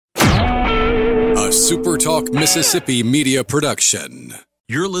a Super Talk Mississippi media production.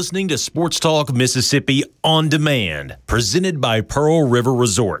 You're listening to Sports Talk Mississippi On Demand, presented by Pearl River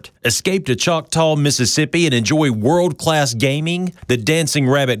Resort. Escape to Choctaw, Mississippi and enjoy world-class gaming, the Dancing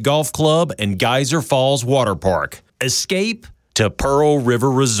Rabbit Golf Club, and Geyser Falls Water Park. Escape to Pearl River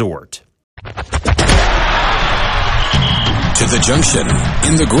Resort. To the junction,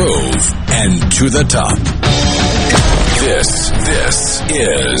 in the Grove, and to the top. This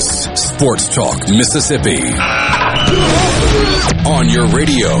is Sports Talk Mississippi. On your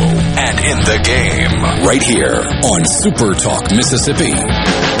radio and in the game, right here on Super Talk Mississippi.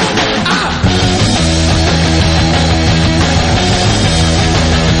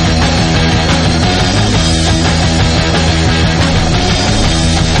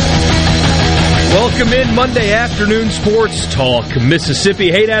 Welcome in Monday afternoon Sports Talk Mississippi.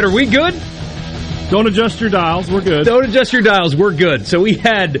 Hey, Dad, are we good? Don't adjust your dials. We're good. Don't adjust your dials. We're good. So we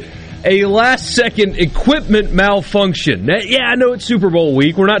had a last-second equipment malfunction. Yeah, I know it's Super Bowl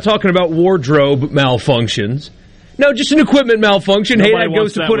week. We're not talking about wardrobe malfunctions. No, just an equipment malfunction. Hey, Dad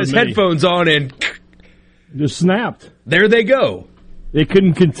goes to put his headphones on and just snapped. There they go. It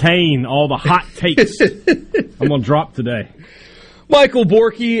couldn't contain all the hot takes I'm going to drop today. Michael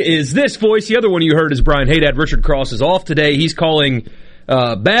Borky is this voice. The other one you heard is Brian Haydad. Richard Cross is off today. He's calling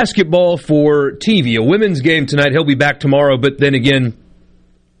basketball for TV. A women's game tonight. He'll be back tomorrow, but then again,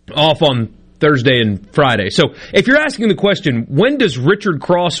 off on Thursday and Friday. So if you're asking the question, when does Richard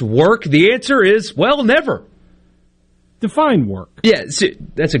Cross work? The answer is, well, never. Define work. Yeah,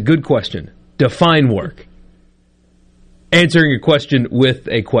 that's a good question. Define work. Answering a question with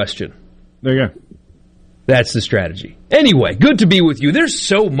a question. There you go. That's the strategy. Anyway, good to be with you. There's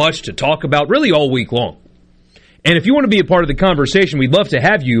so much to talk about really all week long. And if you want to be a part of the conversation, we'd love to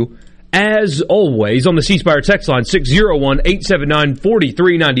have you, as always, on the C Spire text line,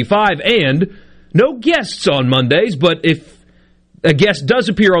 601-879-4395. And no guests on Mondays, but if a guest does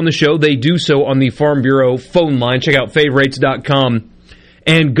appear on the show, they do so on the Farm Bureau phone line. Check out favorites.com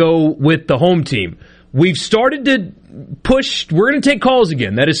and go with the home team. We've started to push. We're going to take calls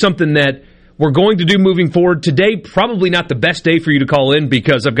again. That is something that we're going to do moving forward. Today, probably not the best day for you to call in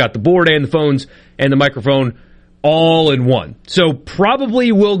because I've got the board and the phones and the microphone all in one. So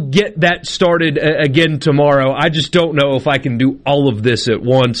probably we'll get that started again tomorrow. I just don't know if I can do all of this at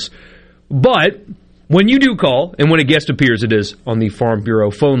once. But when you do call, and when a guest appears, it is on the Farm Bureau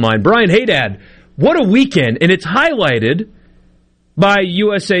phone line. Brian Haydad, what a weekend. And it's highlighted by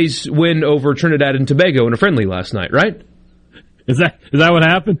USA's win over Trinidad and Tobago in a friendly last night, right? Is that what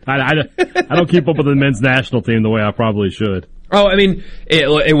happened? I don't keep up with the men's national team the way I probably should. Oh, I mean,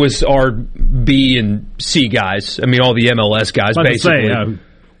 it was our B and C guys. I mean, all the MLS guys, basically. I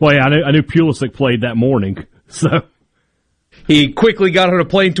knew Pulisic played that morning, so he quickly got on a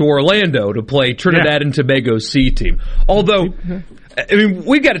plane to Orlando to play Trinidad and Tobago's C team. Although, I mean,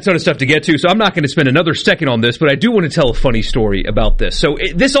 we've got a ton of stuff to get to, so I'm not going to spend another second on this, but I do want to tell a funny story about this. So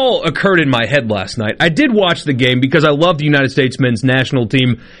this all occurred in my head last night. I did watch the game because I love the United States men's national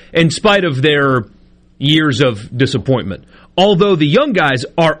team in spite of their years of disappointment. Although the young guys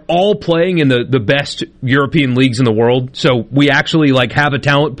are all playing in the best European leagues in the world, so we actually have a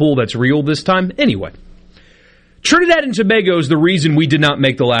talent pool that's real this time. Anyway, Trinidad and Tobago is the reason we did not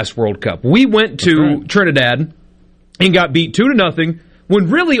make the last World Cup. We went to Trinidad and got beat 2-0 when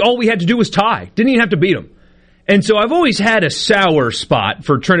really all we had to do was tie. Didn't even have to beat them. And so I've always had a sour spot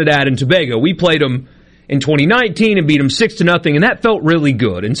for Trinidad and Tobago. We played them in 2019 and beat them 6-0, and that felt really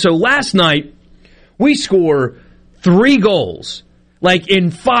good. And so last night, we score 3 goals,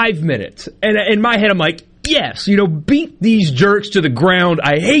 in 5 minutes. And in my head, I'm like, yes, beat these jerks to the ground.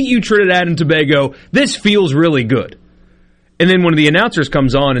 I hate you, Trinidad and Tobago. This feels really good. And then one of the announcers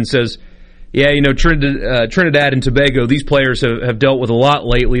comes on and says, yeah, Trinidad and Tobago, these players have dealt with a lot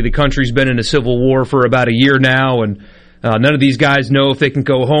lately. The country's been in a civil war for about a year now, and none of these guys know if they can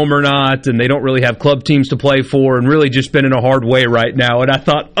go home or not, and they don't really have club teams to play for, and really just been in a hard way right now. And I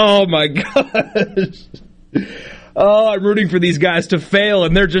thought, oh my gosh. Oh, I'm rooting for these guys to fail,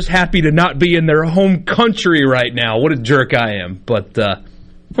 and they're just happy to not be in their home country right now. What a jerk I am. But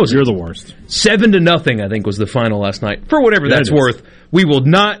you're the worst. 7-0, I think, was the final last night. For whatever that's worth, we will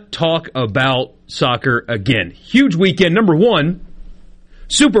not talk about soccer again. Huge weekend. Number one,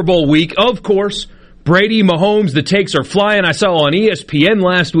 Super Bowl week, of course. Brady, Mahomes, the takes are flying. I saw on ESPN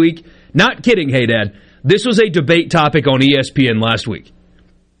last week. Not kidding, hey, Dad. This was a debate topic on ESPN last week.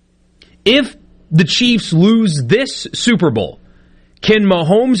 If the Chiefs lose this Super Bowl, can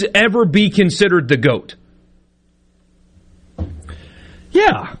Mahomes ever be considered the GOAT?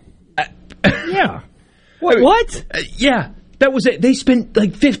 Yeah. Yeah. What? Yeah. That was it. They spent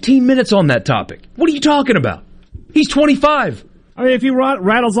like 15 minutes on that topic. What are you talking about? He's 25. I mean, if he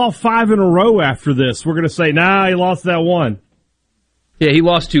rattles off 5 in a row after this, we're going to say, nah, he lost that one. Yeah, he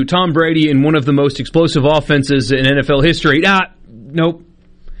lost to Tom Brady in one of the most explosive offenses in NFL history. Nope.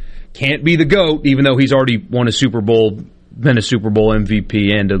 Can't be the GOAT, even though he's already won a Super Bowl, been a Super Bowl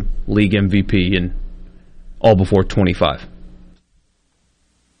MVP and a league MVP, and all before 25.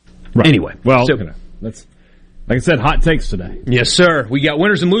 Right. Anyway. Well, that's, like I said, hot takes today. Yes, sir. We got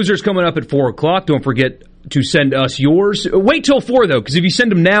winners and losers coming up at 4 o'clock. Don't forget to send us yours. Wait till 4, though, because if you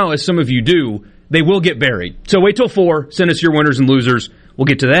send them now, as some of you do, they will get buried. So wait till 4. Send us your winners and losers. We'll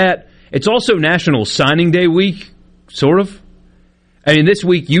get to that. It's also National Signing Day week, sort of. I mean, this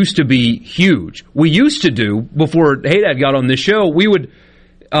week used to be huge. We used to do, before Haydad got on this show, we would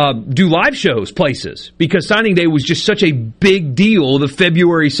do live shows places because signing day was just such a big deal, the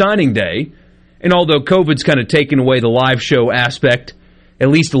February signing day. And although COVID's kind of taken away the live show aspect, at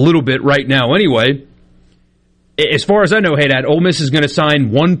least a little bit right now anyway, as far as I know, Haydad, Ole Miss is going to sign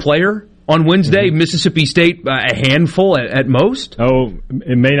one player on Wednesday. Mm-hmm. Mississippi State, a handful at most. Oh,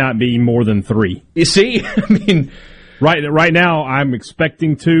 it may not be more than 3. You see? I mean, right now, I'm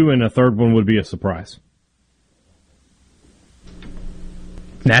expecting 2, and a third one would be a surprise.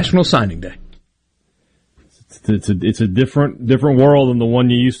 National Signing Day. It's a different world than the one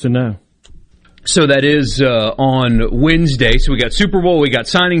you used to know. So that is on Wednesday. So we got Super Bowl, we got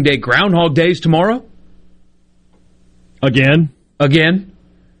Signing Day, Groundhog Days tomorrow. Again.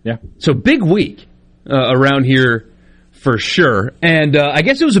 Yeah. So big week around here for sure. And I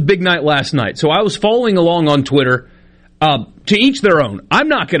guess it was a big night last night. So I was following along on Twitter. To each their own. I'm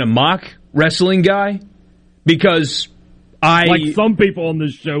not going to mock Wrestling Guy because like some people on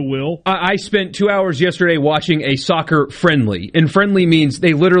this show will. I spent 2 hours yesterday watching a soccer friendly. And friendly means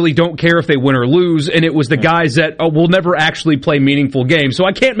they literally don't care if they win or lose. And it was the guys that will never actually play meaningful games. So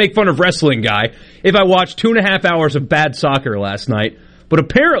I can't make fun of Wrestling Guy if I watched 2.5 hours of bad soccer last night. But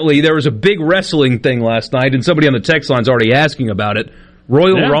apparently there was a big wrestling thing last night, and somebody on the text line's already asking about it.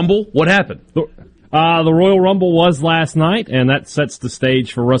 Royal Rumble, what happened? The Royal Rumble was last night, and that sets the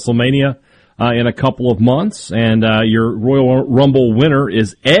stage for WrestleMania in a couple of months. And your Royal Rumble winner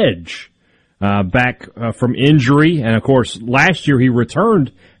is Edge, back from injury. And, of course, last year he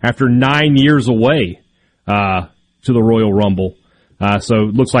returned after 9 years away to the Royal Rumble. So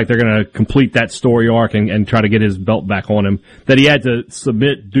it looks like they're going to complete that story arc and try to get his belt back on him that he had to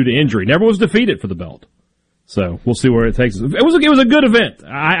submit due to injury. Never was defeated for the belt. So we'll see where it takes us. It was a good event.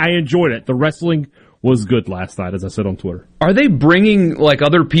 I enjoyed it. The wrestling was good last night, as I said on Twitter. Are they bringing like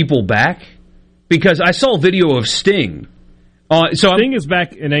other people back? Because I saw a video of Sting. Sting is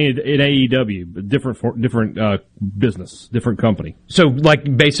back in AEW, but different business, different company. So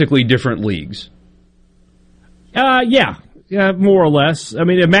like basically different leagues. Yeah, more or less. I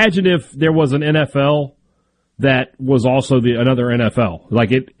mean, imagine if there was an NFL that was also another NFL.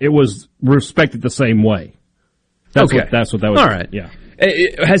 Like it was respected the same way. That's what that was. All right. Yeah.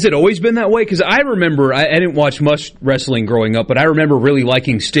 Has it always been that way? Because I remember, I didn't watch much wrestling growing up, but I remember really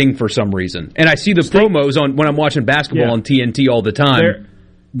liking Sting for some reason. And I see the promos when I'm watching basketball on TNT all the time.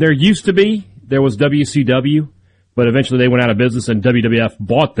 There used to be. There was WCW, but eventually they went out of business and WWF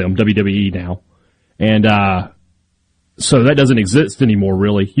bought them, WWE now. And so that doesn't exist anymore,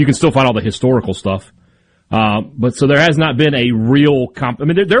 really. You can still find all the historical stuff. But so there has not been a real I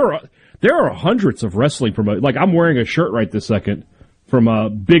mean, there are hundreds of wrestling promotions. Like, I'm wearing a shirt right this second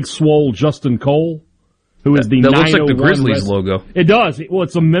from Big Swole Justin Cole, who is the 901. That looks like the Grizzlies logo. It does. Well,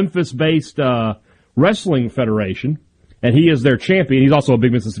 it's a Memphis-based wrestling federation, and he is their champion. He's also a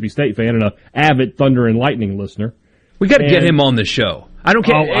big Mississippi State fan and an avid Thunder and Lightning listener. We got to get him on the show. I don't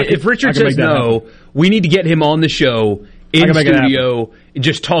care. If Richard says no, we need to get him on the show in studio and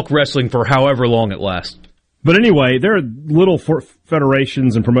just talk wrestling for however long it lasts. But anyway, there are little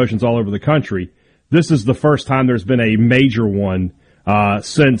federations and promotions all over the country. This is the first time there's been a major one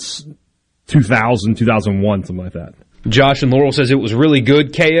since 2000, 2001, something like that. Josh and Laurel says it was really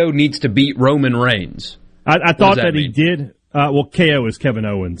good. KO needs to beat Roman Reigns. I thought that he did. Well, KO is Kevin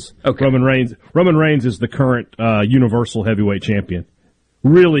Owens. Okay. Roman Reigns is the current Universal Heavyweight Champion.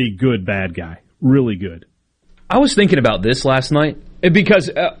 Really good bad guy. Really good. I was thinking about this last night because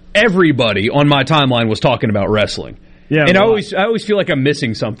everybody on my timeline was talking about wrestling. Yeah, and I always feel like I'm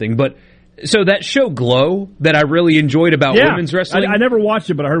missing something. But so that show Glow that I really enjoyed about women's wrestling, I never watched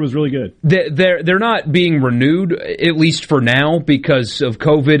it, but I heard it was really good. They're not being renewed, at least for now, because of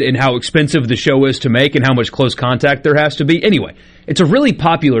COVID and how expensive the show is to make and how much close contact there has to be. Anyway, it's a really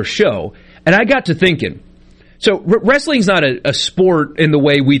popular show, and I got to thinking. So wrestling's not a sport in the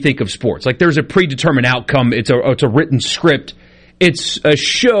way we think of sports. Like there's a predetermined outcome. It's a written script. It's a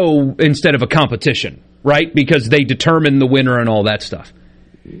show instead of a competition, right? Because they determine the winner and all that stuff.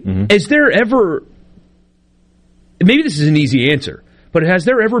 Mm-hmm. Is there ever, maybe this is an easy answer, but has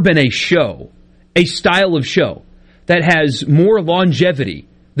there ever been a show, a style of show, that has more longevity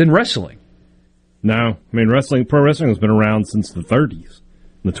than wrestling? No. I mean, pro wrestling has been around since the 30s,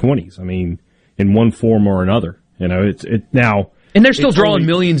 the 20s. I mean, in one form or another. You know, it's now. And they're still drawing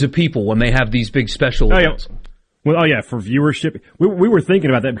millions of people when they have these big special events. Yeah. Well, for viewership. We were thinking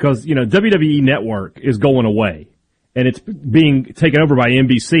about that because, WWE Network is going away. And it's being taken over by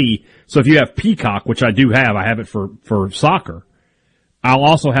NBC. So if you have Peacock, which I do have, I have it for soccer,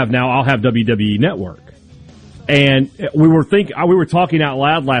 I'll have WWE Network. And we were talking out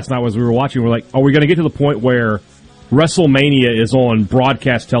loud last night as we were watching. We're like, are we going to get to the point where WrestleMania is on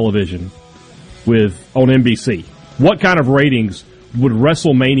broadcast television on NBC? What kind of ratings would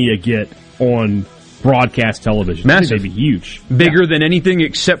WrestleMania get on broadcast television? Massive. They'd be huge. Bigger than anything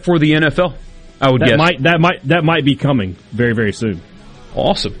except for the NFL, I would guess. That might be coming very, very soon.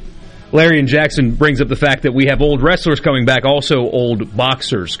 Awesome. Larry and Jackson brings up the fact that we have old wrestlers coming back, also old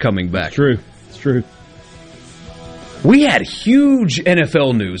boxers coming back. It's true. We had huge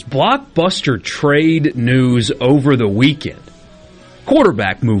NFL news, blockbuster trade news over the weekend.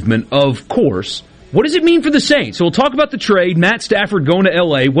 Quarterback movement, of course. What does it mean for the Saints? So we'll talk about the trade, Matt Stafford going to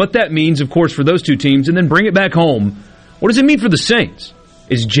L.A., what that means, of course, for those two teams, and then bring it back home. What does it mean for the Saints?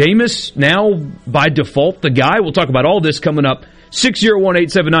 Is Jameis now, by default, the guy? We'll talk about all this coming up.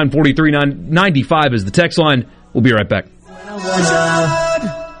 601-879-4395 is the text line. We'll be right back.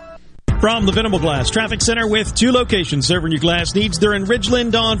 From the Venable Glass Traffic Center with two locations serving your glass needs. They're in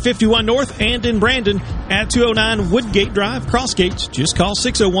Ridgeland on 51 North and in Brandon at 209 Woodgate Drive, Crossgates. Just call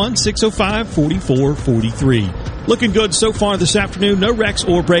 601-605-4443. Looking good so far this afternoon. No wrecks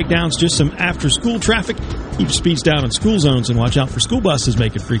or breakdowns, just some after-school traffic. Keep your speeds down in school zones and watch out for school buses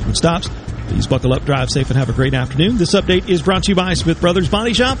making frequent stops. Please buckle up, drive safe, and have a great afternoon. This update is brought to you by Smith Brothers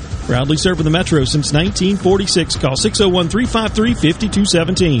Body Shop, proudly serving the Metro since 1946. Call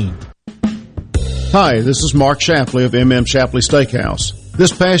 601-353-5217. Hi, this is Mark Shapley of M.M. Shapley Steakhouse.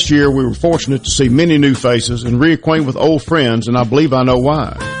 This past year, we were fortunate to see many new faces and reacquaint with old friends, and I believe I know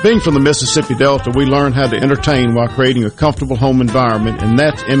why. Being from the Mississippi Delta, we learned how to entertain while creating a comfortable home environment, and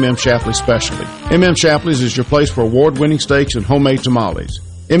that's M.M. Shapley's specialty. M.M. Shapley's is your place for award-winning steaks and homemade tamales.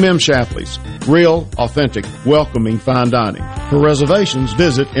 M.M. Shapley's, real, authentic, welcoming fine dining. For reservations,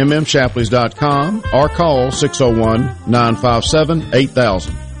 visit mmshapleys.com or call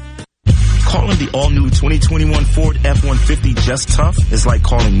 601-957-8000. Calling the all-new 2021 Ford F-150 just tough is like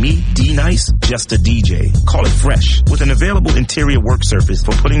calling me, D-Nice, just a DJ. Call it fresh, with an available interior work surface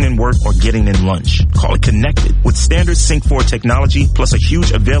for putting in work or getting in lunch. Call it connected, with standard Sync 4 technology plus a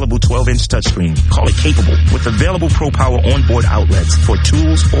huge available 12-inch touchscreen. Call it capable, with available Pro-Power onboard outlets for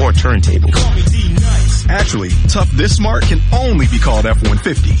tools or turntables. Call me D-Nice. Actually, tough this smart can only be called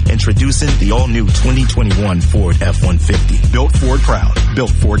F-150. Introducing the all-new 2021 Ford F-150. Built Ford proud,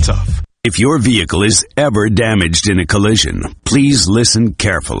 built Ford tough. If your vehicle is ever damaged in a collision, please listen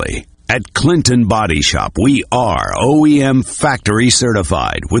carefully. At Clinton Body Shop, we are OEM factory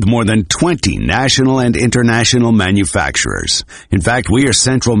certified with more than 20 national and international manufacturers. In fact, we are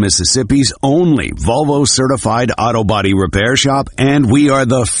Central Mississippi's only Volvo certified auto body repair shop, and we are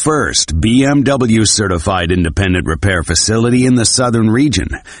the first BMW certified independent repair facility in the southern region.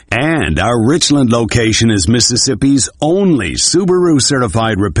 And our Richland location is Mississippi's only Subaru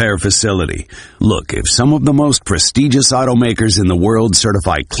certified repair facility. Look, if some of the most prestigious automakers in the world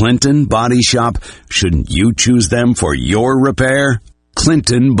certify Clinton Body Shop, shouldn't you choose them for your repair?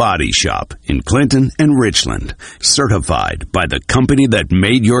 Clinton Body Shop in Clinton and Richland. Certified by the company that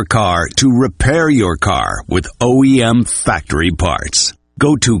made your car to repair your car with OEM factory parts.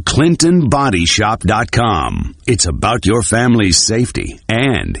 Go to ClintonBodyShop.com. It's about your family's safety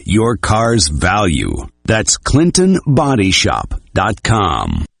and your car's value. That's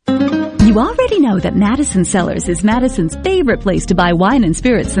ClintonBodyShop.com. You already know that Madison Cellars is Madison's favorite place to buy wine and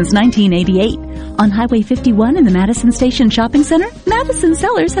spirits since 1988. On Highway 51 in the Madison Station Shopping Center, Madison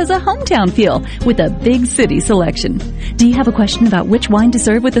Cellars has a hometown feel with a big city selection. Do you have a question about which wine to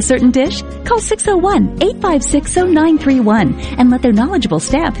serve with a certain dish? Call 601-856-0931 and let their knowledgeable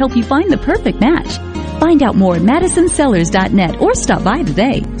staff help you find the perfect match. Find out more at MadisonCellars.net or stop by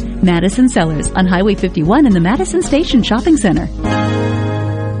today. Madison Cellars on Highway 51 in the Madison Station Shopping Center.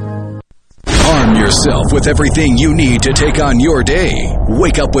 Arm yourself with everything you need to take on your day.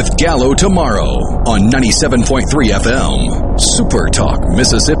 Wake up with Gallo tomorrow on 97.3 FM. Super Talk,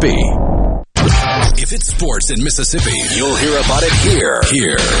 Mississippi. If If it's sports in Mississippi, you'll hear about it here.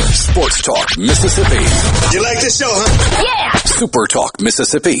 Sports Talk Mississippi. You like this show, huh? Yeah! Super Talk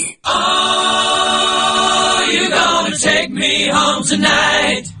Mississippi. Oh, you're gonna take me home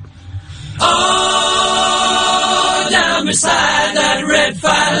tonight. Oh, down beside that red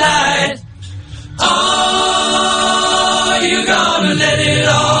firelight. Oh, you're gonna let it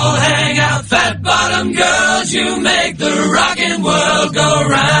all hang out. Fat bottom girls, you make the rockin' world go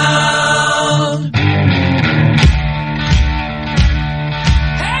round.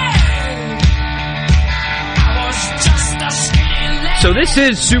 So this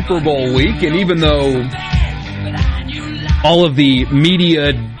is Super Bowl week, and even though all of the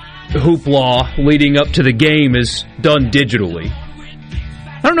media hoopla leading up to the game is done digitally,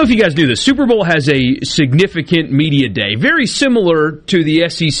 I don't know if you guys knew this. Super Bowl has a significant media day, very similar to the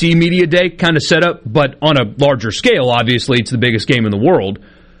SEC media day kind of setup, but on a larger scale. Obviously, it's the biggest game in the world.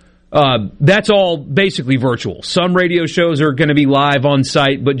 That's all basically virtual. Some radio shows are going to be live on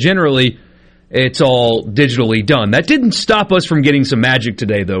site, but generally it's all digitally done. That didn't stop us from getting some magic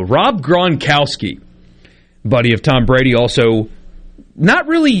today, though. Rob Gronkowski, buddy of Tom Brady, also not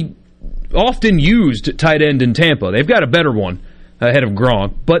really often used tight end in Tampa. They've got a better one ahead of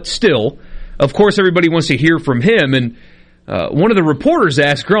Gronk, but still, of course, everybody wants to hear from him. And one of the reporters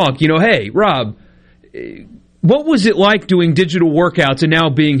asked Gronk, hey, Rob, what was it like doing digital workouts and now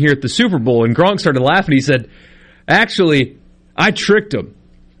being here at the Super Bowl? And Gronk started laughing. He said, actually, I tricked him.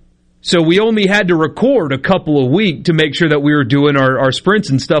 So we only had to record a couple a week to make sure that we were doing our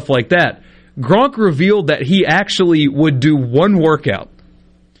sprints and stuff like that. Gronk revealed that he actually would do one workout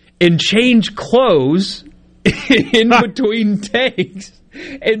and change clothes in between takes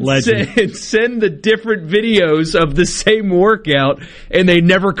and send the different videos of the same workout, and they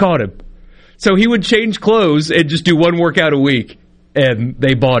never caught him. So he would change clothes and just do one workout a week, and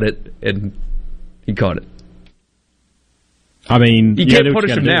they bought it, and he caught it. I mean, you can't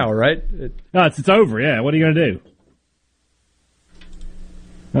punish him now, right? No, it's over, yeah. What are you going to do?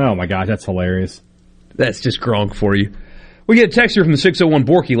 Oh, my gosh, that's hilarious. That's just Gronk for you. We get a text here from the 601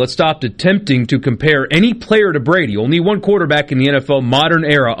 Borky. Let's stop attempting to compare any player to Brady. Only one quarterback in the NFL modern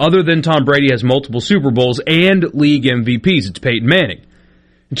era other than Tom Brady has multiple Super Bowls and league MVPs. It's Peyton Manning.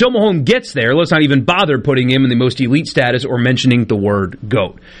 Until Mahomes gets there, let's not even bother putting him in the most elite status or mentioning the word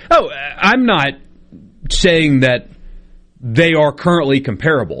GOAT. Oh, I'm not saying that they are currently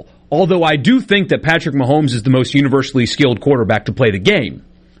comparable, although I do think that Patrick Mahomes is the most universally skilled quarterback to play the game.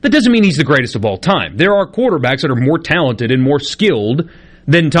 That doesn't mean he's the greatest of all time. There are quarterbacks that are more talented and more skilled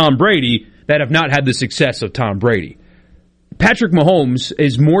than Tom Brady that have not had the success of Tom Brady. Patrick Mahomes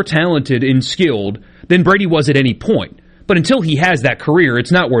is more talented and skilled than Brady was at any point. But until he has that career,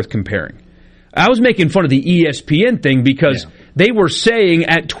 it's not worth comparing. I was making fun of the ESPN thing because they were saying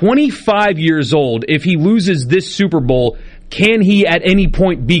at 25 years old, if he loses this Super Bowl, can he at any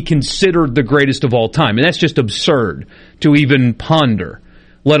point be considered the greatest of all time? And that's just absurd to even ponder,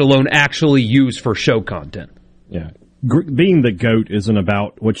 let alone actually use for show content. Yeah. Being the GOAT isn't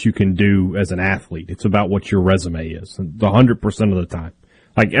about what you can do as an athlete. It's about what your resume is, the 100% of the time.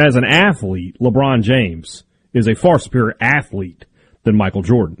 Like, as an athlete, LeBron James is a far superior athlete than Michael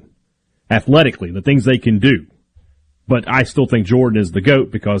Jordan. Athletically, the things they can do. But I still think Jordan is the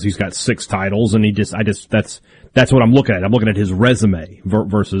GOAT because he's got 6 titles, and that's what I'm looking at. I'm looking at his resume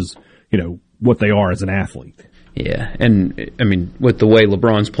versus, what they are as an athlete. Yeah, and I mean, with the way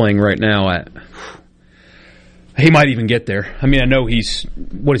LeBron's playing right now, he might even get there. I mean, I know he's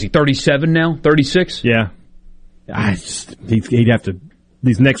 37 now? 36? Yeah. He'd have to.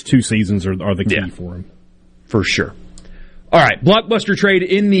 These next 2 seasons are the key for him. For sure. All right, blockbuster trade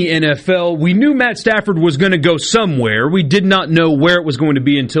in the NFL. We knew Matt Stafford was going to go somewhere. We did not know where it was going to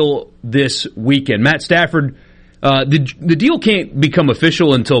be until this weekend. Matt Stafford, the deal can't become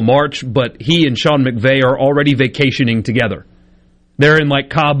official until March, but he and Sean McVay are already vacationing together. They're in like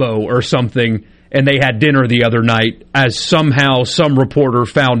Cabo or something, and they had dinner the other night as somehow some reporter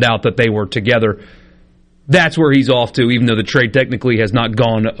found out that they were together. That's where he's off to, even though the trade technically has not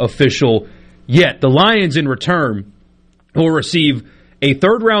gone official yet. The Lions, in return, will receive a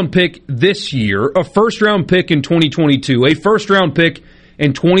third-round pick this year, a first-round pick in 2022, a first-round pick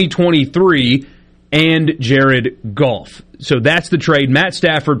in 2023, and Jared Goff. So that's the trade. Matt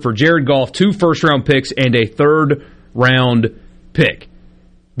Stafford for Jared Goff, 2 first-round picks, and a third-round pick.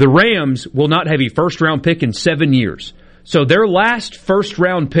 The Rams will not have a first-round pick in 7 years. So their last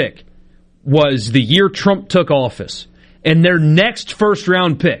first-round pick was the year Trump took office. And their next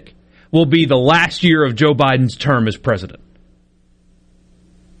first-round pick will be the last year of Joe Biden's term as president.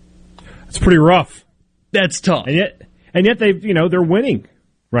 It's pretty rough. That's tough. And yet they've, they're winning.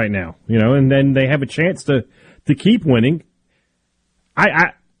 right now, and then they have a chance to keep winning.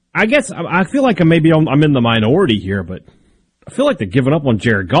 I guess I feel like I'm in the minority here, but I feel like they're giving up on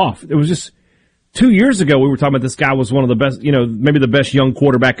Jared Goff. It was just 2 years ago we were talking about this guy was one of the best, maybe the best young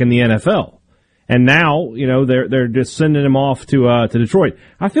quarterback in the NFL. And now, they're just sending him off to Detroit.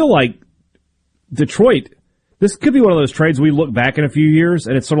 I feel like Detroit, this could be one of those trades we look back in a few years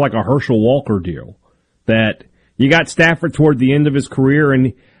and it's sort of like a Herschel Walker deal. That you got Stafford toward the end of his career,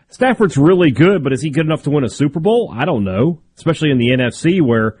 and Stafford's really good, but is he good enough to win a Super Bowl? I don't know, especially in the NFC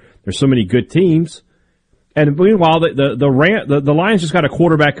where there's so many good teams. And meanwhile, the Lions just got a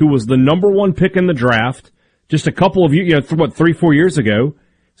quarterback who was the number one pick in the draft just a couple of years, 3-4 years ago,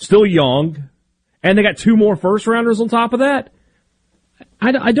 still young, and they got 2 more first-rounders on top of that.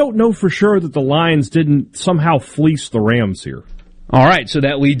 I don't know for sure that the Lions didn't somehow fleece the Rams here. All right, so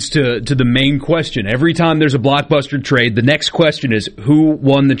that leads to the main question. Every time there's a blockbuster trade, the next question is who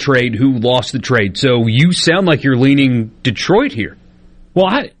won the trade, who lost the trade. So you sound like you're leaning Detroit here. Well,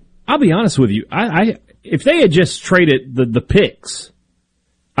 I'll be honest with you. If they had just traded the picks,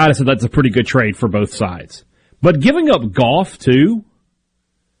 I'd have said that's a pretty good trade for both sides. But giving up Goff too,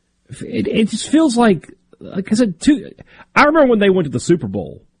 it just feels like I said. I remember when they went to the Super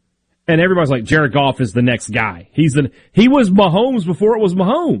Bowl. And everybody's like, Jared Goff is the next guy. He was Mahomes before it was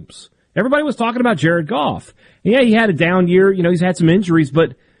Mahomes. Everybody was talking about Jared Goff. Yeah, he had a down year. He's had some injuries,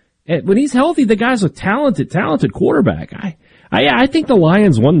 but when he's healthy, the guy's a talented quarterback. I think the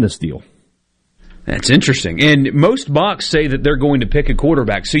Lions won this deal. That's interesting. And most mocks say that they're going to pick a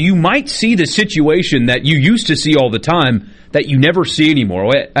quarterback. So you might see the situation that you used to see all the time that you never see anymore.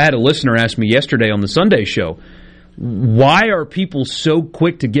 I had a listener ask me yesterday on the Sunday show, why are people so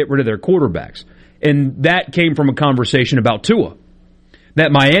quick to get rid of their quarterbacks? And that came from a conversation about Tua.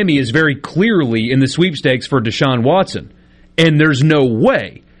 That Miami is very clearly in the sweepstakes for Deshaun Watson. And there's no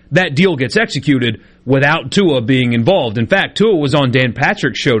way that deal gets executed without Tua being involved. In fact, Tua was on Dan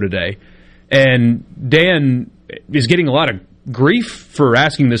Patrick's show today, and Dan is getting a lot of grief for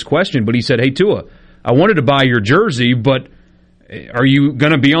asking this question, but he said, hey, Tua, I wanted to buy your jersey, but are you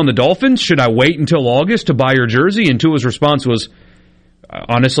going to be on the Dolphins? Should I wait until August to buy your jersey? And Tua's response was,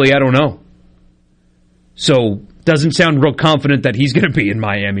 honestly, I don't know. So, doesn't sound real confident that he's going to be in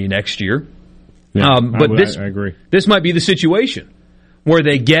Miami next year. Yeah, I agree. This might be the situation where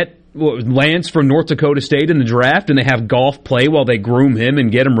they get Lance from North Dakota State in the draft and they have Goff play while they groom him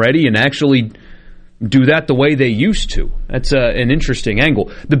and get him ready and actually do that the way they used to. That's an interesting angle.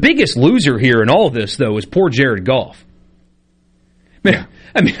 The biggest loser here in all of this, though, is poor Jared Goff. Man,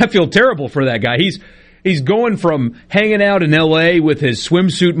 I feel terrible for that guy. He's going from hanging out in L.A. with his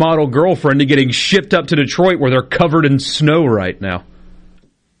swimsuit model girlfriend to getting shipped up to Detroit where they're covered in snow right now.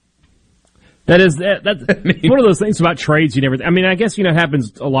 That's one of those things about trades you never. I guess it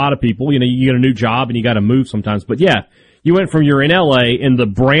happens to a lot of people. You get a new job and you got to move sometimes. But yeah, you went from you're in L.A. in the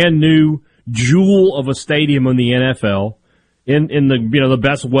brand new jewel of a stadium in the NFL, in the the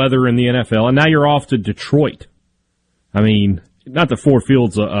best weather in the NFL, and now you're off to Detroit. Not that Ford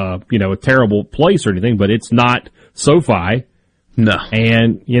Field's a terrible place or anything, but it's not SoFi. No.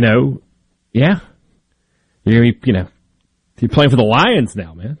 And, yeah. You're playing for the Lions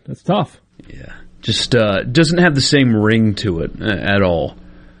now, man. That's tough. Yeah. Just doesn't have the same ring to it at all.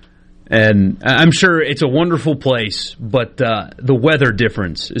 And I'm sure it's a wonderful place, but the weather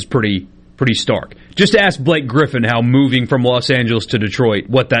difference is pretty stark. Just ask Blake Griffin how moving from Los Angeles to Detroit,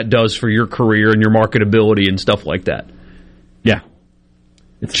 what that does for your career and your marketability and stuff like that. Yeah.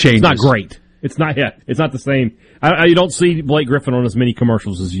 It's not great. It's not the same. You don't see Blake Griffin on as many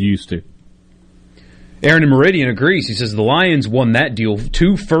commercials as you used to. Aaron in Meridian agrees. He says the Lions won that deal,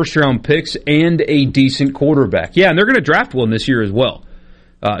 2 first-round picks and a decent quarterback. Yeah, and they're going to draft one this year as well.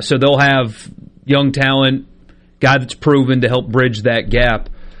 So they'll have young talent, guy that's proven to help bridge that gap.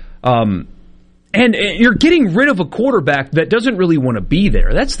 And you're getting rid of a quarterback that doesn't really want to be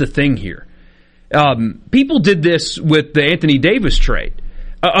there. That's the thing here. People did this with the Anthony Davis trade.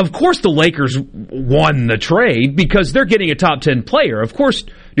 Of course the Lakers won the trade because they're getting a top 10 player. Of course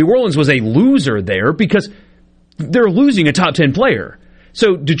New Orleans was a loser there because they're losing a top 10 player.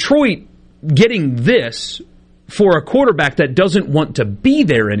 So Detroit getting this for a quarterback that doesn't want to be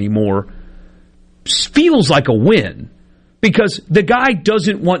there anymore feels like a win because the guy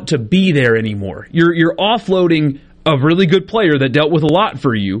doesn't want to be there anymore. You're offloading a really good player that dealt with a lot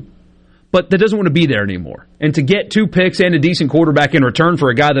for you, but that doesn't want to be there anymore. And to get 2 picks and a decent quarterback in return for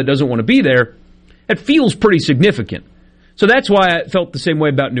a guy that doesn't want to be there, it feels pretty significant. So that's why I felt the same way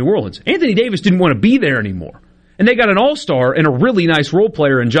about New Orleans. Anthony Davis didn't want to be there anymore. And they got an all-star and a really nice role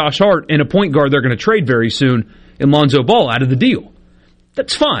player in Josh Hart and a point guard they're going to trade very soon in Lonzo Ball out of the deal.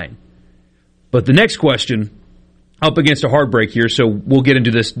 That's fine. But the next question, up against a heartbreak here, so we'll get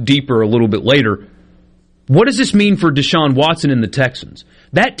into this deeper a little bit later. What does this mean for Deshaun Watson and the Texans?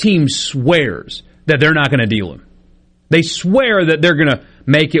 That team swears that they're not going to deal him. They swear that they're going to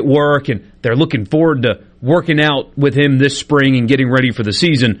make it work, and they're looking forward to working out with him this spring and getting ready for the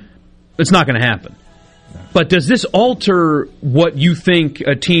season. It's not going to happen. But does this alter what you think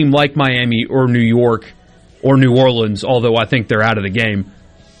a team like Miami or New York or New Orleans, although I think they're out of the game,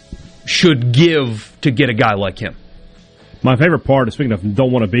 should give to get a guy like him? My favorite part, speaking of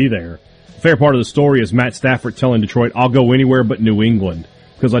don't want to be there, the favorite part of the story is Matt Stafford telling Detroit, I'll go anywhere but New England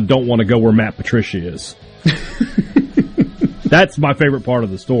because I don't want to go where Matt Patricia is. That's my favorite part of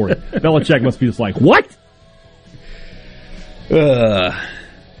the story. Belichick must be just like, what?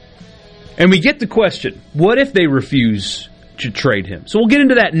 And we get the question, what if they refuse to trade him? So we'll get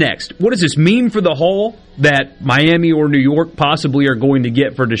into that next. What does this mean for the haul that Miami or New York possibly are going to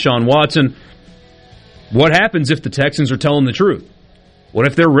get for Deshaun Watson? What happens if the Texans are telling the truth? What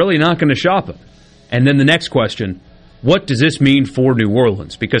if they're really not going to shop him? And then the next question, what does this mean for New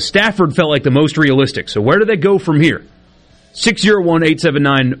Orleans? Because Stafford felt like the most realistic. So where do they go from here?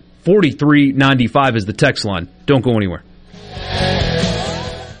 601-879-4395 is the text line. Don't go anywhere.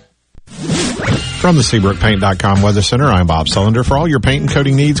 From the SeabrookPaint.com Weather Center, I'm Bob Sullender. For all your paint and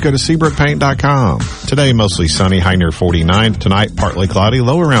coating needs, go to SeabrookPaint.com. Today, mostly sunny, high near 49. Tonight, partly cloudy,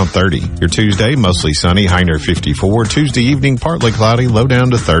 low around 30. Your Tuesday, mostly sunny, high near 54. Tuesday evening, partly cloudy, low down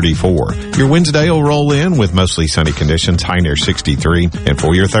to 34. Your Wednesday will roll in with mostly sunny conditions, high near 63. And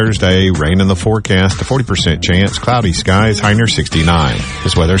for your Thursday, rain in the forecast, a 40% chance, cloudy skies, high near 69.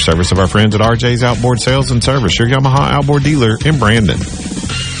 This weather service of our friends at RJ's Outboard Sales and Service, your Yamaha outboard dealer in Brandon.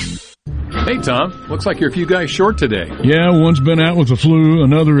 Hey, Tom. Looks like you're a few guys short today. Yeah, one's been out with the flu,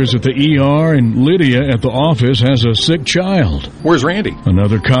 another is at the ER, and Lydia at the office has a sick child. Where's Randy?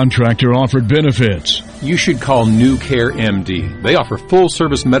 Another contractor offered benefits. You should call New Care MD. They offer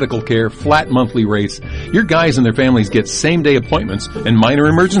full-service medical care, flat monthly rates. Your guys and their families get same-day appointments and minor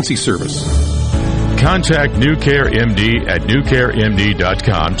emergency service. Contact New Care MD at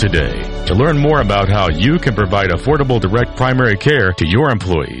newcaremd.com today to learn more about how you can provide affordable direct primary care to your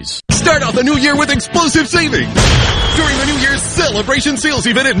employees. Start off the new year with explosive savings during the New Year's Celebration Sales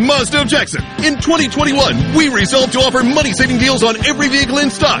Event at Mazda of Jackson. In 2021, we resolved to offer money-saving deals on every vehicle in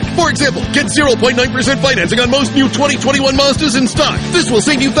stock. For example, get 0.9% financing on most new 2021 Mazdas in stock. This will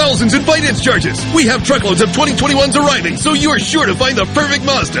save you thousands in finance charges. We have truckloads of 2021s arriving, so you're sure to find the perfect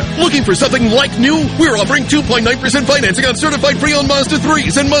Mazda. Looking for something like new? We're offering 2.9% financing on certified pre-owned Mazda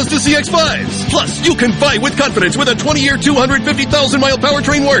 3s and Mazda CX-5s. Plus, you can buy with confidence with a 20-year, 250,000-mile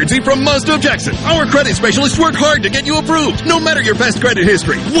powertrain warranty from Mazda of Jackson. Our credit specialists work hard to get you approved, no matter your past credit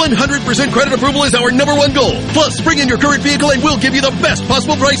history. 100% credit approval is our #1 goal. Plus, bring in your current vehicle and we'll give you the best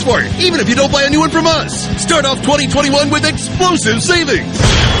possible price for it, even if you don't buy a new one from us. Start off 2021 with explosive savings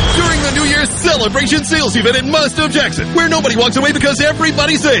during the New Year's Celebration Sales Event at Mazda of Jackson, where nobody walks away because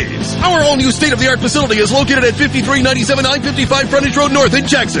everybody saves. Our all-new state-of-the-art facility is located at 5397 I-55 Frontage Road North in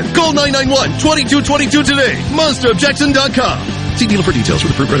Jackson. Call 991-2222 today. MazdaofJackson.com. See dealer for details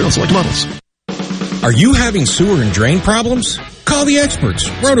with approved credit on select models. Are you having sewer and drain problems? Call the experts,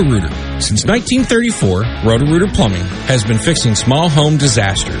 Roto-Rooter. Since 1934, Roto-Rooter Plumbing has been fixing small home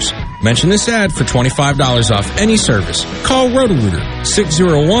disasters. Mention this ad for $25 off any service. Call Roto-Rooter,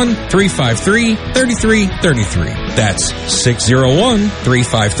 601-353-3333. That's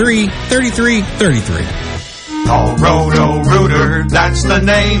 601-353-3333. Call Roto-Rooter, that's the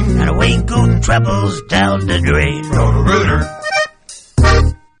name. And away go troubles down the drain. Roto-Rooter.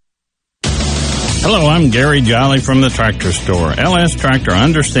 Hello, I'm Gary Jolly from the Tractor Store. LS Tractor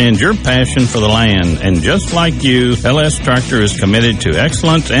understands your passion for the land, and just like you, LS Tractor is committed to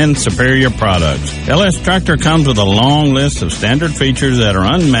excellence and superior products. LS Tractor comes with a long list of standard features that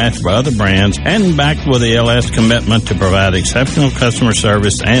are unmatched by other brands and backed with the LS commitment to provide exceptional customer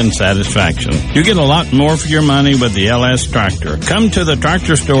service and satisfaction. You get a lot more for your money with the LS Tractor. Come to the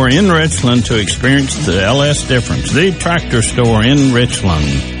Tractor Store in Richland to experience the LS difference. The Tractor Store in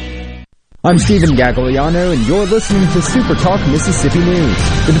Richland. I'm Stephen Gagliano, and you're listening to Super Talk Mississippi News.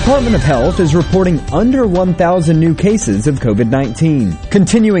 The Department of Health is reporting under 1,000 new cases of COVID-19.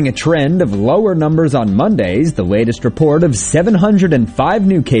 Continuing a trend of lower numbers on Mondays, the latest report of 705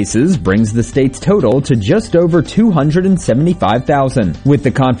 new cases brings the state's total to just over 275,000. With the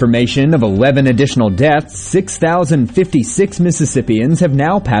confirmation of 11 additional deaths, 6,056 Mississippians have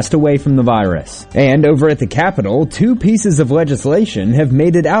now passed away from the virus. And over at the Capitol, 2 pieces of legislation have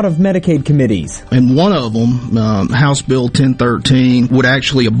made it out of Medicaid committees. And one of them, House Bill 1013, would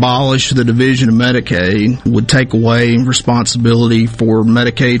actually abolish the Division of Medicaid, would take away responsibility for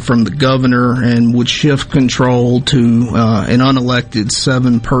Medicaid from the governor, and would shift control to an unelected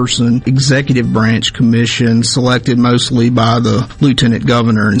 7-person executive branch commission selected mostly by the lieutenant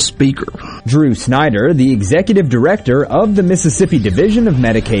governor and speaker. Drew Snyder, the executive director of the Mississippi Division of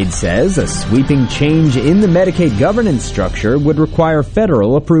Medicaid, says a sweeping change in the Medicaid governance structure would require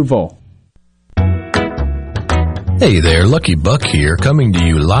federal approval. Hey there, Lucky Buck here, coming to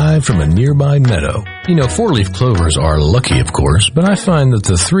you live from a nearby meadow. You know, 4-leaf clovers are lucky, of course, but I find that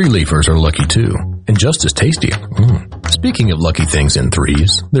the 3-leafers are lucky too, and just as tasty. Speaking of lucky things in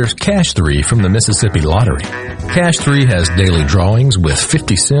threes, there's Cash 3 from the Mississippi Lottery. Cash 3 has daily drawings with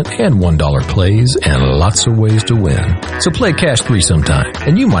 50-cent and $1 plays and lots of ways to win. So play Cash 3 sometime,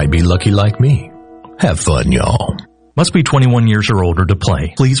 and you might be lucky like me. Have fun, y'all. Must be 21 years or older to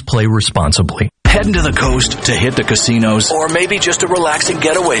play. Please play responsibly. Heading to the coast to hit the casinos, or maybe just a relaxing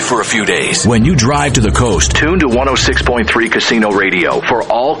getaway for a few days. When you drive to the coast, tune to 106.3 Casino Radio for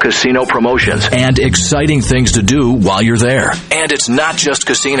all casino promotions and exciting things to do while you're there. And it's not just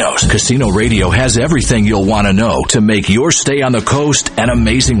casinos. Casino Radio has everything you'll want to know to make your stay on the coast an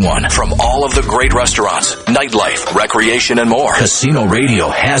amazing one. From all of the great restaurants, nightlife, recreation, and more, Casino Radio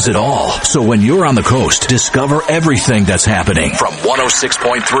has it all. So when you're on the coast, discover everything that's happening from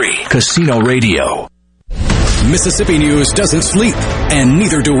 106.3 Casino Radio. Mississippi news doesn't sleep, and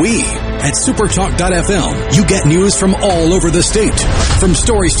neither do we. At supertalk.fm, you get news from all over the state. From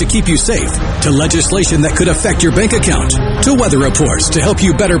stories to keep you safe, to legislation that could affect your bank account, to weather reports to help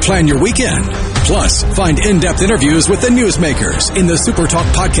you better plan your weekend. Plus, find in-depth interviews with the newsmakers in the Supertalk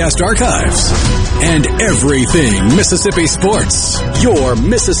podcast archives. And everything Mississippi sports. Your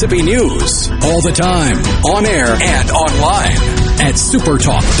Mississippi news. All the time, on air and online. At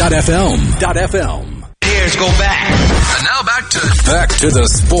supertalk.fm. Here's go back. And now back to the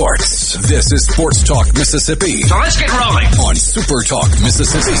sports. This is Sports Talk Mississippi. So let's get rolling on Super Talk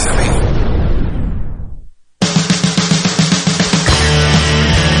Mississippi.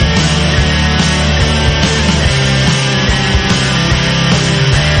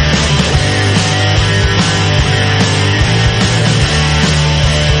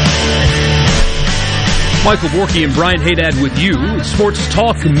 Michael Borky and Brian Haydad with you. Sports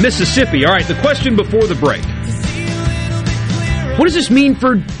Talk Mississippi. All right, the question before the break. What does this mean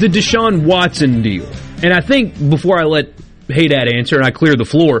for the Deshaun Watson deal? And I think before I let Haydad answer and I clear the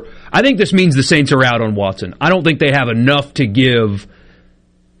floor, I think this means the Saints are out on Watson. I don't think they have enough to give,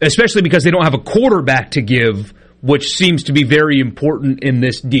 especially because they don't have a quarterback to give, which seems to be very important in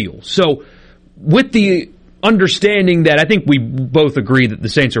this deal. So with the understanding that I think we both agree that the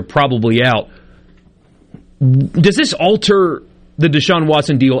Saints are probably out, does this alter the Deshaun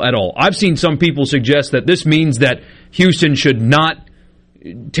Watson deal at all? I've seen some people suggest that this means that Houston should not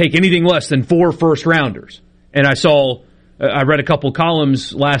take anything less than 4 first-rounders. And I read a couple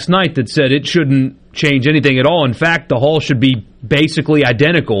columns last night that said it shouldn't change anything at all. In fact, the haul should be basically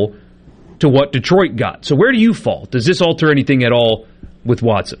identical to what Detroit got. So where do you fall? Does this alter anything at all with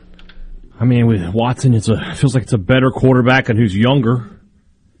Watson? I mean, with Watson, it feels like it's a better quarterback and who's younger.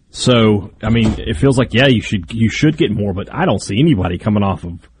 So, I mean, it feels like, yeah, you should get more, but I don't see anybody coming off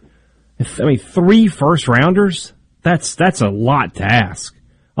of, 3 first-rounders? That's a lot to ask.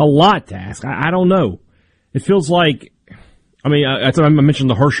 A lot to ask. I don't know. It feels like, I mentioned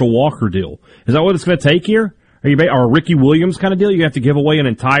the Herschel Walker deal. Is that what it's going to take here? Or a Ricky Williams kind of deal? You have to give away an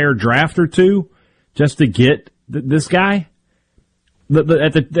entire draft or two just to get this guy? At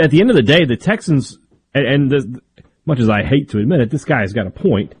the end of the day, the Texans, much as I hate to admit it, this guy's got a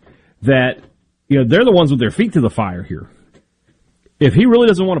point, that they're the ones with their feet to the fire here. If he really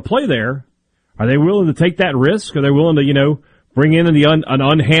doesn't want to play there, are they willing to take that risk? Are they willing to, bring in an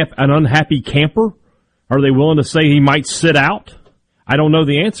unhappy camper? Are they willing to say he might sit out? I don't know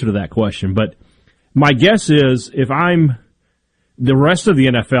the answer to that question, but my guess is if I'm the rest of the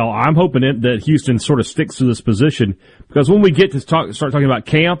NFL, I'm hoping that Houston sort of sticks to this position, because when we get to start talking about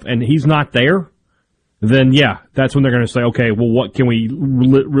camp and he's not there, then, yeah, that's when they're going to say, okay, well, what can we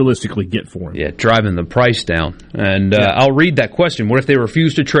realistically get for him? Yeah, driving the price down. And I'll read that question. What if they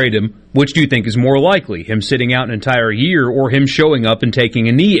refuse to trade him? Which do you think is more likely, him sitting out an entire year or him showing up and taking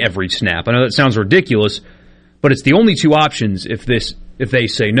a knee every snap? I know that sounds ridiculous, but it's the only 2 options if they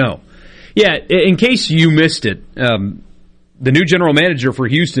say no. Yeah, in case you missed it, the new general manager for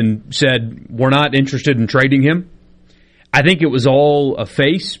Houston said, we're not interested in trading him. I think it was all a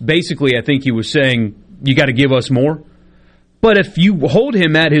face. Basically, I think he was saying, you got to give us more. But if you hold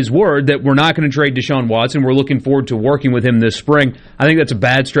him at his word that we're not going to trade Deshaun Watson, we're looking forward to working with him this spring, I think that's a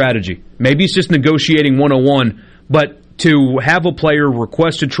bad strategy. Maybe it's just negotiating 101, but to have a player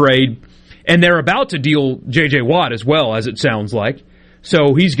request a trade, and they're about to deal J.J. Watt as well, as it sounds like.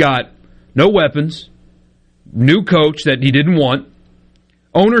 So he's got no weapons, new coach that he didn't want,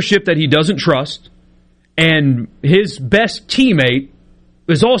 ownership that he doesn't trust, and his best teammate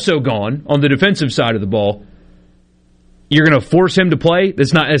is also gone on the defensive side of the ball. You're going to force him to play?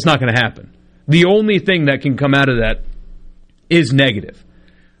 It's not going to happen. The only thing that can come out of that is negative.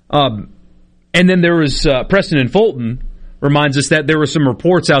 And then there was Preston and Fulton reminds us that there were some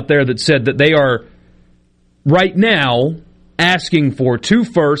reports out there that said that they are right now asking for 2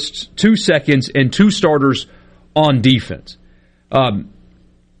 firsts, 2 seconds, and 2 starters on defense.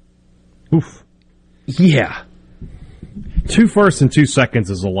 Oof. Yeah. 2 firsts and 2 seconds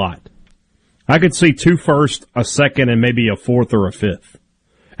is a lot. I could see 2 firsts, a second, and maybe a 4th or a 5th,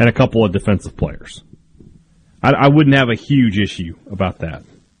 and a couple of defensive players. I wouldn't have a huge issue about that.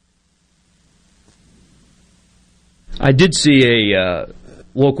 I did see a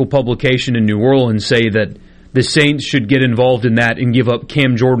local publication in New Orleans say that the Saints should get involved in that and give up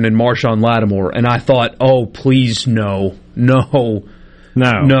Cam Jordan and Marshawn Lattimore, and I thought, oh, please, no, don't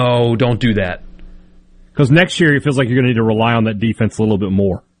do that. Because next year it feels like you're going to need to rely on that defense a little bit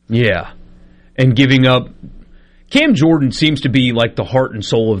more. Yeah. And giving up... Cam Jordan seems to be like the heart and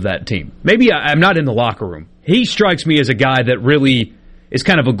soul of that team. Maybe I'm not in the locker room. He strikes me as a guy that really is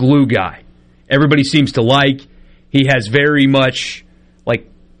kind of a glue guy. Everybody seems to like. He has very much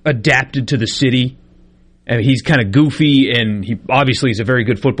adapted to the city. And he's kind of goofy, and he obviously is a very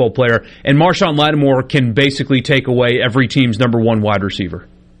good football player. And Marshawn Lattimore can basically take away every team's number 1 wide receiver.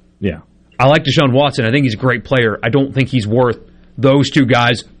 Yeah. I like Deshaun Watson. I think he's a great player. I don't think he's worth those 2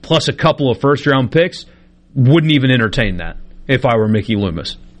 guys plus a couple of first-round picks. Wouldn't even entertain that if I were Mickey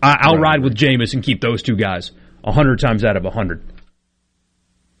Loomis. I'll ride with Jameis and keep those 2 guys 100 times out of 100.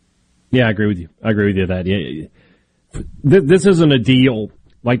 Yeah, I agree with you. That yeah. This isn't a deal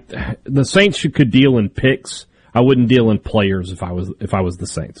like the Saints could deal in picks. I wouldn't deal in players if I was the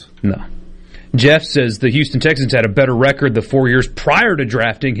Saints. No. Jeff says the Houston Texans had a better record the 4 years prior to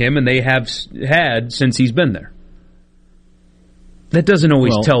drafting him, and they have had since he's been there. That doesn't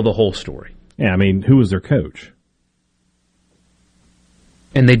always tell the whole story. Yeah, I mean, who was their coach?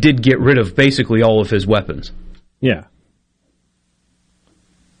 And they did get rid of basically all of his weapons. Yeah.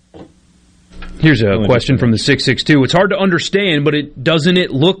 Here's a question from the 662. It's hard to understand, but doesn't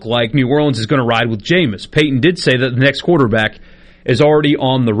it look like New Orleans is going to ride with Jameis? Peyton did say that the next quarterback is already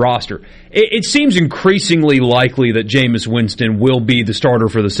on the roster. It seems increasingly likely that Jameis Winston will be the starter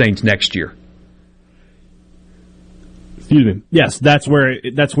for the Saints next year. Excuse me. Yes, that's where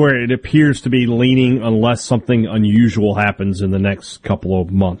it appears to be leaning, unless something unusual happens in the next couple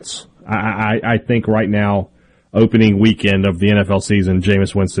of months. I think right now, opening weekend of the NFL season,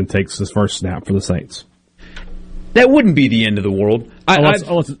 Jameis Winston takes his first snap for the Saints. That wouldn't be the end of the world.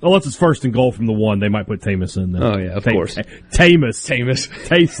 Unless it's first and goal from the 1, they might put Tamus in there. Oh, yeah, of course. Tamus.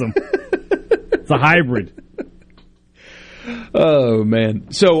 Taysom. It's a hybrid. Oh,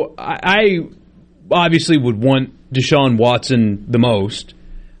 man. So I obviously would want Deshaun Watson the most.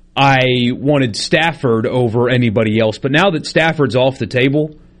 I wanted Stafford over anybody else. But now that Stafford's off the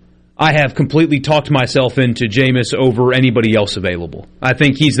table, I have completely talked myself into Jameis over anybody else available. I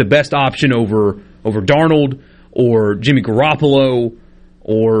think he's the best option over Darnold or Jimmy Garoppolo,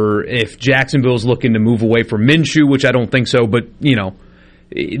 or if Jacksonville's looking to move away from Minshew, which I don't think so, but,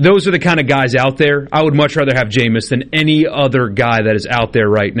 those are the kind of guys out there. I would much rather have Jameis than any other guy that is out there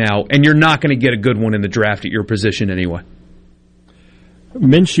right now, and you're not going to get a good one in the draft at your position anyway.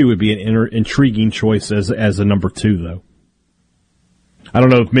 Minshew would be an intriguing choice as a number 2, though. I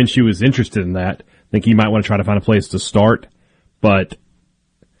don't know if Minshew is interested in that. I think he might want to try to find a place to start, but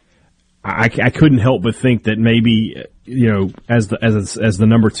I couldn't help but think that maybe, as the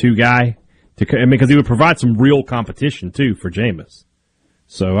number 2 guy, because he would provide some real competition too for Jameis.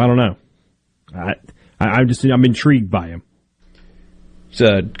 So I don't know. I'm intrigued by him. It's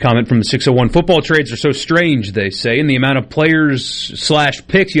a comment from the 601. Football trades are so strange, they say, and the amount of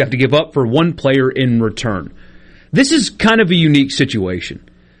players/picks you have to give up for one player in return. This is kind of a unique situation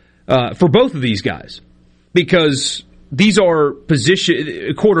for both of these guys, because these are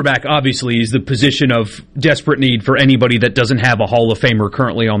quarterback obviously is the position of desperate need for anybody that doesn't have a Hall of Famer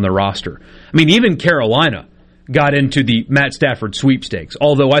currently on their roster. I mean, even Carolina got into the Matt Stafford sweepstakes,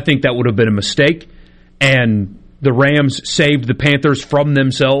 although I think that would have been a mistake, and the Rams saved the Panthers from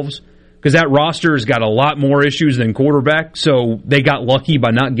themselves, because that roster has got a lot more issues than quarterback, so they got lucky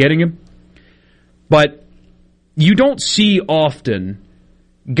by not getting him. But you don't see often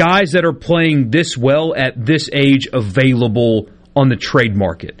guys that are playing this well at this age available on the trade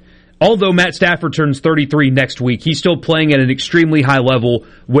market. Although Matt Stafford turns 33 next week, he's still playing at an extremely high level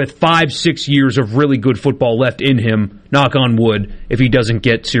with 5-6 years of really good football left in him, knock on wood, if he doesn't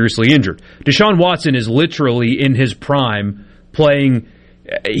get seriously injured. Deshaun Watson is literally in his prime playing.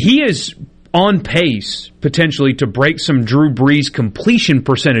 He is on pace, potentially, to break some Drew Brees completion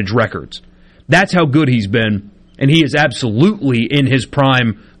percentage records. That's how good he's been, and he is absolutely in his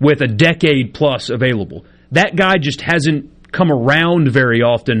prime with a decade plus available. That guy just hasn't come around very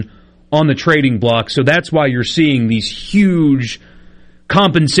often on the trading block, so that's why you're seeing these huge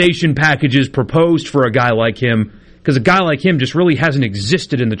compensation packages proposed for a guy like him, because a guy like him just really hasn't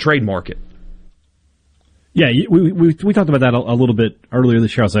existed in the trade market. Yeah, we talked about that a little bit earlier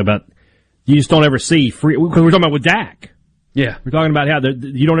this year, about you just don't ever see free, because we're talking about with Dak. Yeah. We're talking about how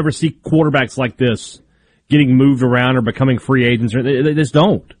you don't ever see quarterbacks like this getting moved around or becoming free agents. They just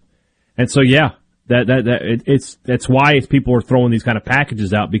don't. And so, yeah. That's why people are throwing these kind of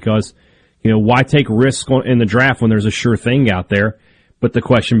packages out, because, why take risk in the draft when there's a sure thing out there? But the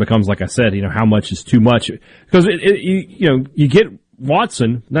question becomes, like I said, how much is too much? Because you get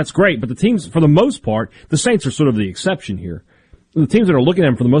Watson, that's great, but the teams, for the most part, the Saints are sort of the exception here. The teams that are looking at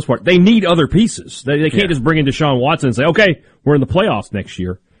them, for the most part, they need other pieces. They can't just bring in Deshaun Watson and say, okay, we're in the playoffs next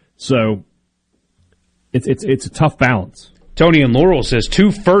year. So it's a tough balance. Tony and Laurel says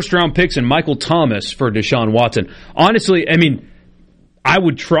 2 first-round picks and Michael Thomas for Deshaun Watson. Honestly, I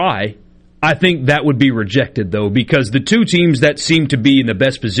would try. I think that would be rejected, though, because the two teams that seem to be in the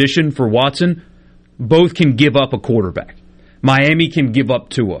best position for Watson both can give up a quarterback. Miami can give up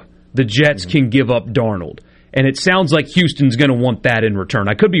Tua. The Jets can give up Darnold. And it sounds like Houston's going to want that in return.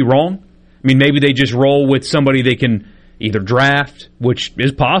 I could be wrong. Maybe they just roll with somebody they can either draft, which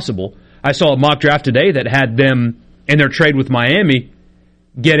is possible. I saw a mock draft today that had them in their trade with Miami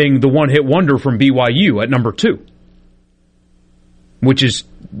getting the one-hit wonder from BYU at number 2.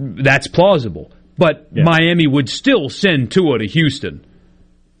 That's plausible. But yeah. Miami would still send Tua to Houston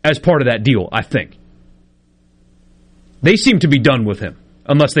as part of that deal, I think. They seem to be done with him,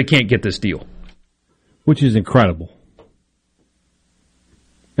 unless they can't get this deal. Which is incredible.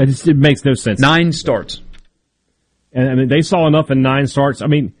 It makes no sense. 9 starts. And they saw enough in 9 starts.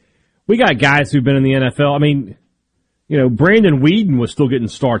 We got guys who've been in the NFL. Brandon Weeden was still getting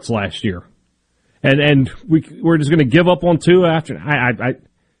starts last year. And we're just going to give up on Tua after. I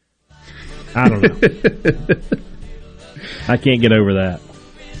don't know. I can't get over that.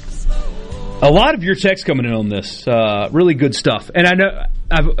 A lot of your texts coming in on this. Really good stuff. And I know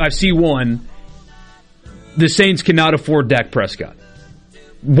I see one. The Saints cannot afford Dak Prescott.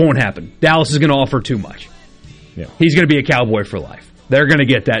 Won't happen. Dallas is going to offer too much. Yeah. He's going to be a Cowboy for life. They're going to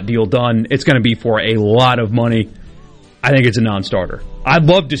get that deal done. It's going to be for a lot of money. I think it's a non-starter. I'd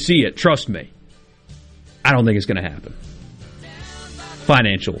love to see it. Trust me. I don't think it's going to happen.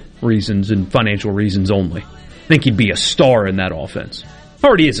 Financial reasons and financial reasons only. I think he'd be a star in that offense.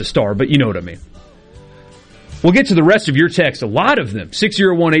 Already is a star, but you know what I mean. We'll get to the rest of your text, a lot of them.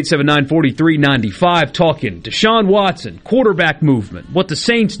 601-879-4395, talking Deshaun Watson, quarterback movement, what the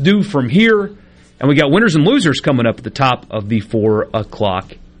Saints do from here, and we got winners and losers coming up at the top of the 4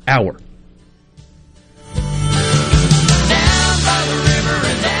 o'clock hour.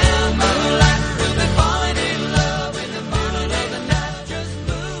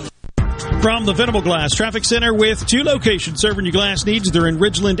 From the Venable Glass Traffic Center with 2 locations serving your glass needs. They're in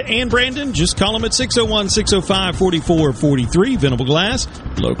Ridgeland and Brandon. Just call them at 601-605-4443. Venable Glass,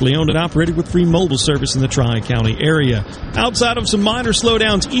 locally owned and operated with free mobile service in the Tri-County area. Outside of some minor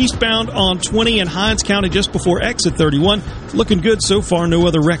slowdowns eastbound on 20 in Hinds County just before exit 31. Looking good so far. No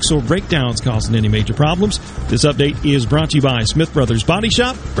other wrecks or breakdowns causing any major problems. This update is brought to you by Smith Brothers Body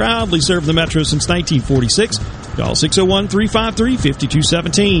Shop. Proudly served the Metro since 1946. Call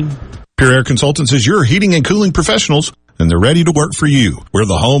 601-353-5217. Pure Air Consultants is your heating and cooling professionals, and they're ready to work for you. We're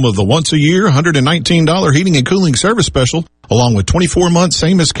the home of the once-a-year $119 heating and cooling service special, along with 24 months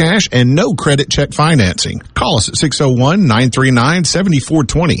same as cash and no credit check financing. Call us at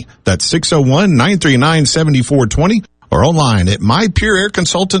 601-939-7420. That's 601-939-7420, or online at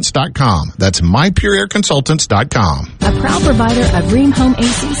mypureairconsultants.com. That's mypureairconsultants.com. A proud provider of Rheem Home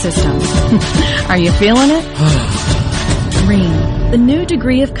AC systems. Are you feeling it? Rheem. the new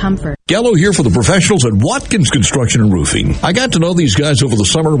degree of comfort. Gallo here for the professionals at Watkins Construction and Roofing. I got to know these guys over the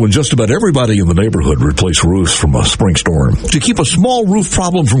summer when just about everybody in the neighborhood replaced roofs from a spring storm. To keep a small roof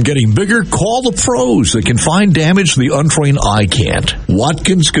problem from getting bigger, call the pros that can find damage the untrained eye can't.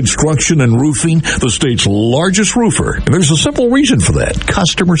 Watkins Construction and Roofing, the state's largest roofer. And there's a simple reason for that: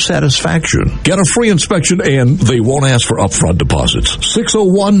 customer satisfaction. Get a free inspection and they won't ask for upfront deposits.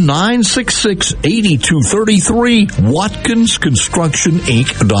 601-966-8233,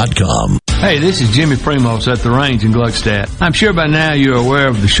 WatkinsConstructionInc.com. Hey, this is Jimmy Primos at the range in Gluckstadt. I'm sure by now you're aware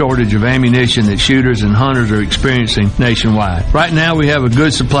of the shortage of ammunition that shooters and hunters are experiencing nationwide. Right now we have a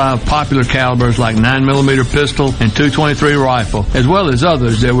good supply of popular calibers like 9mm pistol and .223 rifle, as well as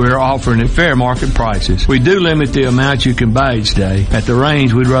others that we're offering at fair market prices. We do limit the amount you can buy each day. At the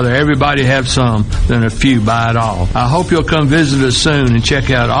range, we'd rather everybody have some than a few buy it all. I hope you'll come visit us soon and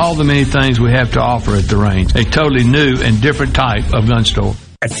check out all the many things we have to offer at the range. A totally new and different type of gun store.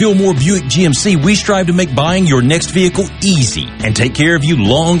 At Fillmore Buick GMC, we strive to make buying your next vehicle easy and take care of you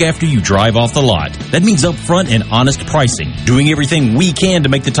long after you drive off the lot. That means upfront and honest pricing, doing everything we can to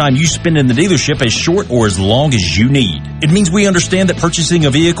make the time you spend in the dealership as short or as long as you need. It means we understand that purchasing a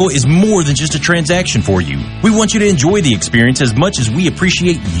vehicle is more than just a transaction for you. We want you to enjoy the experience as much as we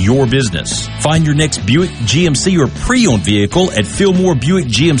appreciate your business. Find your next Buick, GMC, or pre-owned vehicle at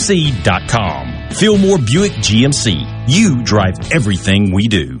FillmoreBuickGMC.com. Fillmore Buick GMC. You drive everything we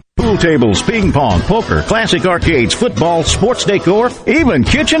do. Pool tables, ping pong, poker, classic arcades, football, sports decor, even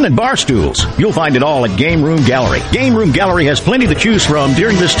kitchen and bar stools. You'll find it all at Game Room Gallery. Game Room Gallery has plenty to choose from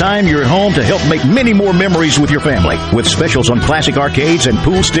during this time you're at home to help make many more memories with your family, with specials on classic arcades and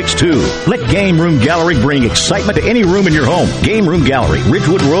pool sticks too. Let Game Room Gallery bring excitement to any room in your home. Game Room Gallery,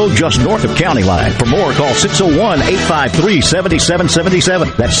 Ridgewood Road, just north of County Line. For more, call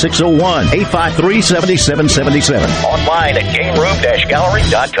 601-853-7777. That's 601-853-7777. Online at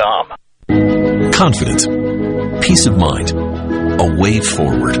GameRoom-Gallery.com. Confidence, peace of mind, a way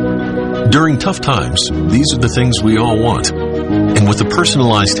forward. During tough times, these are the things we all want. And with the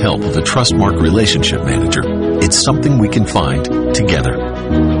personalized help of a Trustmark relationship manager, it's something we can find together.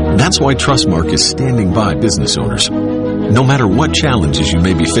 That's why Trustmark is standing by business owners. No matter what challenges you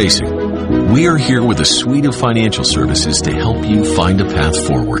may be facing, we are here with a suite of financial services to help you find a path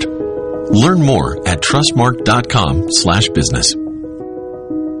forward. Learn more at trustmark.com/business.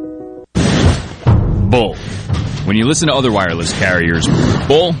 Bull. When you listen to other wireless carriers,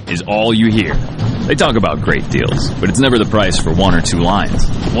 bull is all you hear. They talk about great deals, but it's never the price for one or two lines.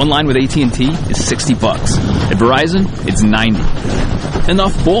 One line with AT&T is $60. At Verizon, it's $90.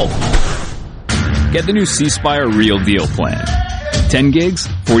 Enough bull. Get the new C Spire Real Deal plan. 10 gigs,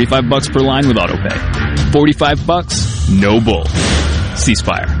 $45 per line with autopay. $45, no bull. C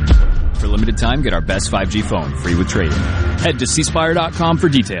Spire. For limited time, get our best 5G phone free with trade-in. Head to cspire.com for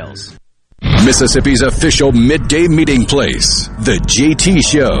details. Mississippi's official midday meeting place, The JT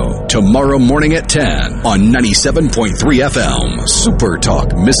Show, tomorrow morning at 10 on 97.3 FM, Super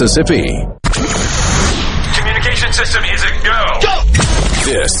Talk, Mississippi. Communication system is a go. Go!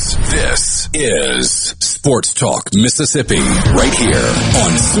 This is Sports Talk, Mississippi, right here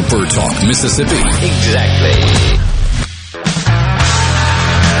on Super Talk, Mississippi. Exactly.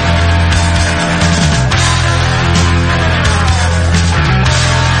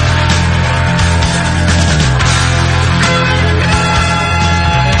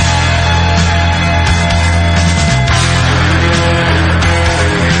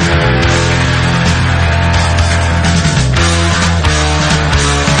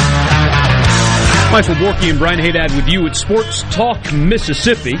 Michael Borky and Brian Haydad with you at Sports Talk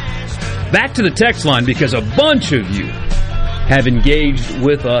Mississippi. Back to the text line because a bunch of you have engaged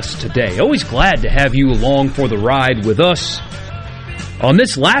with us today. Always glad to have you along for the ride with us on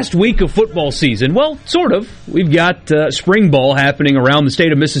this last week of football season. Well, sort of. We've got spring ball happening around the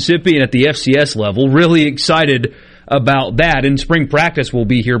state of Mississippi and at the FCS level. Really excited about that, and spring practice will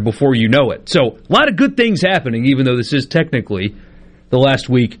be here before you know it. So, a lot of good things happening, even though this is technically the last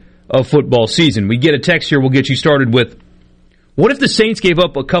week of football season. We get a text here, we'll get you started with, what if the Saints gave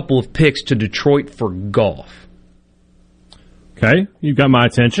up a couple of picks to Detroit for Goff? Okay, you've got my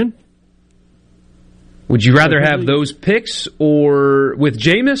attention. Would you rather have those picks or with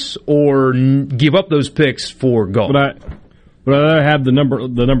Jameis, or give up those picks for Goff? Would I rather have the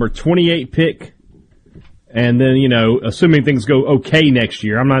number 28 pick, and then, you know, assuming things go okay next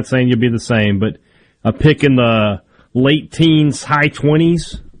year, I'm not saying you'll be the same, but a pick in the late teens, high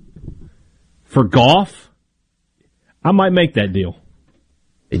 20s for Goff, I might make that deal.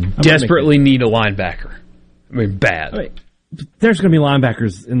 They desperately need a linebacker. I mean, bad. there's going to be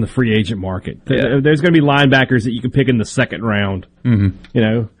linebackers in the free agent market. Yeah. There's going to be linebackers that you can pick in the second round. Mm-hmm. You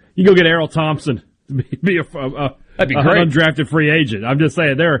know, you go get Errol Thompson to be a That'd be an great. undrafted free agent. I'm just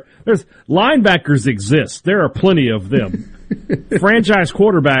saying, there's linebackers exist. There are plenty of them. Franchise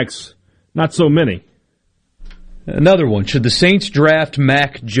quarterbacks, not so many. Another one. Should the Saints draft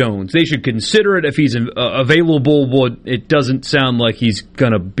Mac Jones? They should consider it if he's available, but it doesn't sound like he's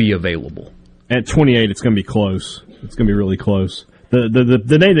going to be available. At 28, it's going to be close. It's going to be really close.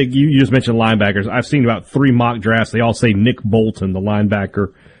 The name that you just mentioned, linebackers, I've seen about 3 mock drafts. They all say Nick Bolton, the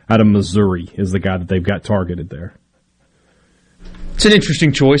linebacker out of Missouri, is the guy that they've got targeted there. It's an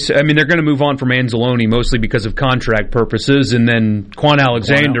interesting choice. I mean, they're going to move on from Anzalone mostly because of contract purposes, and then Quan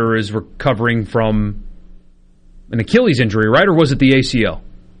Alexander is recovering from an Achilles injury, right? Or was it the ACL?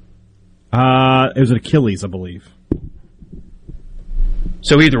 It was an Achilles, I believe.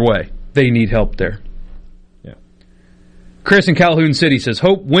 So either way, they need help there. Yeah. Chris in Calhoun City says,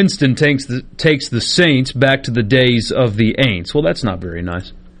 hope Winston takes the Saints back to the days of the Aints. Well, that's not very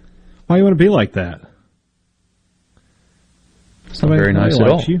nice. Why do you want to be like that? It's not very nice at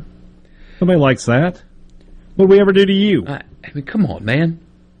all. You. Nobody likes that. What did we ever do to you? I mean, come on, man.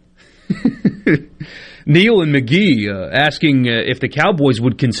 Neil and McGee asking if the Cowboys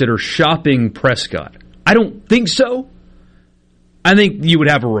would consider shopping Prescott. I don't think so. I think you would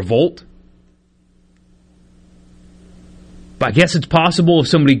have a revolt. But I guess it's possible if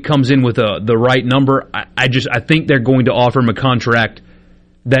somebody comes in with the right number. I think they're going to offer him a contract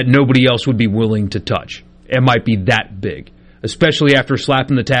that nobody else would be willing to touch. It might be that big, especially after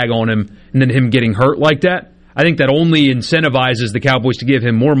slapping the tag on him and then him getting hurt like that. I think that only incentivizes the Cowboys to give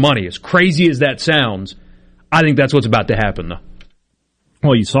him more money. As crazy as that sounds, I think that's what's about to happen, though.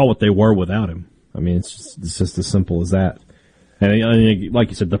 Well, you saw what they were without him. I mean, it's just as simple as that. And like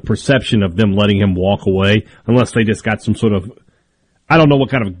you said, the perception of them letting him walk away, unless they just got some sort of, I don't know what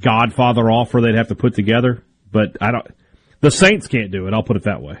kind of Godfather offer they'd have to put together, but the Saints can't do it. I'll put it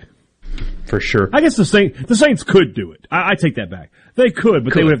that way. For sure. I guess the Saints could do it. I take that back. They could,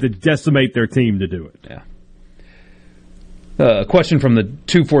 but they would have to decimate their team to do it. Yeah. A question from the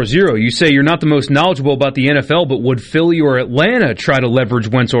 240. You say you're not the most knowledgeable about the NFL, but would Philly or Atlanta try to leverage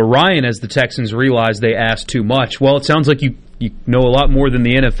Wentz or Ryan as the Texans realize they asked too much? Well, it sounds like you know a lot more than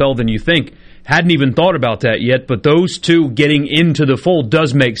the NFL than you think. Hadn't even thought about that yet, but those two getting into the fold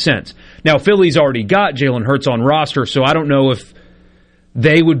does make sense. Now, Philly's already got Jalen Hurts on roster, so I don't know if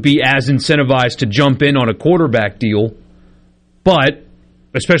they would be as incentivized to jump in on a quarterback deal. But,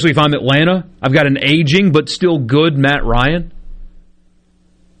 especially if I'm Atlanta, I've got an aging but still good Matt Ryan.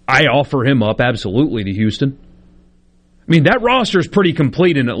 I offer him up absolutely to Houston. I mean, that roster is pretty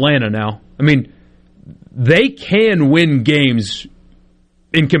complete in Atlanta now. I mean, they can win games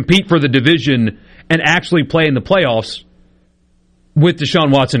and compete for the division and actually play in the playoffs with Deshaun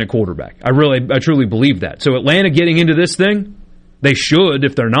Watson at quarterback. I truly believe that. So Atlanta getting into this thing, they should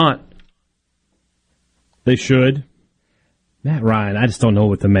if they're not. They should. Matt Ryan, I just don't know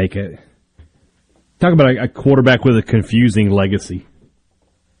what to make it. Talk about a quarterback with a confusing legacy.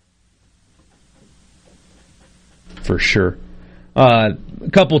 For sure. A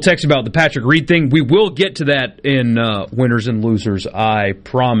couple of texts about the Patrick Reed thing. We will get to that in Winners and Losers, I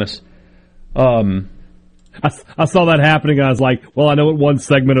promise. I saw that happening. I was like, well, I know what one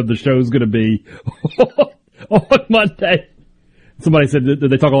segment of the show is going to be on Monday. Somebody said, did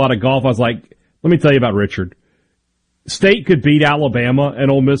they talk a lot of golf? I was like, let me tell you about Richard. State could beat Alabama and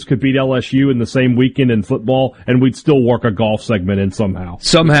Ole Miss could beat LSU in the same weekend in football, and we'd still work a golf segment in somehow.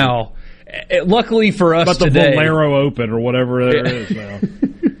 Somehow. Luckily for us today. The Valero Open or whatever there is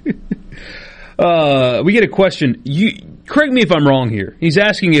now. We get a question. Correct me if I'm wrong here. He's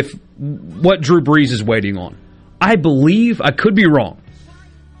asking what Drew Brees is waiting on. I believe, I could be wrong,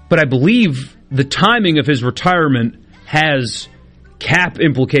 but I believe the timing of his retirement has cap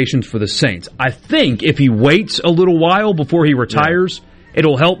implications for the Saints. I think if he waits a little while before he retires,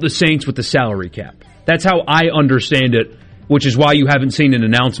 it'll help the Saints with the salary cap. That's how I understand it, which is why you haven't seen an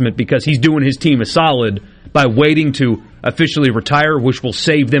announcement, because he's doing his team a solid by waiting to officially retire, which will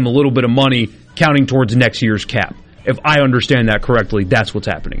save them a little bit of money counting towards next year's cap. If I understand that correctly, that's what's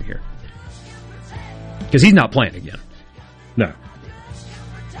happening here. Because he's not playing again. No.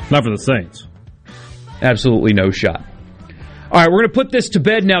 Not for the Saints. Absolutely no shot. All right, we're going to put this to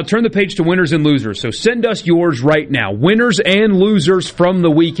bed now. Turn the page to winners and losers. So send us yours right now. Winners and losers from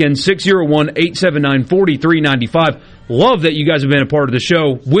the weekend, 601-879-4395. Love that you guys have been a part of the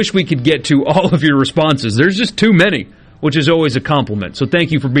show. Wish we could get to all of your responses. There's just too many, which is always a compliment. So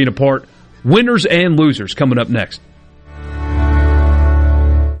thank you for being a part. Winners and losers coming up next.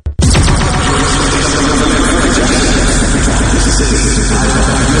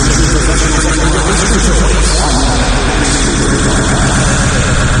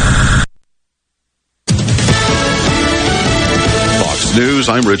 Fox News,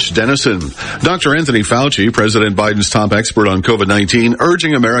 I'm Rich Dennison. Dr. Anthony Fauci, President Biden's top expert on COVID-19,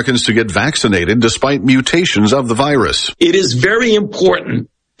 urging Americans to get vaccinated despite mutations of the virus. It is very important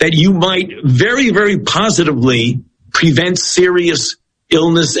that you might very, very positively prevent serious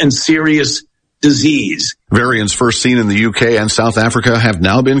illness and serious disease. Variants first seen in the UK and South Africa have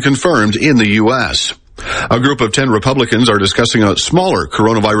now been confirmed in the U.S. A group of 10 Republicans are discussing a smaller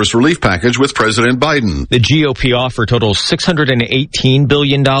coronavirus relief package with President Biden. The GOP offer totals $618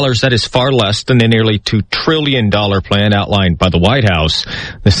 billion. That is far less than the nearly $2 trillion plan outlined by the White House.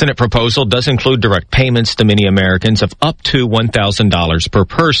 The Senate proposal does include direct payments to many Americans of up to $1,000 per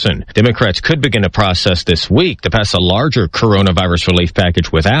person. Democrats could begin a process this week to pass a larger coronavirus relief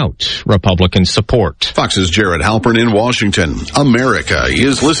package without Republican support. Fox's Jared Halpern in Washington. America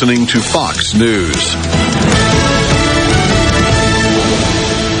is listening to Fox News.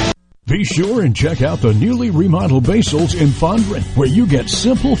 Be sure and check out the newly remodeled Basil's in Fondren, where you get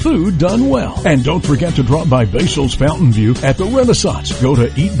simple food done well. And don't forget to drop by Basil's Fountain View at the Renaissance. Go to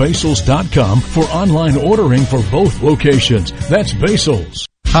eatbasils.com for online ordering for both locations. That's Basil's.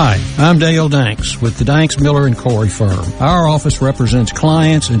 Hi, I'm Dale Danks with the Danks, Miller & Corey firm. Our office represents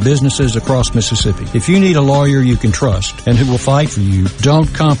clients and businesses across Mississippi. If you need a lawyer you can trust and who will fight for you, don't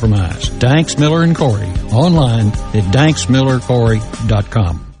compromise. Danks, Miller & Corey. Online at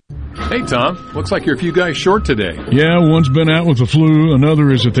danksmillercorey.com. Hey, Tom. Looks like you're a few guys short today. Yeah, one's been out with the flu,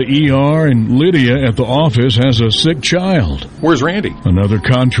 another is at the ER, and Lydia at the office has a sick child. Where's Randy? Another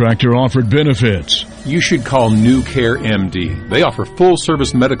contractor offered benefits. You should call New Care MD. They offer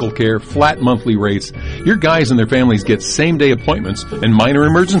full-service medical care, flat monthly rates. Your guys and their families get same-day appointments and minor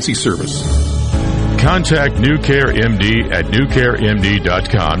emergency service. Contact New Care MD at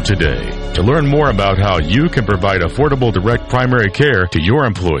newcaremd.com today to learn more about how you can provide affordable direct primary care to your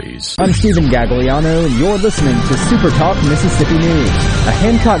employees. I'm Stephen Gagliano, and you're listening to Super Talk Mississippi News. A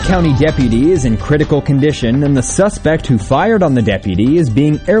Hancock County deputy is in critical condition, and the suspect who fired on the deputy is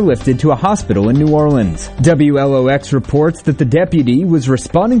being airlifted to a hospital in New Orleans. WLOX reports that the deputy was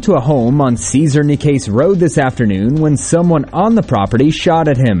responding to a home on Caesar Nicaise Road this afternoon when someone on the property shot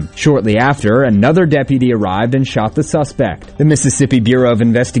at him. Shortly after, another deputy arrived and shot the suspect. The Mississippi Bureau of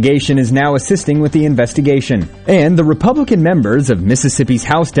Investigation is now assisting with the investigation. And the Republican members of Mississippi's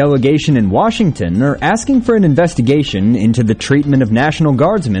House delegation in Washington are asking for an investigation into the treatment of National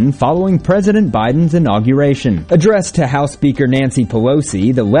Guardsmen following President Biden's inauguration. Addressed to House Speaker Nancy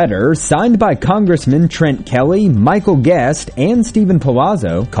Pelosi, the letter, signed by Congressman Trent Kelly, Michael Guest, and Stephen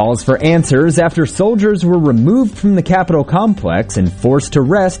Palazzo, calls for answers after soldiers were removed from the Capitol complex and forced to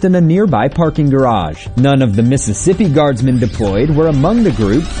rest in a nearby parking garage. None of the Mississippi Guardsmen deployed were among the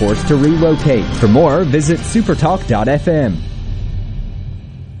group forced to relocate. For more, visit supertalk.fm.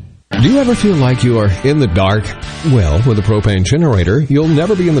 Do you ever feel like you are in the dark? Well, with a propane generator, you'll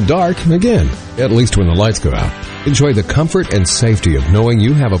never be in the dark again, at least when the lights go out. Enjoy the comfort and safety of knowing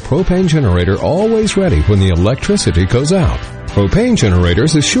you have a propane generator always ready when the electricity goes out. Propane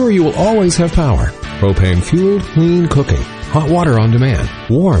generators assure you will always have power. Propane-fueled, clean cooking. Hot water on demand.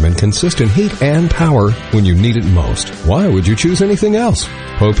 Warm and consistent heat and power when you need it most. Why would you choose anything else?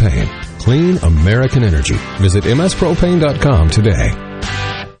 Propane. Clean American energy. Visit mspropane.com today.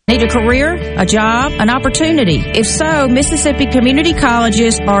 Need a career, a job, an opportunity? If so, Mississippi Community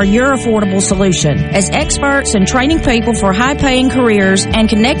Colleges are your affordable solution. As experts in training people for high-paying careers and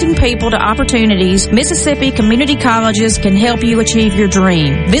connecting people to opportunities, Mississippi Community Colleges can help you achieve your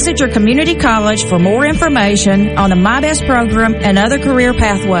dream. Visit your community college for more information on the My Best program and other career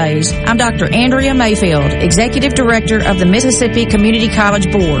pathways. I'm Dr. Andrea Mayfield, Executive Director of the Mississippi Community College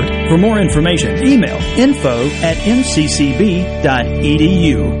Board. For more information, email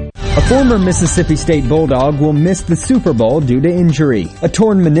info@mccb.edu. A former Mississippi State Bulldog will miss the Super Bowl due to injury. A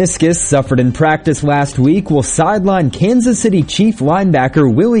torn meniscus suffered in practice last week will sideline Kansas City Chief linebacker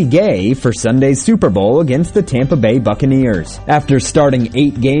Willie Gay for Sunday's Super Bowl against the Tampa Bay Buccaneers. After starting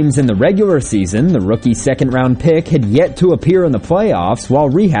 8 games in the regular season, the rookie second-round pick had yet to appear in the playoffs while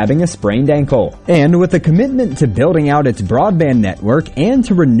rehabbing a sprained ankle. And with a commitment to building out its broadband network and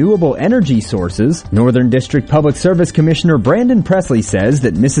to renewable energy sources, Northern District Public Service Commissioner Brandon Presley says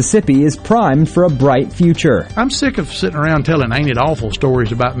that Mississippi is primed for a bright future. I'm sick of sitting around telling ain't it awful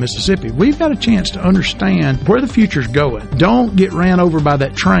stories about Mississippi. We've got a chance to understand where the future's going. Don't get ran over by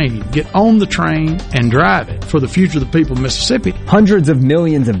that train. Get on the train and drive it for the future of the people of Mississippi. Hundreds of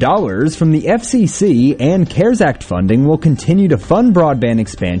millions of dollars from the FCC and CARES Act funding will continue to fund broadband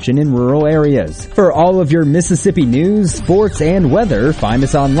expansion in rural areas. For all of your Mississippi news, sports, and weather, find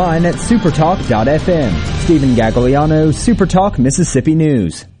us online at supertalk.fm. Stephen Gagliano, Supertalk Mississippi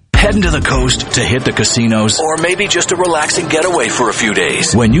News. Heading to the coast to hit the casinos? Or maybe just a relaxing getaway for a few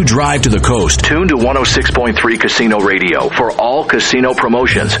days? When you drive to the coast, tune to 106.3 Casino Radio for all casino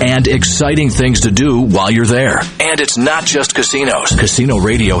promotions and exciting things to do while you're there. And it's not just casinos. Casino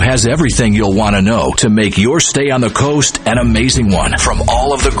Radio has everything you'll want to know to make your stay on the coast an amazing one. From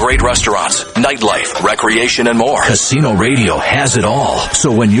all of the great restaurants, nightlife, recreation, and more, Casino Radio has it all.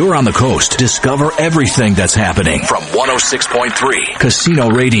 So when you're on the coast, discover everything that's happening from 106.3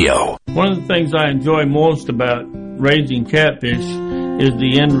 Casino Radio. One of the things I enjoy most about raising catfish is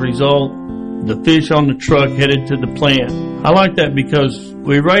the end result, the fish on the truck headed to the plant. I like that because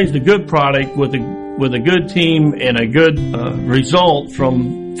we raised a good product with a good team and a good result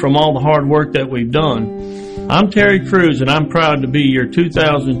from all the hard work that we've done. I'm Terry Crews, and I'm proud to be your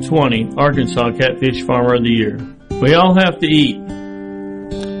 2020 Arkansas Catfish Farmer of the Year. We all have to eat.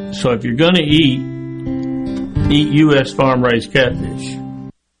 So if you're going to eat U.S. farm-raised catfish.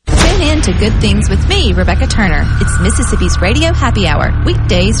 Tune in to Good Things with me, Rebecca Turner. It's Mississippi's Radio Happy Hour,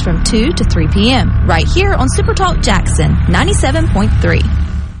 weekdays from 2 to 3 p.m., right here on Super Talk Jackson 97.3.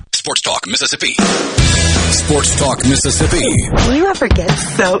 Sports Talk Mississippi. Sports Talk Mississippi. Do you ever get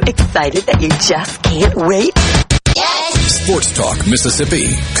so excited that you just can't wait? Yes! Sports Talk Mississippi,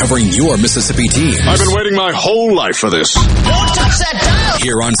 covering your Mississippi teams. I've been waiting my whole life for this. Don't touch that dial!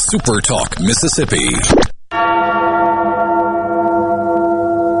 Here on Super Talk Mississippi.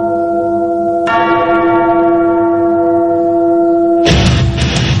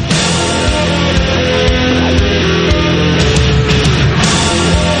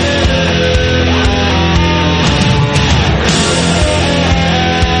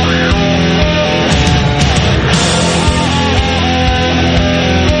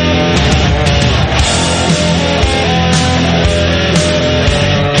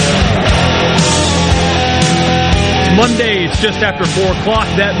 Monday, it's just after 4 o'clock.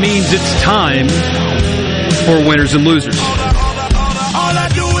 That means it's time for winners and losers. All I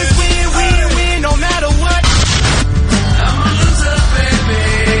do is win, no matter what. I'm a loser,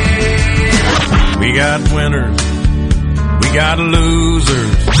 baby. We got winners. We got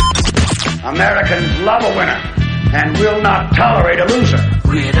losers. Americans love a winner and will not tolerate a loser.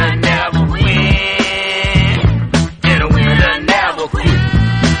 Winner never win, and a winner never quit.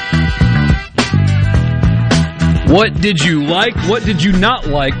 What did you like? What did you not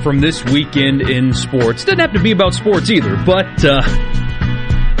like from this weekend in sports? Doesn't have to be about sports either, but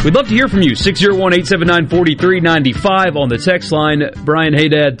we'd love to hear from you. 601-879-4395 on the text line. Brian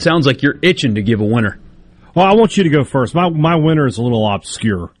Haydad, sounds like you're itching to give a winner. Well, I want you to go first. My winner is a little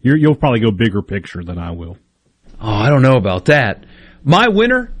obscure. You'll probably go bigger picture than I will. Oh, I don't know about that. My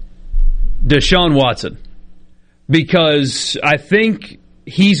winner, Deshaun Watson, because I think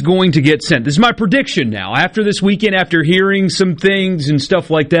he's going to get sent. This is my prediction now. After this weekend, after hearing some things and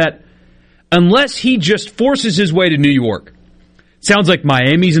stuff like that, unless he just forces his way to New York, sounds like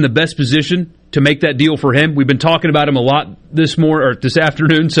Miami's in the best position to make that deal for him. We've been talking about him a lot this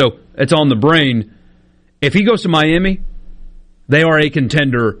afternoon, so it's on the brain. If he goes to Miami, they are a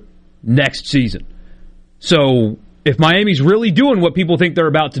contender next season. So if Miami's really doing what people think they're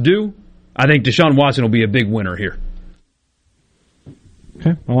about to do, I think Deshaun Watson will be a big winner here.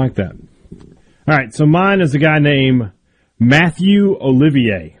 Okay, I like that. All right, so mine is a guy named Matthew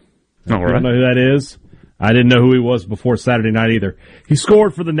Olivier. All right. I don't know who that is. I didn't know who he was before Saturday night either. He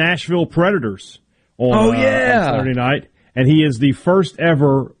scored for the Nashville Predators on Saturday night, and he is the first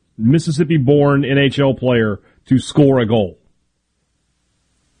ever Mississippi-born NHL player to score a goal.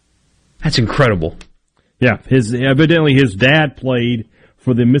 That's incredible. Yeah, evidently his dad played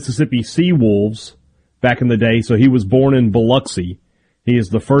for the Mississippi Seawolves back in the day, so he was born in Biloxi. He is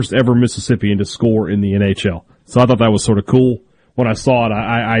the first ever Mississippian to score in the NHL. So I thought that was sort of cool. When I saw it,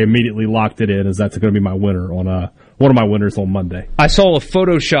 I immediately locked it in as that's going to be my winner on one of my winners on Monday. I saw a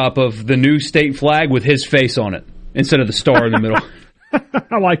Photoshop of the new state flag with his face on it instead of the star in the middle.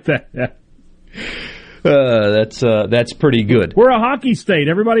 I like that. Yeah. That's pretty good. We're a hockey state.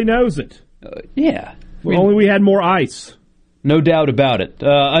 Everybody knows it. Yeah. Only we had more ice. No doubt about it.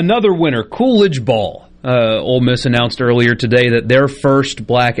 Another winner, Coolidge Ball. Ole Miss announced earlier today that their first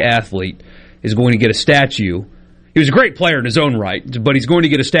black athlete is going to get a statue. He was a great player in his own right, but he's going to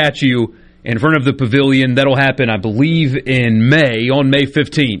get a statue in front of the pavilion. That'll happen, I believe, on May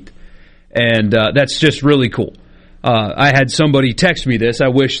 15th. And that's just really cool. I had somebody text me this. I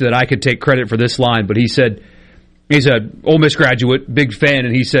wish that I could take credit for this line, but he said, he's an Ole Miss graduate, big fan,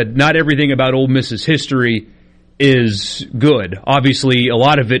 and he said, not everything about Ole Miss's history is good. Obviously, a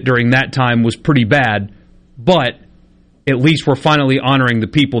lot of it during that time was pretty bad, but at least we're finally honoring the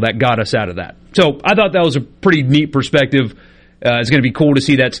people that got us out of that. So I thought that was a pretty neat perspective. It's going to be cool to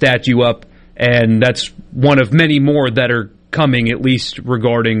see that statue up, and that's one of many more that are coming, at least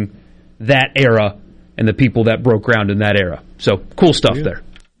regarding that era and the people that broke ground in that era. So, cool stuff there.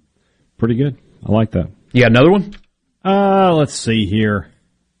 Pretty good. I like that. You got another one? Let's see here.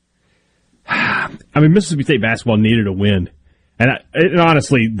 I mean, Mississippi State basketball needed a win. And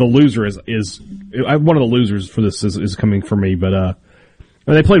honestly, the loser is one of the losers for this is coming for me. But I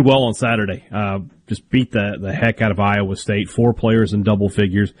mean, they played well on Saturday. Just beat the heck out of Iowa State. 4 players in double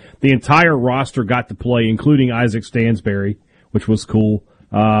figures. The entire roster got to play, including Isaac Stansberry, which was cool.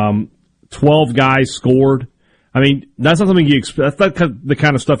 12 guys scored. I mean, that's not something you expect. That's not the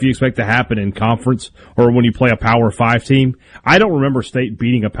kind of stuff you expect to happen in conference or when you play a Power 5 team. I don't remember State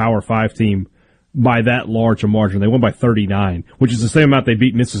beating a Power 5 team by that large a margin. They won by 39, which is the same amount they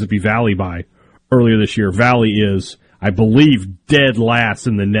beat Mississippi Valley by earlier this year. Valley is, I believe, dead last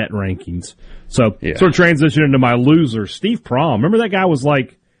in the net rankings. So, sort of transition into my loser, Steve Prohm. Remember that guy was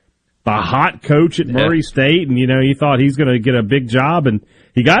like the hot coach at Murray State, and, you thought he's going to get a big job, and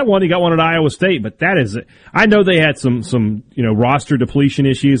he got one. He got one at Iowa State, but that is it. I know they had some roster depletion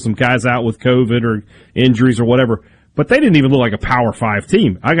issues, some guys out with COVID or injuries or whatever, but they didn't even look like a Power 5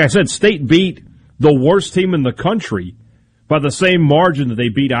 team. Like I said, State beat the worst team in the country by the same margin that they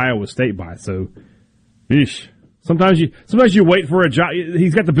beat Iowa State by. So, sometimes you wait for a job.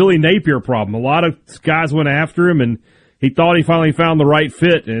 He's got the Billy Napier problem. A lot of guys went after him, and he thought he finally found the right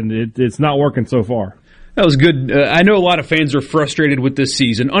fit, and it's not working so far. That was good. I know a lot of fans are frustrated with this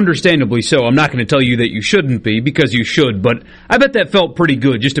season, understandably so. I'm not going to tell you that you shouldn't be, because you should, but I bet that felt pretty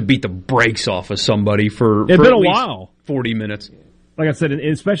good just to beat the brakes off of somebody for it's been at a least while. 40 minutes. Like I said,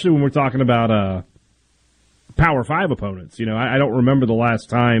 especially when we're talking about Power 5 opponents. I don't remember the last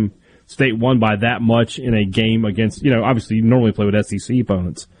time State won by that much in a game against, obviously you normally play with SEC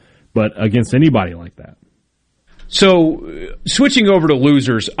opponents, but against anybody like that. So, switching over to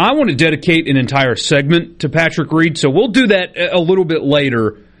losers, I want to dedicate an entire segment to Patrick Reed, so we'll do that a little bit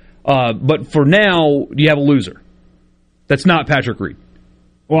later. But for now, you have a loser. That's not Patrick Reed.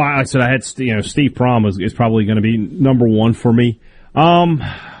 Well, I said I had, Steve Prohm is probably going to be number one for me. Trying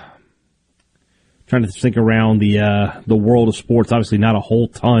to think around the world of sports. Obviously, not a whole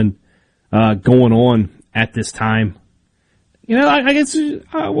ton going on at this time. I guess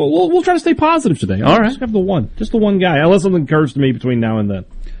we'll try to stay positive today. All right, just have the one guy, unless something occurs to me between now and then.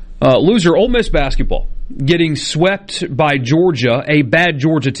 Loser, Ole Miss basketball, getting swept by Georgia, a bad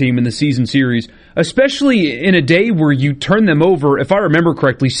Georgia team in the season series, especially in a day where you turn them over, if I remember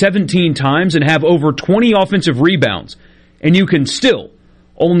correctly, 17 times and have over 20 offensive rebounds, and you can still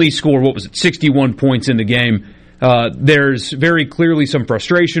only score, 61 points in the game. There's very clearly some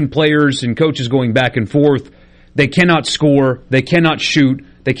frustration, players and coaches going back and forth. They cannot score. They cannot shoot.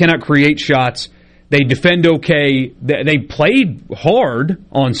 They cannot create shots. They defend okay. They played hard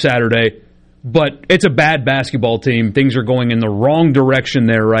on Saturday, but it's a bad basketball team. Things are going in the wrong direction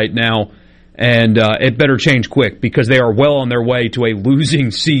there right now, and it better change quick because they are well on their way to a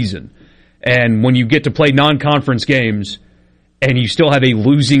losing season. And when you get to play non-conference games and you still have a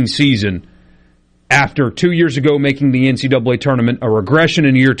losing season, after 2 years ago making the NCAA tournament, a regression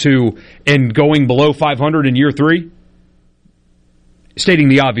in year 2, and going below 500 in year 3, stating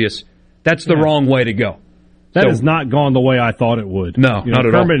the obvious, that's the wrong way to go. That has not gone the way I thought it would. No, not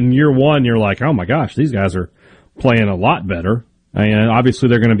at all. In year 1, you're like, oh my gosh, these guys are playing a lot better. And obviously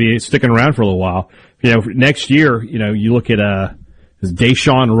they're going to be sticking around for a little while. Next year, you look at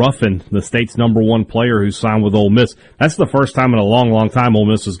Deshaun Ruffin, the state's number 1 player who signed with Ole Miss. That's the first time in a long, long time Ole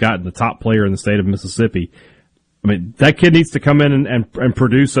Miss has gotten the top player in the state of Mississippi. I mean, that kid needs to come in and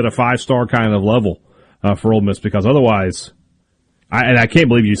produce at a 5-star kind of level for Ole Miss, because otherwise, I can't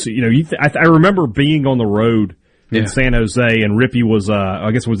believe I remember being on the road in San Jose, and Rippey was, I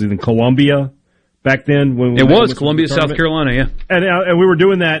guess it was in Columbia back then. It was Columbia, South Carolina, yeah. And we were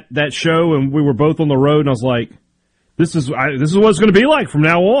doing that show, and we were both on the road, and I was like, This is what it's going to be like from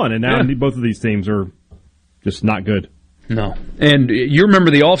now on. And now both of these teams are just not good. No. And you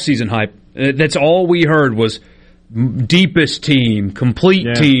remember the offseason hype. That's all we heard was deepest team,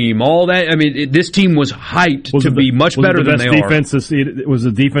 complete team, all that. I mean, this team was hyped to be much better than they are. Was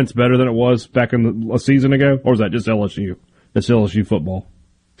the defense better than it was back in a season ago? Or was that just LSU? That's LSU football.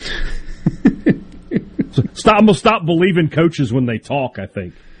 Stop believing coaches when they talk, I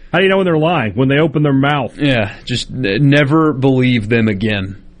think. How do you know when they're lying? When they open their mouth. Yeah, just never believe them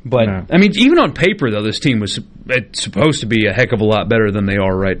again. But, I mean, even on paper, though, this team was supposed to be a heck of a lot better than they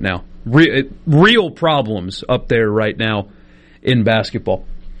are right now. Real problems up there right now in basketball.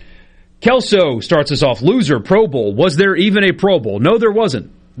 Kelso starts us off. Loser, Pro Bowl. Was there even a Pro Bowl? No, there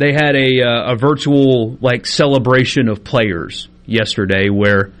wasn't. They had a virtual celebration of players yesterday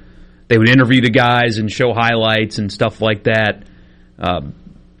where they would interview the guys and show highlights and stuff like that.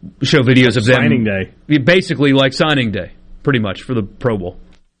 Show videos of them. Signing day. Basically like signing day, pretty much, for the Pro Bowl.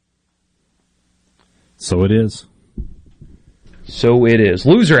 So it is. So it is.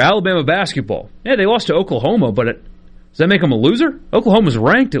 Loser, Alabama basketball. Yeah, they lost to Oklahoma, but does that make them a loser? Oklahoma's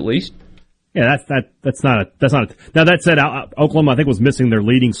ranked, at least. Yeah, that's not a. Now, that said, Oklahoma, I think, was missing their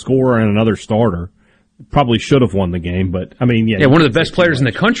leading scorer and another starter. Probably should have won the game, but, I mean, yeah. Yeah, one of the best players in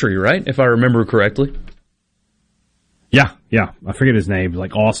the country, right? If I remember correctly. Yeah. I forget his name.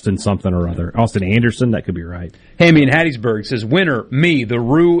 Like Austin something or other. Austin Anderson, that could be right. Hammy in Hattiesburg says, winner, me, the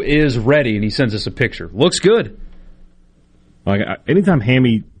Roo is ready, and he sends us a picture. Looks good. Like, anytime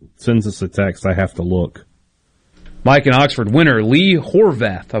Hammy sends us a text, I have to look. Mike in Oxford, winner, Lee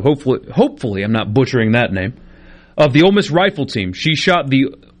Horvath. Hopefully I'm not butchering that name. Of the Ole Miss rifle team. She shot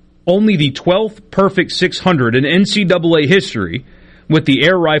only the 12th perfect 600 in NCAA history with the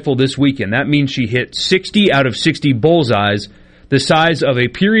air rifle this weekend. That means she hit 60 out of 60 bullseyes, the size of a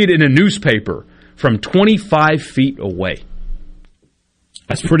period in a newspaper, from 25 feet away.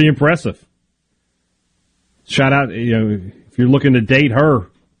 That's pretty impressive. Shout out, if you're looking to date her,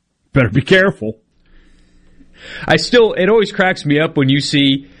 better be careful. It always cracks me up when you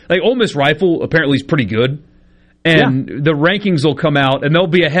see, like, Ole Miss rifle apparently is pretty good, and the rankings will come out, and they'll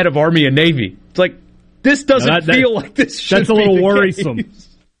be ahead of Army and Navy. It's like, this doesn't feel like this should be That's a little the worrisome. case.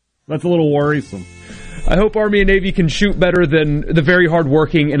 That's a little worrisome. I hope Army and Navy can shoot better than the very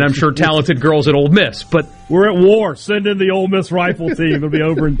hardworking and I'm sure talented girls at Ole Miss. But we're at war. Send in the Ole Miss rifle team. It'll be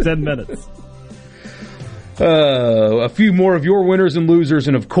over in 10 minutes. A few more of your winners and losers,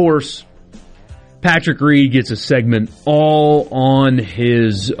 and of course, Patrick Reed gets a segment all on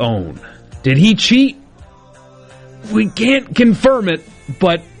his own. Did he cheat? We can't confirm it,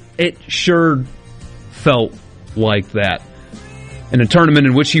 but it sure felt like that. In a tournament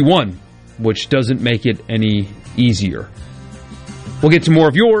in which he won, which doesn't make it any easier. We'll get to more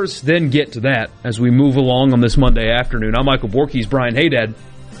of yours, then get to that as we move along on this Monday afternoon. I'm Michael Borkes, Brian Haydad.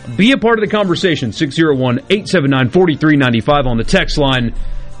 Be a part of the conversation, 601-879-4395 on the text line,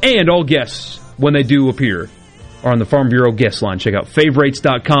 and all guests, when they do appear, are on the Farm Bureau guest line. Check out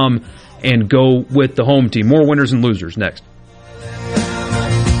favorites.com and go with the home team. More winners and losers next.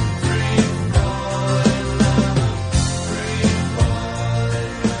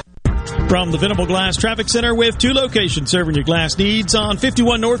 From the Venable Glass Traffic Center with two locations serving your glass needs on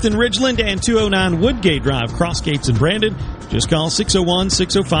 51 North in Ridgeland and 209 Woodgate Drive, Crossgates and Brandon. Just call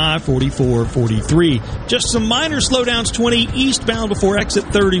 601-605-4443. Just some minor slowdowns 20 eastbound before exit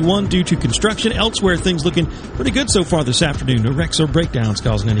 31 due to construction. Elsewhere, things looking pretty good so far this afternoon. No wrecks or breakdowns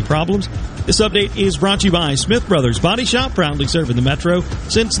causing any problems. This update is brought to you by Smith Brothers Body Shop, proudly serving the Metro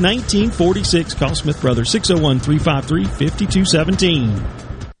since 1946. Call Smith Brothers 601-353-5217.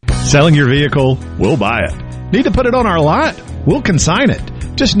 Selling your vehicle? We'll buy it. Need to put it on our lot? We'll consign it.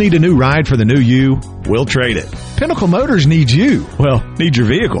 Just need a new ride for the new you? We'll trade it. Pinnacle Motors needs you. Well, needs your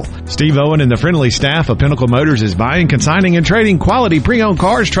vehicle. Steve Owen and the friendly staff of Pinnacle Motors is buying, consigning, and trading quality pre-owned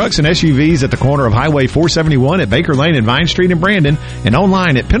cars, trucks, and SUVs at the corner of Highway 471 at Baker Lane and Vine Street in Brandon, and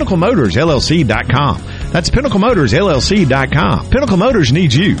online at PinnacleMotorsLLC.com. That's PinnacleMotorsLLC.com. Pinnacle Motors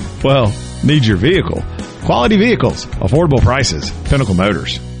needs you. Well, needs your vehicle. Quality vehicles, affordable prices. Pinnacle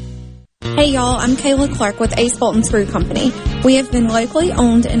Motors. Hey y'all, I'm Kayla Clark with Ace Bolton Screw Company. We have been locally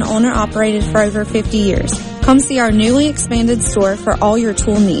owned and owner-operated for over 50 years. Come see our newly expanded store for all your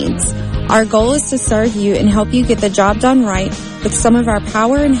tool needs. Our goal is to serve you and help you get the job done right with some of our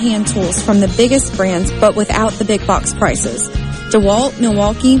power and hand tools from the biggest brands, but without the big box prices. DeWalt,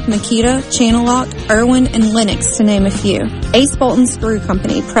 Milwaukee, Makita, Channellock, Irwin, and Lennox, to name a few. Ace Bolton Screw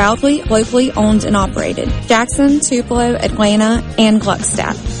Company, proudly, locally owned and operated. Jackson, Tupelo, Atlanta, and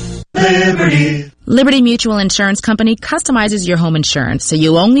Gluckstadt. Liberty Mutual Insurance Company customizes your home insurance so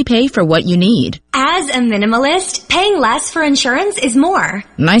you only pay for what you need. As a minimalist, paying less for insurance is more.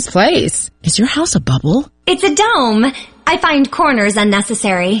 Nice place. Is your house a bubble? It's a dome. I find corners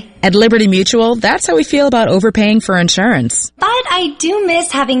unnecessary. At Liberty Mutual, that's how we feel about overpaying for insurance. But I do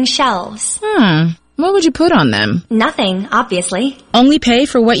miss having shelves. What would you put on them? Nothing, obviously. Only pay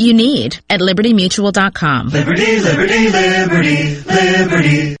for what you need at LibertyMutual.com. Liberty, liberty, liberty,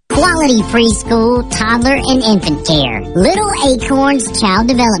 liberty. Quality preschool, toddler, and infant care. Little Acorns Child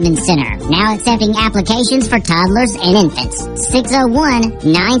Development Center, Now accepting applications for toddlers and infants.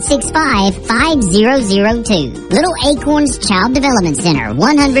 601-965-5002. Little Acorns Child Development Center,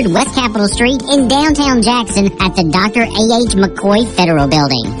 100 West Capitol Street in downtown Jackson at the Dr. A.H. McCoy Federal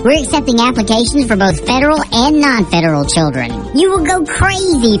Building. We're accepting applications for both federal and non-federal children. You will go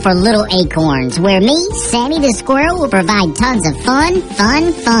crazy for Little Acorns, where me, Sammy the Squirrel, will provide tons of fun.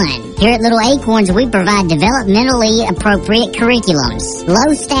 Here at Little Acorns, we provide developmentally appropriate curriculums,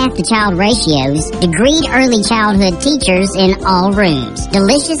 low staff-to-child ratios, degreed early childhood teachers in all rooms,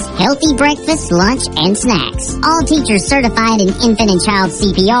 delicious, healthy breakfast, lunch, and snacks. All teachers certified in infant and child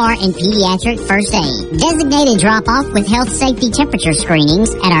CPR and pediatric first aid. Designated drop-off with health safety temperature screenings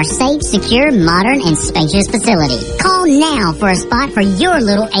at our safe, secure, modern, and spacious facility. Call now for a spot for your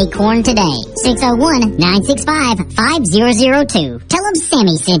Little Acorn today. 601-965-5002. Tell them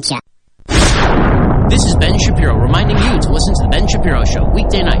Sammy sent you. This is Ben Shapiro reminding you to listen to The Ben Shapiro Show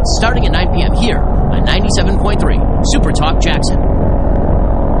weekday nights starting at 9 p.m. here on 97.3 Super Talk Jackson.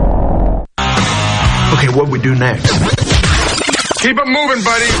 Okay, what we do next? Keep it moving,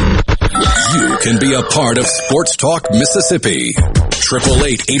 buddy. You can be a part of Sports Talk Mississippi.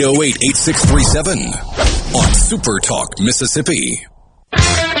 888-808-8637 on Super Talk Mississippi.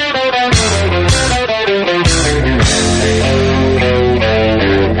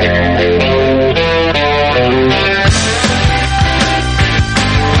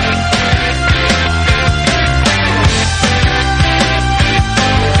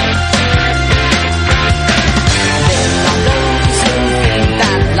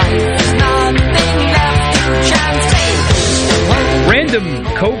 Random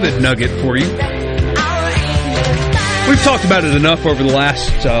COVID nugget for you. We've talked about it enough over the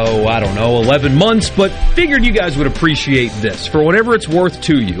last, 11 months, but figured you guys would appreciate this. For whatever it's worth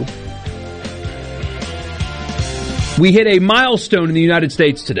to you, we hit a milestone in the United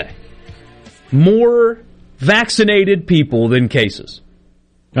States today. More vaccinated people than cases.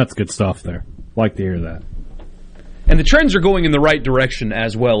 That's good stuff there. Like to hear that. And the trends are going in the right direction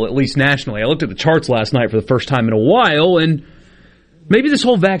as well, at least nationally. I looked at the charts last night for the first time in a while, and maybe this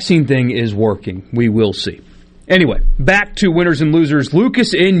whole vaccine thing is working. We will see. Anyway, back to winners and losers.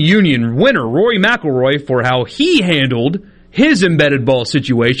 Lucas in Union. Winner, Rory McIlroy, for how he handled his embedded ball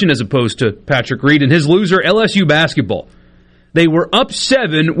situation as opposed to Patrick Reed. And his loser, LSU basketball. They were up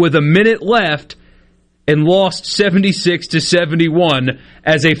 7 with a minute left and lost 76-71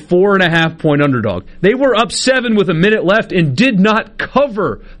 as a 4.5-point underdog. They were up 7 with a minute left and did not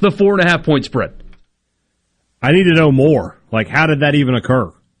cover the 4.5-point spread. I need to know more. Like, how did that even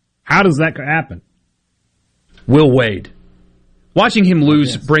occur? How does that happen? Will Wade. Watching him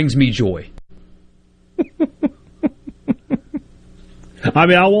lose brings me joy. I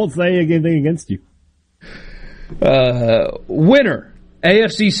mean, I won't say anything against you. Winner,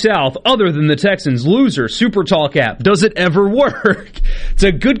 AFC South, other than the Texans. Loser, Super Talk app. Does it ever work? It's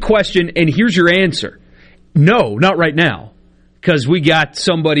a good question, and here's your answer. No, not right now. Because we got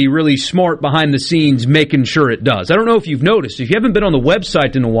somebody really smart behind the scenes making sure it does. I don't know if you've noticed. If you haven't been on the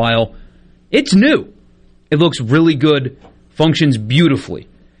website in a while, it's new. It looks really good, functions beautifully.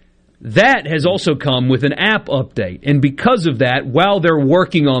 That has also come with an app update. And because of that, while they're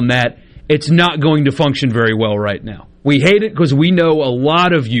working on that, it's not going to function very well right now. We hate it because we know a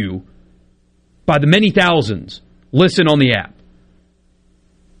lot of you, by the many thousands, listen on the app.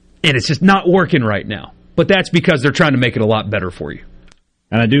 And it's just not working right now. But that's because they're trying to make it a lot better for you.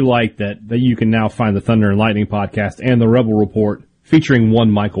 And I do like that you can now find the Thunder and Lightning podcast and the Rebel Report featuring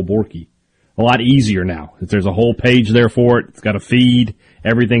one Michael Borky. A lot easier now. There's a whole page there for it. It's got a feed.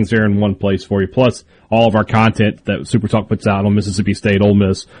 Everything's there in one place for you. Plus, all of our content that Super Talk puts out on Mississippi State, Ole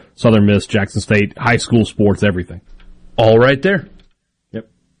Miss, Southern Miss, Jackson State, high school sports, everything. All right there. Yep.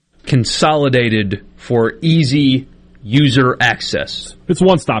 Consolidated for easy user access. It's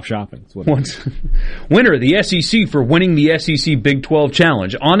one-stop shopping. Winner of the SEC for winning the SEC Big 12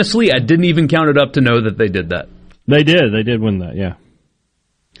 Challenge. Honestly, I didn't even count it up to know that they did that. They did. They did win that, yeah.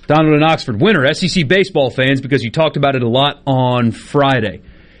 Donald in Oxford. Winner, SEC baseball fans, because you talked about it a lot on Friday.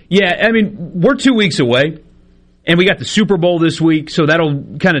 Yeah, I mean, we're 2 weeks away, and we got the Super Bowl this week, so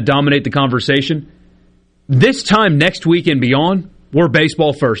that'll kind of dominate the conversation. This time next week and beyond, we're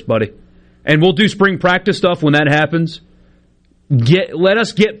baseball first, buddy. And we'll do spring practice stuff when that happens. Let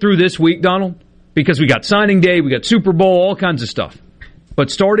us get through this week, Donald, because we got signing day, we got Super Bowl, all kinds of stuff. But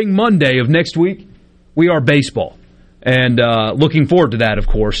starting Monday of next week, we are baseball. And looking forward to that, of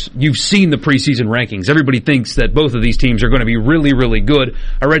course. You've seen the preseason rankings. Everybody thinks that both of these teams are going to be really, really good.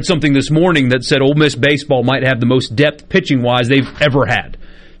 I read something this morning that said Ole Miss baseball might have the most depth pitching-wise they've ever had.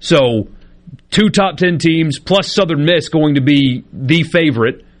 So 2 top 10 teams plus Southern Miss going to be the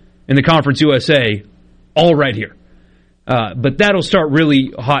favorite. in the Conference USA, all right here. But that'll start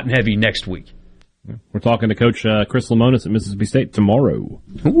really hot and heavy next week. We're talking to Coach Chris Lemonis at Mississippi State tomorrow.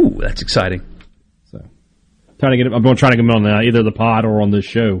 Ooh, that's exciting. So, I'm going to get him on either the pod or on this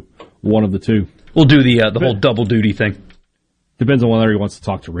show, one of the two. We'll do the whole double duty thing. Depends on whether he wants to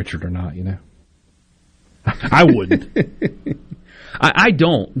talk to Richard or not, I wouldn't. I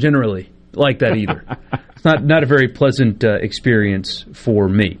don't generally like that either. It's not a very pleasant experience for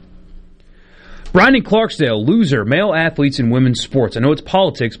me. Brian in Clarksdale, loser, male athletes in women's sports. I know it's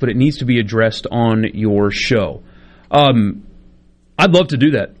politics, but it needs to be addressed on your show. I'd love to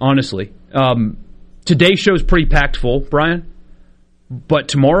do that, honestly. Today's show's pretty packed full, Brian. But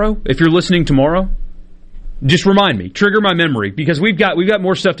tomorrow, if you're listening tomorrow, just remind me, trigger my memory, because we've got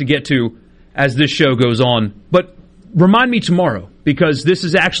more stuff to get to as this show goes on. But remind me tomorrow, because this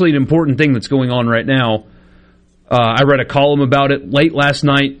is actually an important thing that's going on right now. I read a column about it late last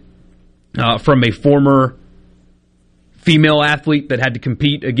night from a former female athlete that had to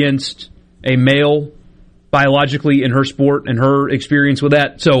compete against a male biologically in her sport and her experience with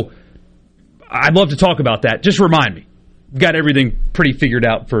that. So I'd love to talk about that. Just remind me. Got everything pretty figured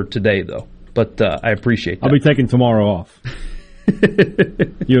out for today, though. But I appreciate that. I'll be taking tomorrow off.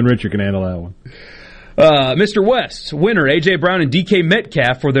 You and Richard can handle that one. Mr. West, winner, A.J. Brown and DK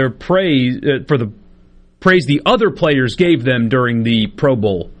Metcalf for their praise for the praise the other players gave them during the Pro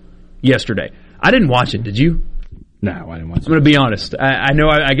Bowl yesterday. I didn't watch it. Did you? No, I didn't watch it. I'm going to be honest. I know.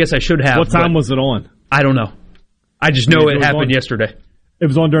 I guess I should have. What time was it on? I don't know. I just know it happened yesterday. It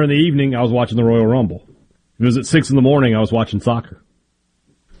was on during the evening. I was watching the Royal Rumble. If it was at 6 in the morning, I was watching soccer.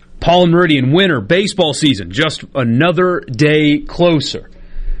 Paul and Meridian, winner, baseball season, just another day closer.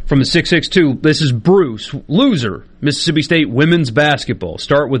 From the 662, this is Bruce, loser, Mississippi State women's basketball.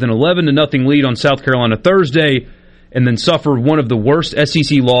 Start with an 11-0 lead on South Carolina Thursday, and then suffered one of the worst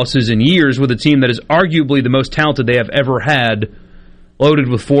SEC losses in years with a team that is arguably the most talented they have ever had, loaded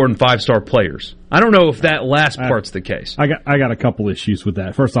with 4- and 5-star players. I don't know if that last part's the case. I got a couple issues with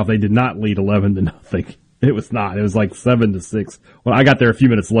that. First off, they did not lead 11-0. It was not. It was like 7-6. Well, I got there a few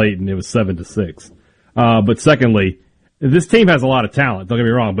minutes late, and it was 7-6. But secondly, this team has a lot of talent. Don't get me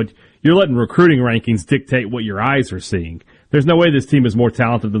wrong, but you're letting recruiting rankings dictate what your eyes are seeing. There's no way this team is more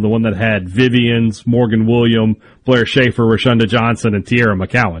talented than the one that had Vivians, Morgan William, Blair Schaefer, Rashunda Johnson, and Tierra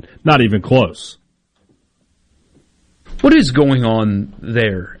McCowan. Not even close. What is going on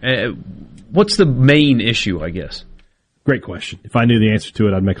there? What's the main issue, I guess? Great question. If I knew the answer to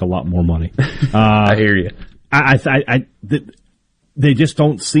it, I'd make a lot more money. I hear you. They just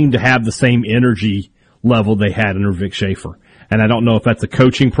don't seem to have the same energy level they had under Vic Schaefer. And I don't know if that's a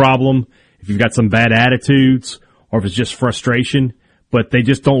coaching problem, if you've got some bad attitudes, or if it's just frustration, but they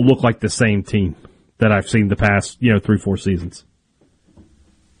just don't look like the same team that I've seen the past, 3-4 seasons.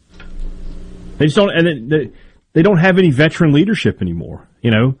 They just don't, and they don't have any veteran leadership anymore.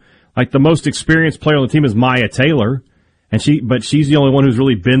 Like the most experienced player on the team is Maya Taylor. But she's the only one who's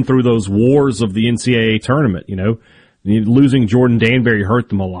really been through those wars of the NCAA tournament. Losing Jordan Danbury hurt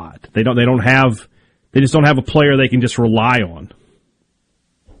them a lot. They just don't have a player they can just rely on.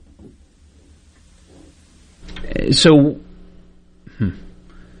 So,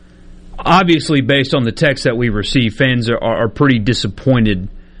 obviously, based on the text that we receive, fans are pretty disappointed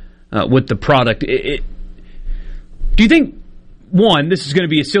with the product. Do you think, one, this is going to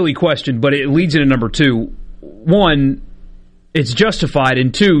be a silly question, but it leads into number two. One, it's justified,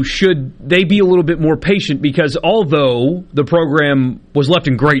 and two, should they be a little bit more patient? Because although the program was left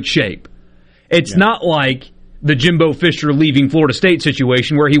in great shape, it's not like the Jimbo Fisher leaving Florida State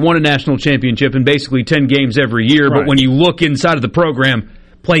situation where he won a national championship in basically 10 games every year, right. But when you look inside of the program,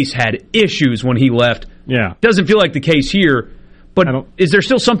 place had issues when he left. Yeah. Doesn't feel like the case here, but is there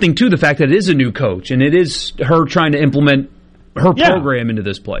still something to the fact that it is a new coach, and it is her trying to implement her program into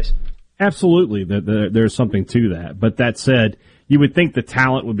this place? Absolutely, there's something to that. But that said, you would think the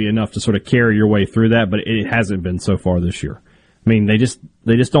talent would be enough to sort of carry your way through that, but it hasn't been so far this year. I mean, they just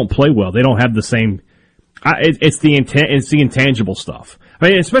don't play well. They don't have the same. It's the intangible stuff. I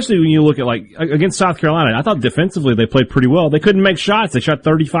mean, especially when you look at against South Carolina. I thought defensively they played pretty well. They couldn't make shots. They shot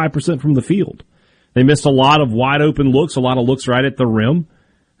 35% from the field. They missed a lot of wide open looks, a lot of looks right at the rim.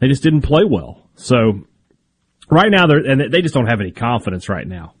 They just didn't play well. So right now they just don't have any confidence right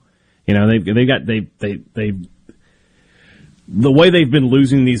now. The way they've been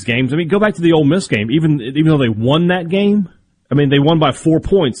losing these games. I mean, go back to the Ole Miss game. Even though they won that game, I mean, they won by 4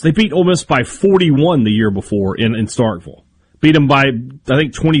 points. They beat Ole Miss by 41 the year before in Starkville. Beat them by, I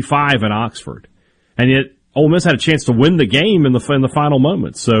think, 25 in Oxford. And yet, Ole Miss had a chance to win the game in the final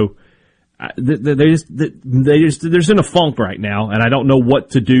moments. So, they're just in a funk right now, and I don't know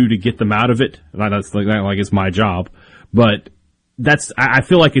what to do to get them out of it. That's like it's my job, but I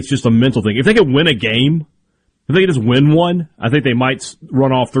feel like it's just a mental thing. If they could win a game, if they could just win one, I think they might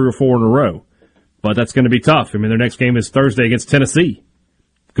run off 3 or 4 in a row. But that's going to be tough. I mean, their next game is Thursday against Tennessee.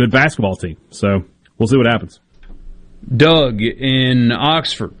 Good basketball team. So we'll see what happens. Doug in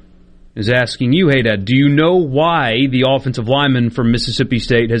Oxford is asking you, hey, Dad, do you know why the offensive lineman from Mississippi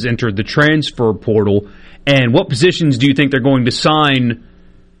State has entered the transfer portal, and what positions do you think they're going to sign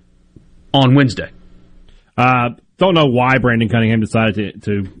on Wednesday? Don't know why Brandon Cunningham decided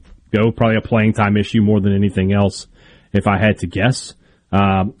to go. Probably a playing time issue more than anything else, if I had to guess.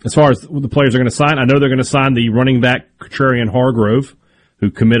 As far as the players are going to sign, I know they're going to sign the running back Contrarian Hargrove,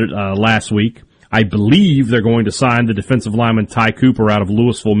 who committed last week. I believe they're going to sign the defensive lineman Ty Cooper out of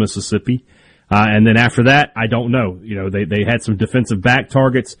Louisville, Mississippi. And then after that, I don't know. You know, they had some defensive back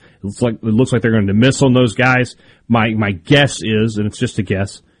targets. It looks like they're going to miss on those guys. My guess is, and it's just a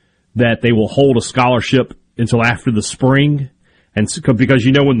guess, that they will hold a scholarship until after the spring, and because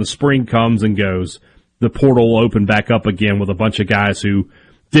you know when the spring comes and goes, the portal will open back up again with a bunch of guys who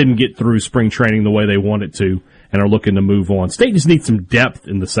didn't get through spring training the way they wanted to and are looking to move on. State just needs some depth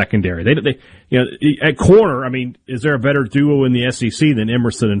in the secondary. They you know, at corner, I mean, is there a better duo in the SEC than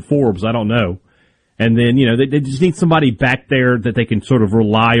Emerson and Forbes? I don't know. And then, you know, they just need somebody back there that they can sort of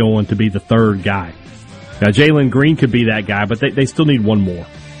rely on to be the third guy. Now, Jalen Green could be that guy, but they still need one more.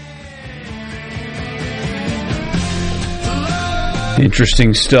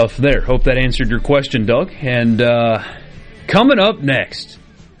 Interesting stuff there. Hope that answered your question, Doug. And coming up next,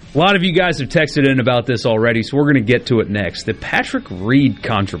 a lot of you guys have texted in about this already, so we're going to get to it next. The Patrick Reed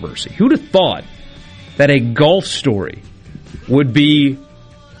controversy. Who'd have thought that a golf story would be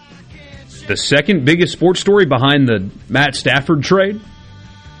the second biggest sports story behind the Matt Stafford trade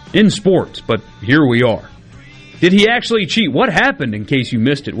in sports? But here we are. Did he actually cheat? What happened, in case you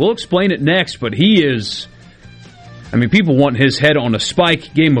missed it? We'll explain it next, but he is... I mean, people want his head on a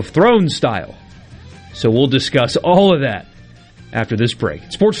spike, Game of Thrones style. So we'll discuss all of that after this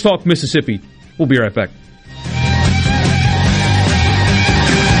break. Sports Talk Mississippi. We'll be right back.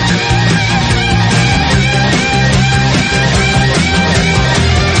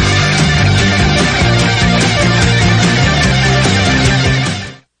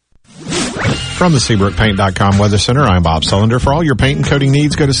 From the SeabrookPaint.com Weather Center, I'm Bob Sullender. For all your paint and coating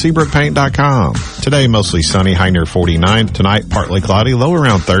needs, go to SeabrookPaint.com. Today, mostly sunny, high near 49. Tonight, partly cloudy, low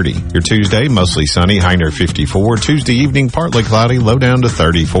around 30. Your Tuesday, mostly sunny, high near 54. Tuesday evening, partly cloudy, low down to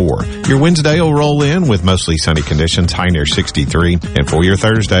 34. Your Wednesday will roll in with mostly sunny conditions, high near 63. And for your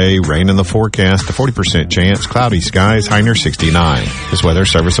Thursday, rain in the forecast, a 40% chance, cloudy skies, high near 69. This weather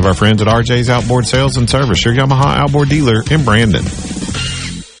service of our friends at RJ's Outboard Sales and Service, your Yamaha outboard dealer in Brandon.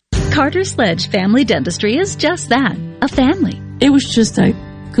 Carter Sledge Family Dentistry is just that, a family. It was just a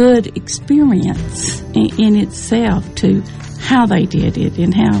good experience in itself to how they did it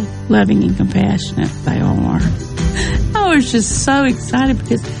and how loving and compassionate they are. I was just so excited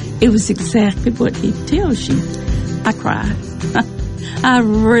because it was exactly what he tells you. I cried. I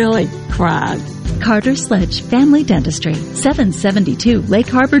really cried. Carter Sledge Family Dentistry, 772 Lake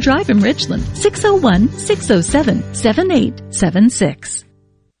Harbor Drive in Richland, 601-607-7876.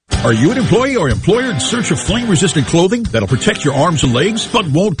 Are you an employee or employer in search of flame-resistant clothing that'll protect your arms and legs but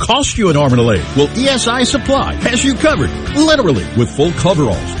won't cost you an arm and a leg? Well, ESI Supply has you covered, literally, with full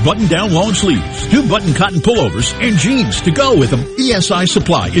coveralls, button-down long sleeves, new button cotton pullovers, and jeans to go with them. ESI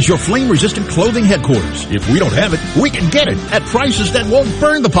Supply is your flame-resistant clothing headquarters. If we don't have it, we can get it at prices that won't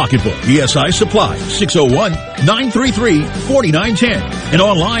burn the pocketbook. ESI Supply, 601-933-4910, and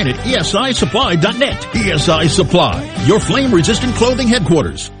online at esisupply.net. ESI Supply, your flame-resistant clothing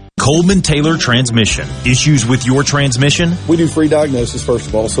headquarters. Coleman Taylor Transmission. Issues with your transmission? We do free diagnosis, first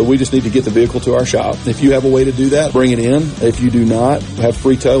of all, so we just need to get the vehicle to our shop. If you have a way to do that, bring it in. If you do not, have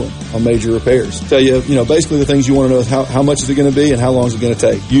free towing on major repairs. Tell you, basically the things you want to know is how much is it going to be and how long is it going to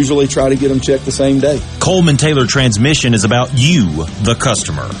take. Usually try to get them checked the same day. Coleman Taylor Transmission is about you, the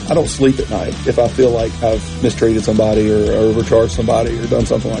customer. I don't sleep at night if I feel like I've mistreated somebody or overcharged somebody or done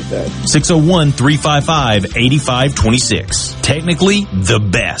something like that. 601-355-8526. Technically, the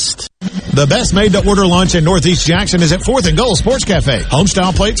best. The best made-to-order lunch in Northeast Jackson is at 4th and Goal Sports Cafe.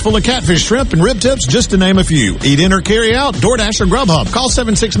 Homestyle plates full of catfish, shrimp, and rib tips, just to name a few. Eat in or carry out, DoorDash or Grubhub. Call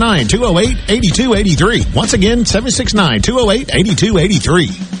 769-208-8283. Once again,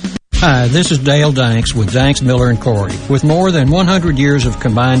 769-208-8283. Hi, this is Dale Danks with Danks, Miller & Corey. With more than 100 years of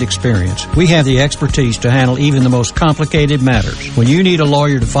combined experience, we have the expertise to handle even the most complicated matters. When you need a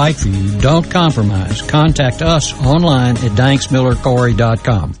lawyer to fight for you, don't compromise. Contact us online at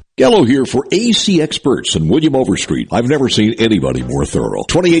danksmillercorey.com. Gallo here for AC Experts in William Overstreet. I've never seen anybody more thorough.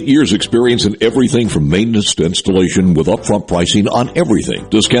 28 years experience in everything from maintenance to installation with upfront pricing on everything.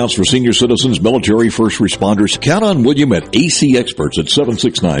 Discounts for senior citizens, military, first responders. Count on William at AC Experts at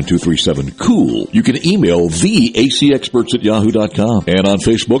 769-237-COOL. You can email theacexperts@yahoo.com and on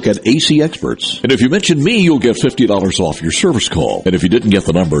Facebook at AC Experts. And if you mention me, you'll get $50 off your service call. And if you didn't get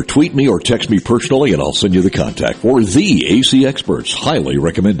the number, tweet me or text me personally and I'll send you the contact for the AC Experts. Highly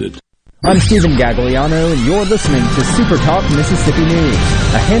recommended. I'm Stephen Gagliano, and you're listening to Super Talk Mississippi News.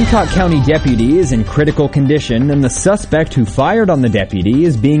 A Hancock County deputy is in critical condition, and the suspect who fired on the deputy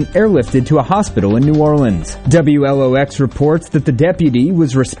is being airlifted to a hospital in New Orleans. WLOX reports that the deputy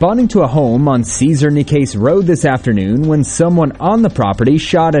was responding to a home on Caesar Nicaise Road this afternoon when someone on the property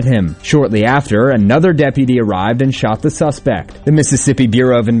shot at him. Shortly after, another deputy arrived and shot the suspect. The Mississippi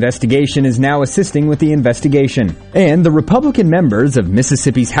Bureau of Investigation is now assisting with the investigation. And the Republican members of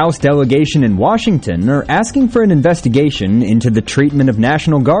Mississippi's House delegation in Washington are asking for an investigation into the treatment of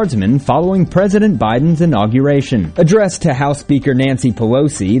National Guardsmen following President Biden's inauguration. Addressed to House Speaker Nancy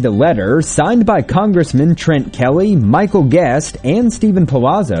Pelosi, the letter, signed by Congressman Trent Kelly, Michael Guest, and Stephen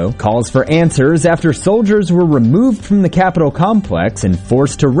Palazzo, calls for answers after soldiers were removed from the Capitol complex and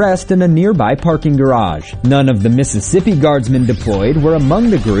forced to rest in a nearby parking garage. None of the Mississippi Guardsmen deployed were among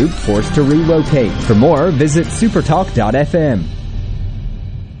the group forced to relocate. For more, visit supertalk.fm.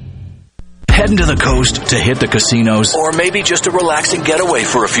 Heading to the coast to hit the casinos, or maybe just a relaxing getaway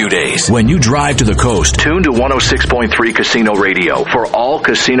for a few days. When you drive to the coast, tune to 106.3 Casino Radio for all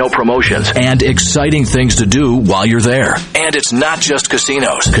casino promotions and exciting things to do while you're there. And it's not just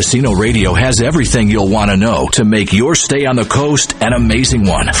casinos. Casino Radio has everything you'll want to know to make your stay on the coast an amazing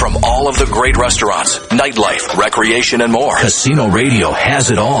one. From all of the great restaurants, nightlife, recreation, and more, Casino Radio has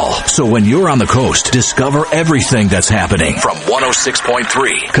it all. So when you're on the coast, discover everything that's happening from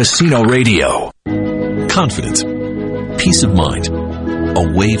 106.3 Casino Radio. Confidence, peace of mind,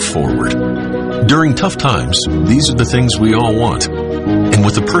 a way forward. During tough times, these are the things we all want. And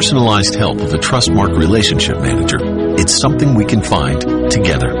with the personalized help of a Trustmark relationship manager, it's something we can find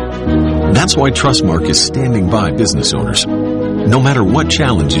together. That's why Trustmark is standing by business owners. No matter what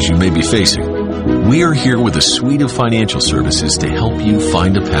challenges you may be facing, we are here with a suite of financial services to help you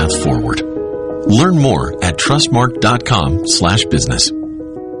find a path forward. Learn more at trustmark.com/business.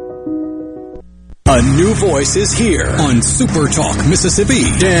 A new voice is here on Super Talk Mississippi.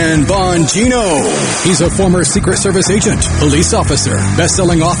 Dan Bongino. He's a former Secret Service agent, police officer,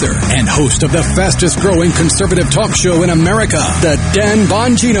 best-selling author, and host of the fastest-growing conservative talk show in America, The Dan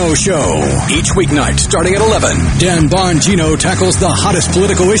Bongino Show. Each weeknight, starting at 11, Dan Bongino tackles the hottest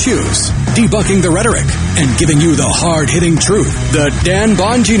political issues, debunking the rhetoric, and giving you the hard-hitting truth. The Dan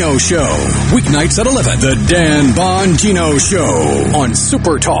Bongino Show. Weeknights at 11, The Dan Bongino Show on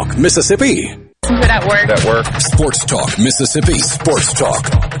Super Talk Mississippi. At work. Sports Talk Mississippi. Sports Talk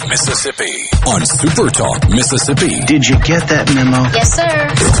Mississippi on Super Talk Mississippi. Did you get that memo? Yes, sir.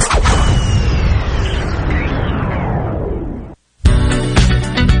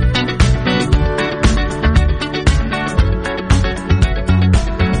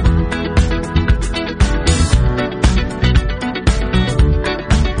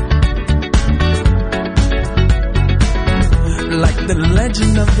 Like the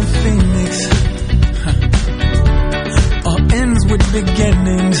legend of the Phoenix, all ends with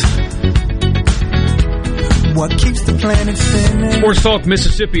beginnings. What keeps the planet spinning? Sports Talk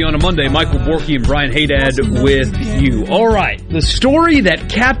Mississippi on a Monday. Michael Borky and Brian Haydad with you. All right, the story that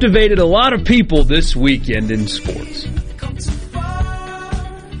captivated a lot of people this weekend in sports.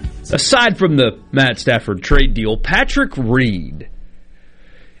 Aside from the Matt Stafford trade deal, Patrick Reed.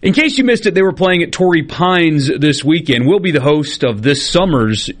 In case you missed it, they were playing at Torrey Pines this weekend. Will be the host of this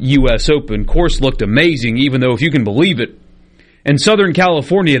summer's U.S. Open. Course looked amazing, even though, if you can believe it, in Southern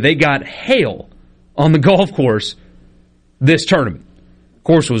California, they got hail on the golf course this tournament.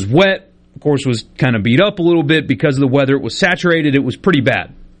 Course was wet. Course was kind of beat up a little bit because of the weather. It was saturated. It was pretty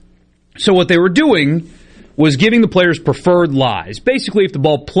bad. So what they were doing was giving the players preferred lies. Basically, if the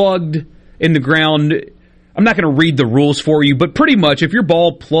ball plugged in the ground, I'm not going to read the rules for you, but pretty much if your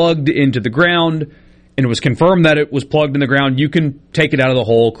ball plugged into the ground and it was confirmed that it was plugged in the ground, you can take it out of the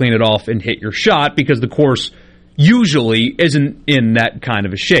hole, clean it off, and hit your shot because the course usually isn't in that kind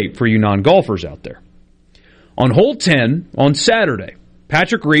of a shape for you non-golfers out there. On hole 10 on Saturday,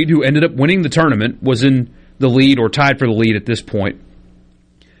 Patrick Reed, who ended up winning the tournament, was in the lead or tied for the lead at this point,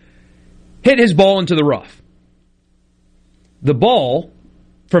 hit his ball into the rough. The ball,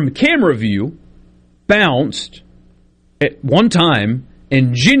 from camera view, bounced at one time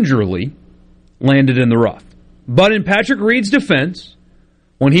and gingerly landed in the rough. But in Patrick Reed's defense,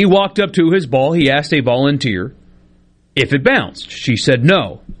 When he walked up to his ball, he asked a volunteer if it bounced. She said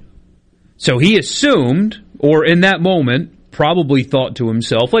no. So he assumed, or in that moment, probably thought to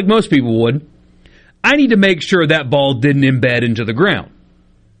himself, like most people would, I need to make sure that ball didn't embed into the ground.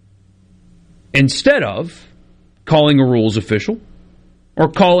 Instead of calling a rules official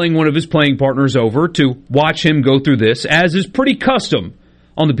or calling one of his playing partners over to watch him go through this, as is pretty custom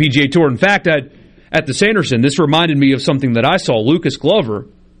on the PGA Tour. In fact, at the Sanderson, this reminded me of something that I saw. Lucas Glover,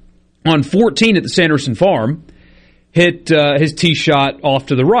 on 14 at the Sanderson Farm, hit his tee shot off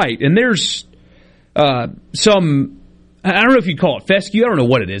to the right. And there's some, I don't know if you'd call it fescue, I don't know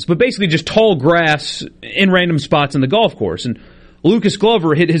what it is, but basically just tall grass in random spots in the golf course. And Lucas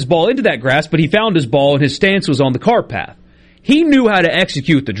Glover hit his ball into that grass, but he found his ball and his stance was on the cart path. He knew how to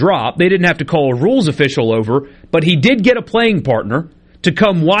execute the drop. They didn't have to call a rules official over, but he did get a playing partner to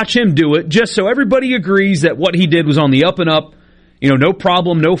come watch him do it, just so everybody agrees that what he did was on the up and up. No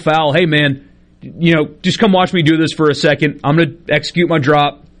problem, no foul. Hey, man, just come watch me do this for a second. I'm going to execute my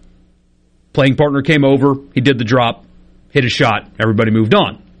drop. Playing partner came over. He did the drop, hit a shot. Everybody moved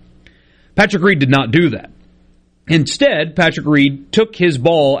on. Patrick Reed did not do that. Instead, Patrick Reed took his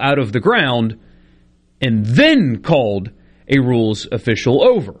ball out of the ground and then called a rules official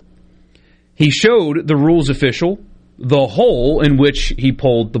over. He showed the rules official the hole in which he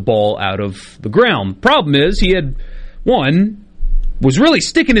pulled the ball out of the ground. Problem is, he was really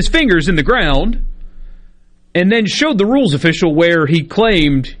sticking his fingers in the ground and then showed the rules official where he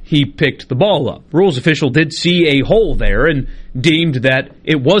claimed he picked the ball up. Rules official did see a hole there and deemed that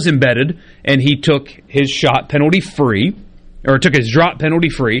it was embedded, and he took his shot penalty free, or took his drop penalty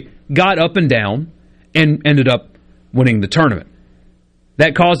free, got up and down, and ended up winning the tournament.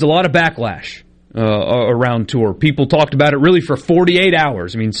 That caused a lot of backlash around tour. People talked about it really for 48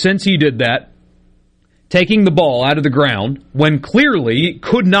 hours. I mean, since he did that, taking the ball out of the ground when clearly it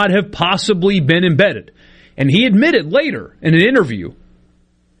could not have possibly been embedded. And he admitted later in an interview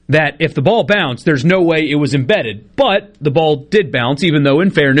that if the ball bounced, there's no way it was embedded. But the ball did bounce, even though, in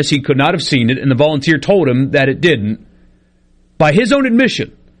fairness, he could not have seen it, and the volunteer told him that it didn't. By his own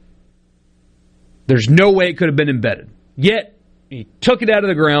admission, there's no way it could have been embedded. Yet, he took it out of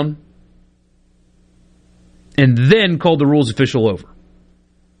the ground and then called the rules official over.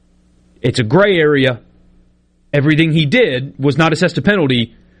 It's a gray area. Everything he did was not assessed a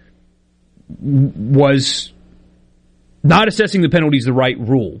penalty, was not assessing the penalty is the right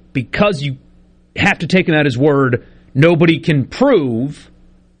rule. Because you have to take him at his word, nobody can prove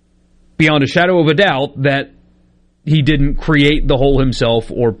beyond a shadow of a doubt that he didn't create the hole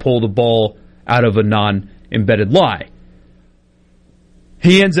himself or pull the ball out of a non-embedded lie.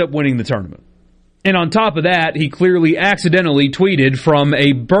 He ends up winning the tournament. And on top of that, he clearly accidentally tweeted from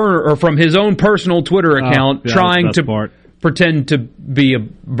a burner, or from his own personal Twitter account, trying to pretend to be a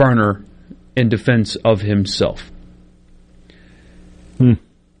burner in defense of himself.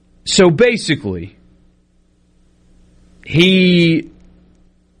 So basically, he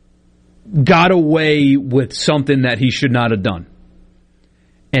got away with something that he should not have done.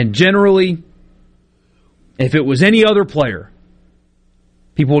 And generally, if it was any other player,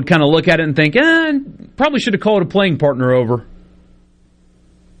 people would kind of look at it and think, probably should have called a playing partner over.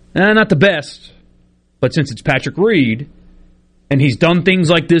 Not the best. But since it's Patrick Reed, and he's done things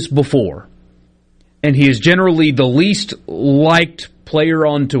like this before, and he is generally the least liked player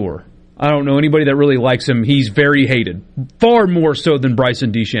on tour. I don't know anybody that really likes him. He's very hated. Far more so than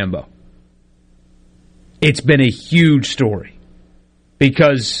Bryson DeChambeau. It's been a huge story.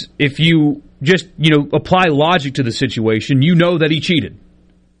 Because if you just, apply logic to the situation, you know that he cheated.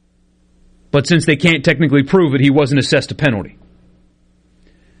 But since they can't technically prove it, he wasn't assessed a penalty.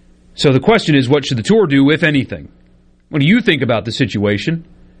 So the question is, what should the tour do, if anything? What do you think about the situation?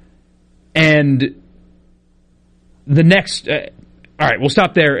 And the next... all right, we'll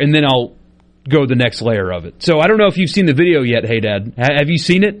stop there, and then I'll go the next layer of it. So I don't know if you've seen the video yet, Hey Dad. Have you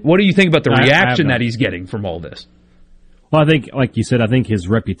seen it? What do you think about the reaction that he's getting from all this? Well, I think, like you said, I think his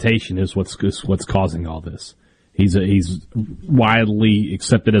reputation is what's causing all this. He's widely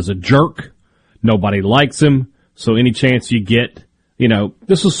accepted as a jerk. Nobody likes him. So any chance you get,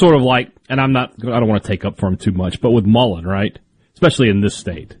 this is sort of like, and I don't want to take up for him too much, but with Mullen, right? Especially in this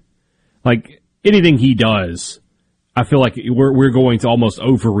state. Like, anything he does, I feel like we're going to almost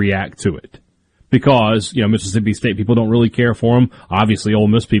overreact to it. Because, Mississippi State people don't really care for him. Obviously, Ole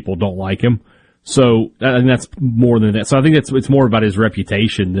Miss people don't like him. So, I think that's more than that. So I think it's more about his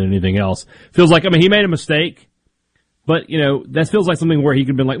reputation than anything else. Feels like, he made a mistake, but, that feels like something where he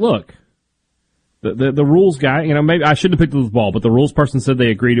could have been like, look, The rules guy, maybe I shouldn't have picked up the ball, but the rules person said they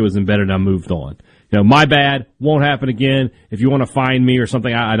agreed it was embedded and I moved on. My bad, won't happen again. If you want to fine me or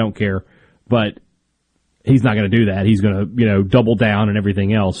something, I don't care. But he's not going to do that. He's going to, double down and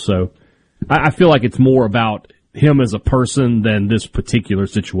everything else. So I feel like it's more about him as a person than this particular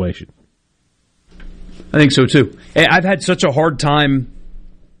situation. I think so, too. I've had such a hard time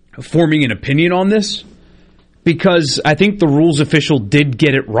forming an opinion on this because I think the rules official did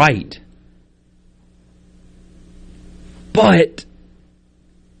get it right. But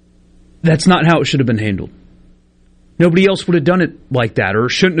that's not how it should have been handled. Nobody else would have done it like that or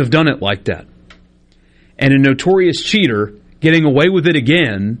shouldn't have done it like that. And a notorious cheater getting away with it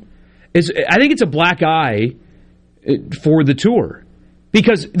again I think it's a black eye for the tour.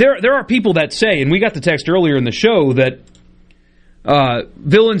 Because there are people that say, and we got the text earlier in the show, that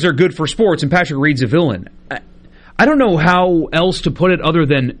villains are good for sports and Patrick Reed's a villain. I don't know how else to put it other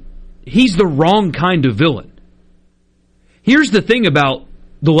than he's the wrong kind of villain. Here's the thing about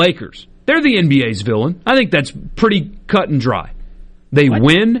the Lakers. They're the NBA's villain. I think that's pretty cut and dry. They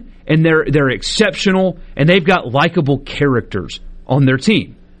win, and they're exceptional, and they've got likable characters on their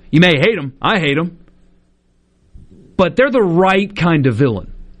team. You may hate them. I hate them. But they're the right kind of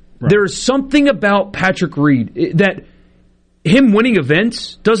villain. Right. There's something about Patrick Reed that him winning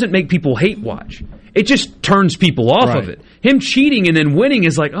events doesn't make people hate watch. It just turns people off of it. Him cheating and then winning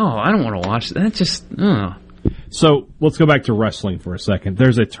is like, I don't want to watch that. That's just, So let's go back to wrestling for a second.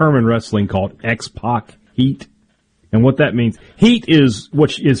 There's a term in wrestling called X-Pac heat. And what that means, heat is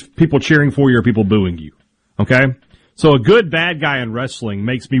what is people cheering for you or people booing you. Okay? So a good bad guy in wrestling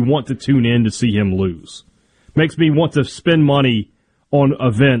makes me want to tune in to see him lose. Makes me want to spend money on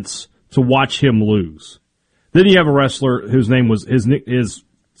events to watch him lose. Then you have a wrestler whose name was, his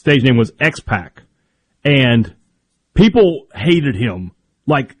stage name was X-Pac. And people hated him,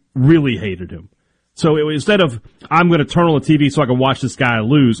 like really hated him. So instead of, I'm going to turn on the TV so I can watch this guy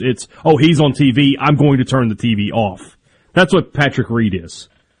lose, it's, he's on TV, I'm going to turn the TV off. That's what Patrick Reed is.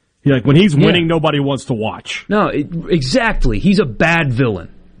 When he's winning, nobody wants to watch. No, exactly. He's a bad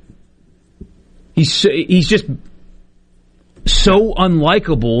villain. He's just so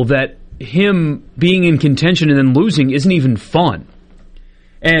unlikable that him being in contention and then losing isn't even fun.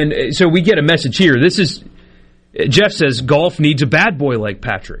 And so we get a message here. Jeff says, golf needs a bad boy like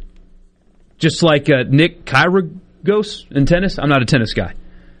Patrick. Just like Nick Kyrgios in tennis. I'm not a tennis guy.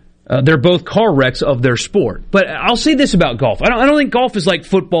 They're both car wrecks of their sport. But I'll say this about golf. I don't think golf is like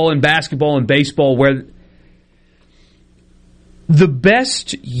football and basketball and baseball where the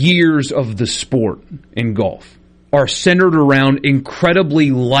best years of the sport in golf are centered around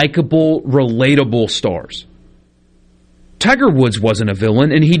incredibly likable, relatable stars. Tiger Woods wasn't a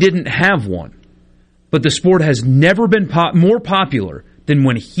villain, and he didn't have one. But the sport has never been more popular than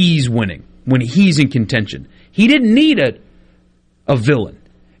when he's winning, when he's in contention. He didn't need a villain.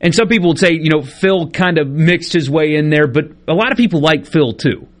 And some people would say, Phil kind of mixed his way in there, but a lot of people like Phil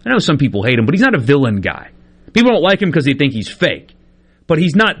too. I know some people hate him, but he's not a villain guy. People don't like him because they think he's fake. But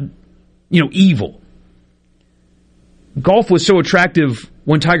he's not, evil. Golf was so attractive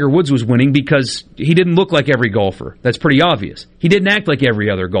when Tiger Woods was winning because he didn't look like every golfer. That's pretty obvious. He didn't act like every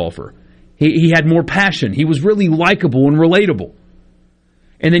other golfer. He had more passion. He was really likable and relatable.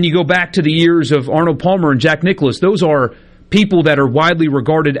 And then you go back to the years of Arnold Palmer and Jack Nicklaus. Those are people that are widely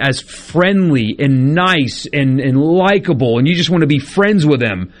regarded as friendly and nice and likable, and you just want to be friends with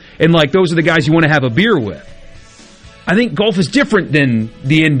them. And those are the guys you want to have a beer with. I think golf is different than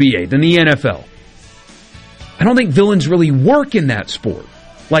the NBA, than the NFL. I don't think villains really work in that sport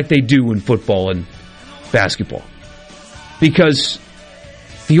like they do in football and basketball. Because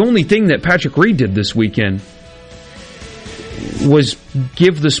the only thing that Patrick Reed did this weekend was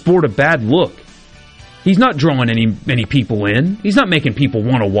give the sport a bad look. He's not drawing any people in. He's not making people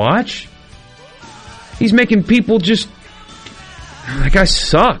want to watch. He's making people just, that guy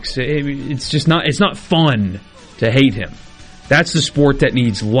sucks. It's not fun to hate him. That's the sport that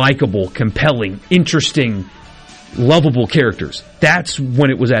needs likable, compelling, interesting, lovable characters. That's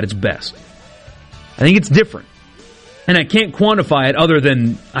when it was at its best. I think it's different. And I can't quantify it other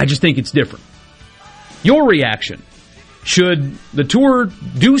than I just think it's different. Your reaction. Should the tour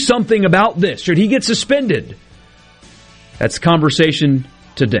do something about this? Should he get suspended? That's the conversation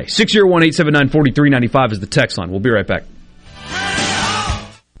today. 601-879-4395 is the text line. We'll be right back.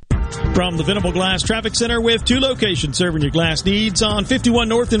 From the Venable Glass Traffic Center with 2 locations serving your glass needs on 51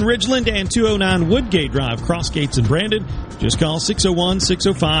 North in Ridgeland and 209 Woodgate Drive, Cross Gates and Brandon. Just call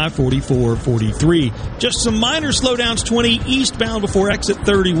 601-605-4443. Just some minor slowdowns 20 eastbound before exit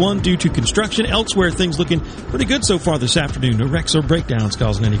 31 due to construction. Elsewhere, things looking pretty good so far this afternoon. No wrecks or breakdowns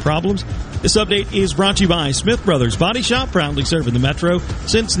causing any problems. This update is brought to you by Smith Brothers Body Shop, proudly serving the Metro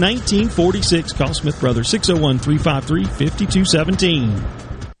since 1946. Call Smith Brothers 601-353-5217.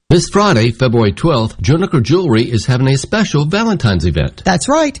 This Friday, February 12th, Juniker Jewelry is having a special Valentine's event. That's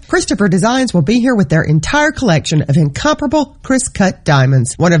right. Christopher Designs will be here with their entire collection of incomparable Chris-cut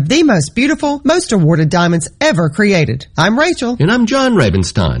diamonds. One of the most beautiful, most awarded diamonds ever created. I'm Rachel. And I'm John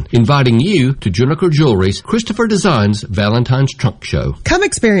Ravenstein, inviting you to Juniker Jewelry's Christopher Designs Valentine's Trunk Show. Come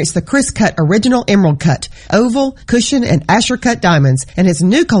experience the Chris-cut Original Emerald Cut, Oval, Cushion, and Asher-cut diamonds, and his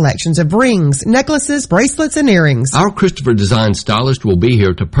new collections of rings, necklaces, bracelets, and earrings. Our Christopher Designs stylist will be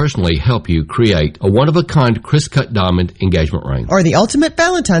here to personally help you create a one-of-a-kind Chris-cut diamond engagement ring. Or the ultimate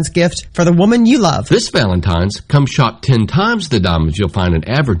Valentine's gift for the woman you love. This Valentine's, come shop 10 times the diamonds you'll find in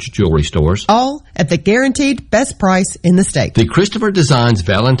average jewelry stores. All at the guaranteed best price in the state. The Christopher Designs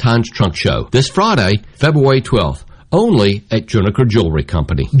Valentine's Trunk Show. This Friday, February 12th. Only at Juniker Jewelry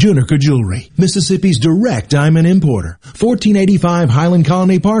Company. Juniker Jewelry, Mississippi's direct diamond importer. 1485 Highland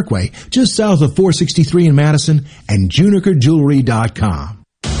Colony Parkway, just south of 463 in Madison, and JunikerJewelry.com.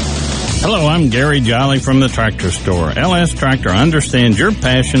 Hello, I'm Gary Jolly from the Tractor Store. LS Tractor understands your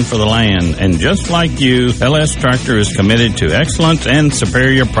passion for the land, and just like you, LS Tractor is committed to excellence and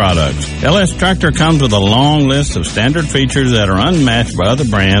superior products. LS Tractor comes with a long list of standard features that are unmatched by other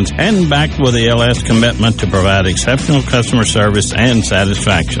brands and backed with the LS commitment to provide exceptional customer service and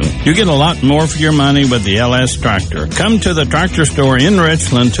satisfaction. You get a lot more for your money with the LS Tractor. Come to the Tractor Store in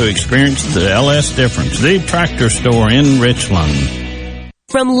Richland to experience the LS difference. The Tractor Store in Richland.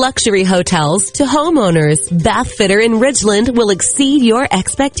 From luxury hotels to homeowners, Bath Fitter in Ridgeland will exceed your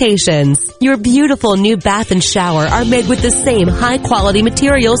expectations. Your beautiful new bath and shower are made with the same high-quality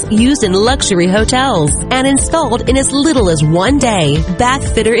materials used in luxury hotels and installed in as little as 1 day.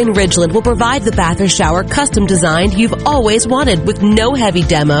 Bath Fitter in Ridgeland will provide the bath or shower custom designed you've always wanted with no heavy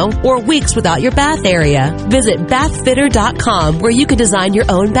demo or weeks without your bath area. Visit bathfitter.com where you can design your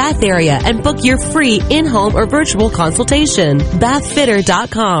own bath area and book your free in-home or virtual consultation. Bathfitter.com.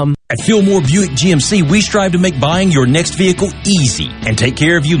 At Fillmore Buick GMC, we strive to make buying your next vehicle easy and take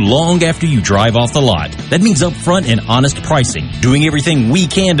care of you long after you drive off the lot. That means upfront and honest pricing, doing everything we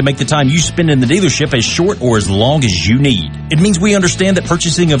can to make the time you spend in the dealership as short or as long as you need. It means we understand that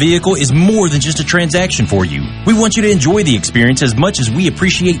purchasing a vehicle is more than just a transaction for you. We want you to enjoy the experience as much as we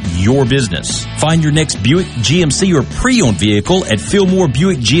appreciate your business. Find your next Buick, GMC, or pre-owned vehicle at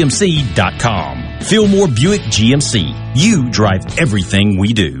FillmoreBuickGMC.com. Fillmore Buick GMC. You drive everything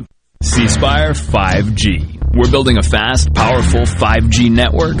we do. C-Spire 5G. We're building a fast, powerful 5G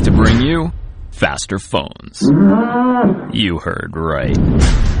network to bring you faster phones. You heard right.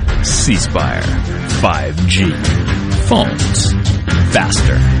 C-Spire 5G. Phones.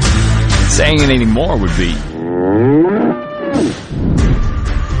 Faster. Saying anything more would be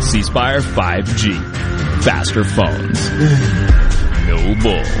C-Spire 5G. Faster phones. No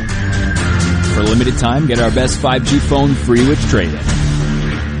bull. For a limited time, get our best 5G phone free with trade-in.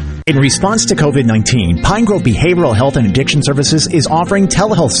 In response to COVID-19, Pine Grove Behavioral Health and Addiction Services is offering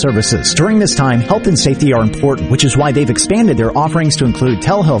telehealth services. During this time, health and safety are important, which is why they've expanded their offerings to include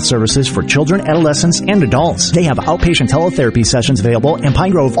telehealth services for children, adolescents, and adults. They have outpatient teletherapy sessions available, and Pine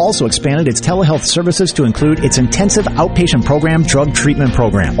Grove also expanded its telehealth services to include its intensive outpatient program drug treatment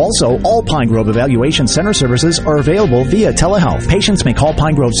program. Also, all Pine Grove Evaluation Center services are available via telehealth. Patients may call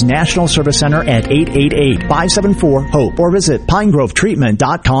Pine Grove's National Service Center at 888-574-HOPE or visit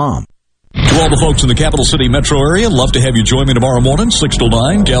pinegrovetreatment.com. To all the folks in the Capital City metro area, love to have you join me tomorrow morning, 6 till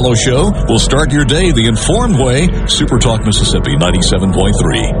 9, Gallo Show. We'll start your day the informed way. Super Talk Mississippi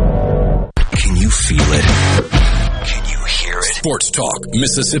 97.3. Can you feel it? Can you hear it? Sports Talk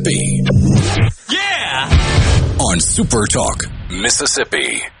Mississippi. Yeah! On Super Talk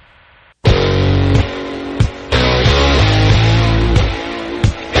Mississippi.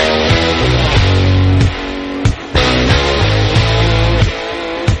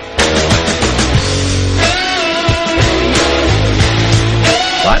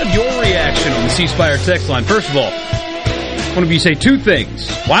 A lot of your reaction on the C-Spire text line. First of all, one of you say two things.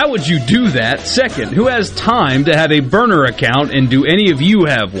 Why would you do that? Second, who has time to have a burner account, and do any of you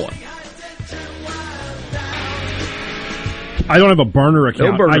have one? I don't have a burner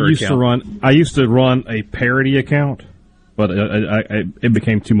account. No burner I used to run a parody account, but it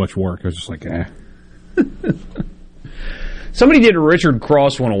became too much work. I was just like, eh. Somebody did a Richard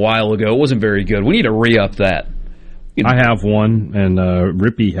Cross one a while ago. It wasn't very good. We need to re-up that. I have one, and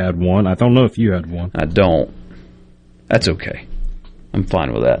Rippy had one. I don't know if you had one. I don't. That's okay. I'm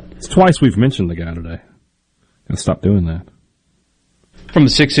fine with that. It's twice we've mentioned the guy today. Gotta stop doing that. From the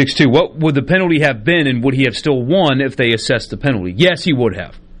 662, what would the penalty have been, and would he have still won if they assessed the penalty? Yes, he would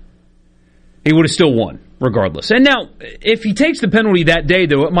have. He would have still won, regardless. And now, if he takes the penalty that day,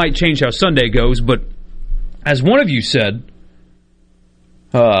 though, it might change how Sunday goes, but as one of you said,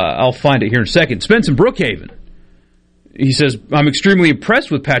 I'll find it here in a second, Spence in Brookhaven, he says, I'm extremely impressed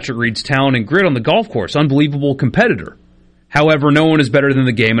with Patrick Reed's talent and grit on the golf course. Unbelievable competitor. However, no one is better than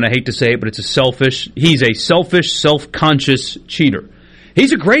the game, and I hate to say it, but he's a selfish, self-conscious cheater.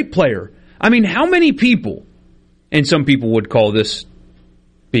 He's a great player. I mean, how many people, and some people would call this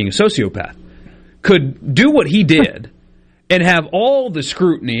being a sociopath, could do what he did and have all the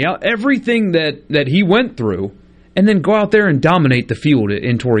scrutiny, everything that he went through, and then go out there and dominate the field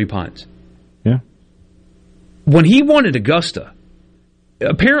in Torrey Pines? Yeah. When he won at Augusta,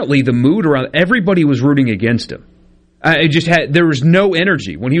 apparently the mood around everybody was rooting against him. There was no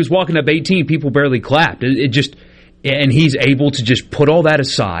energy. When he was walking up 18, people barely clapped. And he's able to just put all that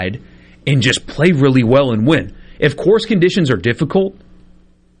aside and just play really well and win. If course conditions are difficult,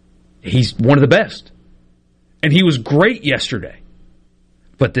 he's one of the best. And he was great yesterday.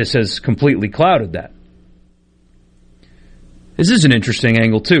 But this has completely clouded that. This is an interesting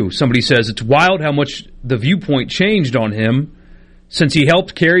angle, too. Somebody says it's wild how much the viewpoint changed on him since he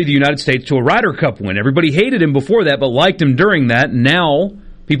helped carry the United States to a Ryder Cup win. Everybody hated him before that, but liked him during that, and now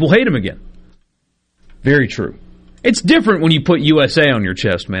people hate him again. Very true. It's different when you put USA on your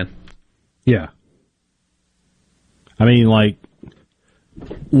chest, man. Yeah. I mean, like,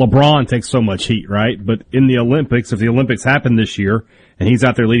 LeBron takes so much heat, right? But in the Olympics, if the Olympics happen this year, and he's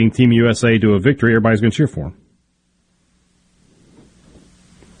out there leading Team USA to a victory, everybody's going to cheer for him.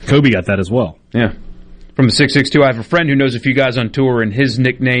 Kobe got that as well. Yeah. From the 662, I have a friend who knows a few guys on tour, and his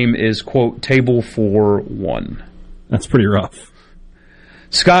nickname is, quote, Table for One. That's pretty rough.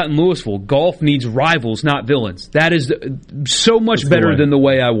 Scott in Louisville, golf needs rivals, not villains. That is so much better than the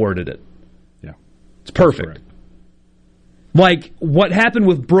way I worded it. Yeah. It's perfect. Like, what happened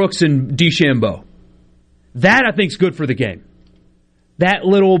with Brooks and DeChambeau. That, I think, is good for the game. That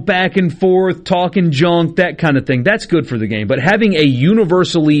little back and forth, talking junk, that kind of thing, that's good for the game. But having a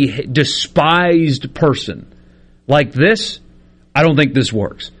universally despised person like this, I don't think this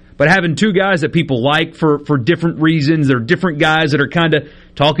works. But having two guys that people like for different reasons, they're different guys that are kind of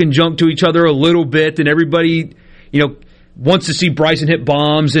talking junk to each other a little bit, and everybody, wants to see Bryson hit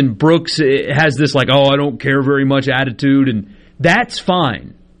bombs, and Brooks has this like, I don't care very much attitude, and that's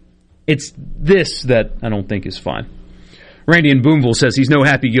fine. It's this that I don't think is fine. Randy in Boonville says he's no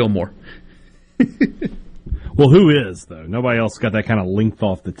Happy Gilmore. Well, who is, though? Nobody else got that kind of length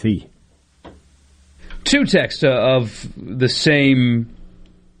off the tee. Two texts of the same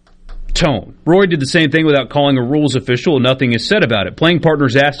tone. Roy did the same thing without calling a rules official, and nothing is said about it. Playing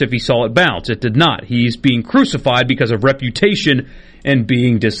partners asked if he saw it bounce. It did not. He's being crucified because of reputation and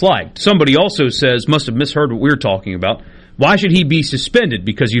being disliked. Somebody also says, must have misheard what we were talking about. Why should he be suspended?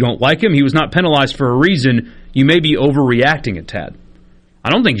 Because you don't like him? He was not penalized for a reason. You may be overreacting a tad. I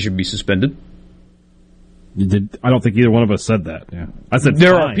don't think he should be suspended. You did. I don't think either one of us said that. Yeah, I said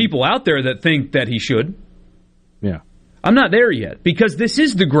there fine. Are people out there that think that he should. Yeah. I'm not there yet, because this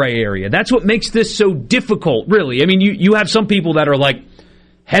is the gray area. That's what makes this so difficult, really. I mean, you have some people that are like,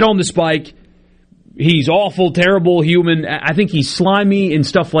 head on the spike, he's awful, terrible human, I think he's slimy and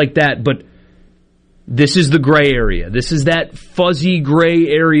stuff like that, but this is the gray area. This is that fuzzy gray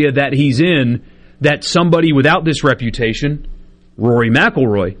area that he's in, that somebody without this reputation, Rory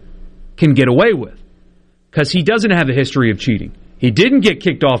McIlroy, can get away with. Because he doesn't have a history of cheating. He didn't get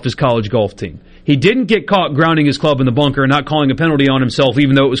kicked off his college golf team. He didn't get caught grounding his club in the bunker and not calling a penalty on himself,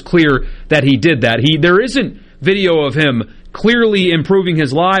 even though it was clear that he did that. There isn't video of him clearly improving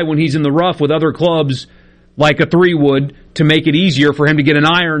his lie when he's in the rough with other clubs like a 3 would to make it easier for him to get an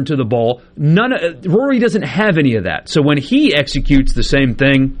iron to the ball. Rory doesn't have any of that. So when he executes the same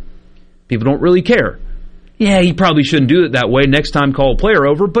thing, people don't really care. Yeah, he probably shouldn't do it that way. Next time, call a player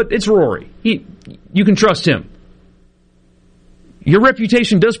over, but it's Rory. You can trust him. Your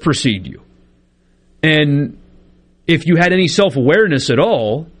reputation does precede you. And if you had any self-awareness at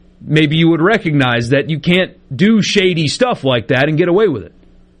all, maybe you would recognize that you can't do shady stuff like that and get away with it.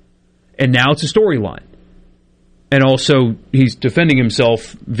 And now it's a storyline. And also, he's defending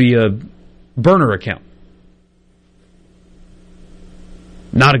himself via burner account.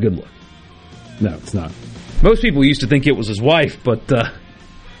 Not a good look. No, it's not. Most people used to think it was his wife, but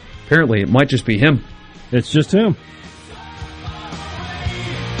apparently it might just be him. It's just him.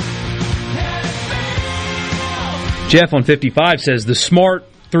 Jeff on 55 says the smart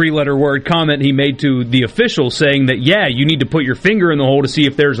three-letter word comment he made to the official saying that, yeah, you need to put your finger in the hole to see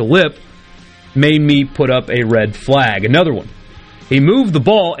if there's a lip, made me put up a red flag. Another one. He moved the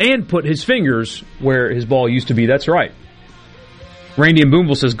ball and put his fingers where his ball used to be. That's right. Randy and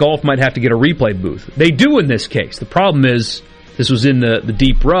Boomville says golf might have to get a replay booth. They do in this case. The problem is this was in the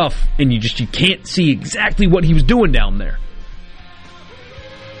deep rough, and you can't see exactly what he was doing down there.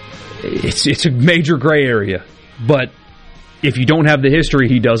 It's a major gray area. But if you don't have the history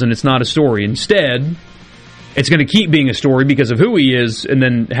he doesn't, it's not a story. Instead, it's going to keep being a story because of who he is and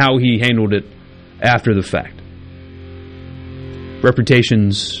then how he handled it after the fact.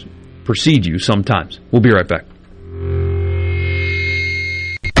 Reputations precede you sometimes. We'll be right back.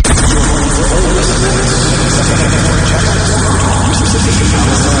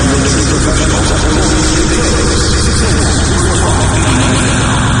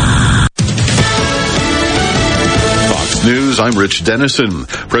 News, I'm Rich Dennison.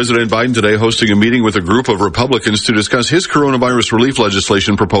 President Biden today hosting a meeting with a group of Republicans to discuss his coronavirus relief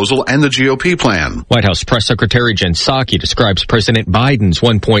legislation proposal and the GOP plan. White House Press Secretary Jen Psaki describes President Biden's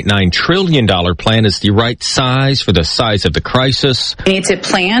 $1.9 trillion plan as the right size for the size of the crisis. We need to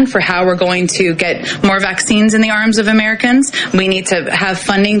plan for how we're going to get more vaccines in the arms of Americans. We need to have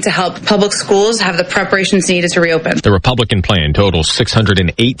funding to help public schools have the preparations needed to reopen. The Republican plan totals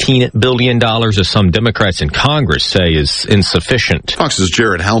 $618 billion, as some Democrats in Congress say is insufficient. Fox's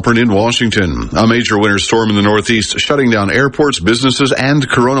Jared Halpern in Washington. A major winter storm in the Northeast shutting down airports, businesses, and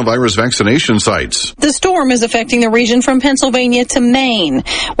coronavirus vaccination sites. The storm is affecting the region from Pennsylvania to Maine.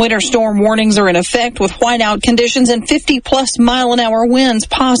 Winter storm warnings are in effect with whiteout conditions and 50-plus mile-an-hour winds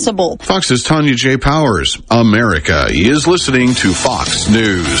possible. Fox's Tanya J. Powers. America is listening to Fox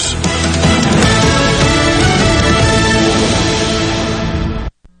News.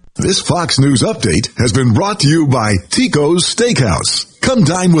 This Fox News update has been brought to you by Tico's Steakhouse. Come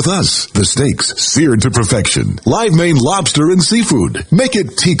dine with us. The steaks seared to perfection. Live Maine lobster and seafood. Make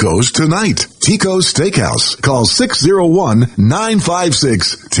it Tico's tonight. Tico's Steakhouse. Call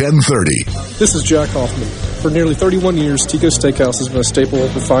 601-956-1030. This is Jack Hoffman. For nearly 31 years, Tico's Steakhouse has been a staple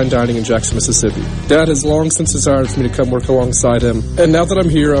of fine dining in Jackson, Mississippi. Dad has long since desired for me to come work alongside him. And now that I'm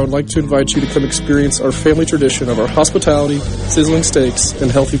here, I would like to invite you to come experience our family tradition of our hospitality, sizzling steaks, and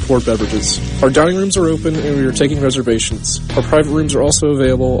healthy poured beverages. Our dining rooms are open and we are taking reservations. Our private rooms are also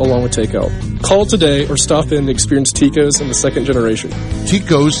available along with takeout. Call today or stop in and experience Tico's in the second generation.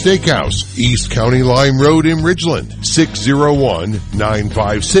 Tico's Steakhouse, East County Lime Road in Ridgeland,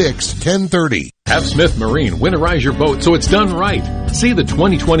 601-956-1030. Have Smith Marine winterize your boat so it's done right. See the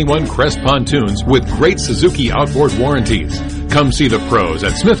 2021 Crest pontoons with great Suzuki outboard warranties. Come see the pros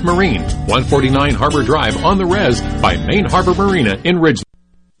at Smith Marine, 149 Harbor Drive on the Res by Main Harbor Marina in Ridgeland.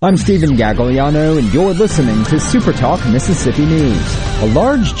 I'm Stephen Gagliano, and you're listening to Super Talk Mississippi News. A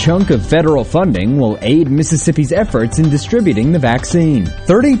large chunk of federal funding will aid Mississippi's efforts in distributing the vaccine.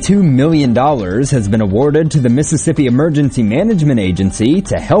 $32 million has been awarded to the Mississippi Emergency Management Agency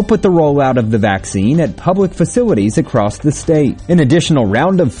to help with the rollout of the vaccine at public facilities across the state. An additional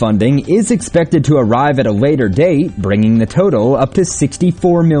round of funding is expected to arrive at a later date, bringing the total up to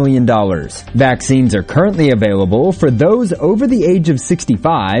 $64 million. Vaccines are currently available for those over the age of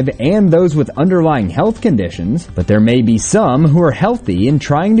 65 and those with underlying health conditions, but there may be some who are healthy and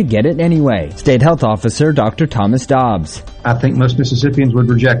trying to get it anyway. State Health Officer Dr. Thomas Dobbs. I think most Mississippians would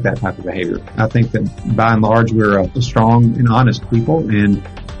reject that type of behavior. I think that by and large we're a strong and honest people, and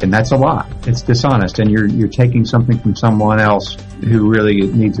that's a lie. It's dishonest, and you're taking something from someone else who really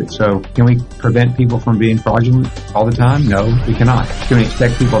needs it. So can we prevent people from being fraudulent all the time? No, we cannot. Can we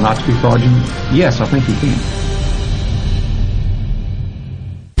expect people not to be fraudulent? Yes, I think we can.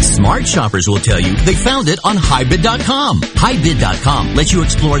 Smart shoppers will tell you they found it on HiBid.com. HiBid.com lets you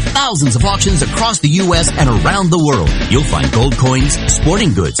explore thousands of auctions across the U.S. and around the world. You'll find gold coins,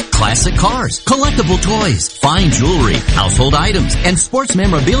 sporting goods, classic cars, collectible toys, fine jewelry, household items, and sports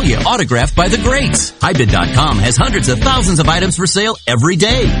memorabilia autographed by the greats. HiBid.com has hundreds of thousands of items for sale every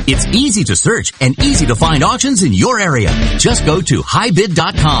day. It's easy to search and easy to find auctions in your area. Just go to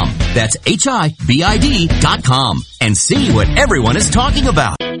HiBid.com. That's HiBid.com and see what everyone is talking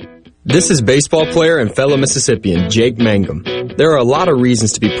about. This is baseball player and fellow Mississippian Jake Mangum. There are a lot of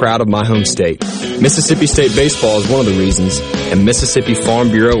reasons to be proud of my home state. Mississippi State Baseball is one of the reasons, and Mississippi Farm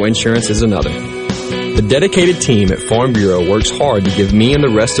Bureau Insurance is another. The dedicated team at Farm Bureau works hard to give me and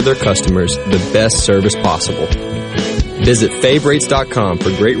the rest of their customers the best service possible. Visit favrates.com for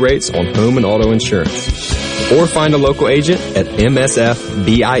great rates on home and auto insurance. Or find a local agent at msfbins.com.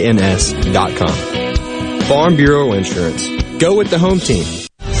 Farm Bureau Insurance. Go with the home team.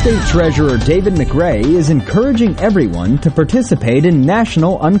 State Treasurer David McRae is encouraging everyone to participate in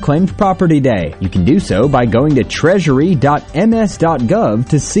National Unclaimed Property Day. You can do so by going to treasury.ms.gov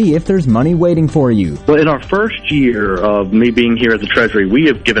to see if there's money waiting for you. Well, in our first year of me being here at the Treasury, we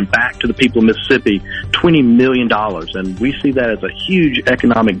have given back to the people of Mississippi $20 million, and we see that as a huge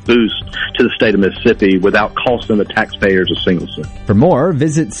economic boost to the state of Mississippi without costing the taxpayers a single cent. For more,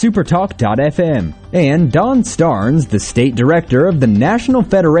 visit supertalk.fm. And Don Starnes, the state director of the National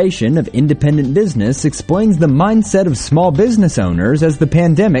Federation of Independent Business, explains the mindset of small business owners as the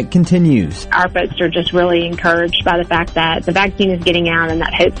pandemic continues. Our folks are just really encouraged by the fact that the vaccine is getting out, and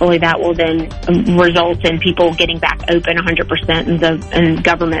that hopefully that will then result in people getting back open 100% and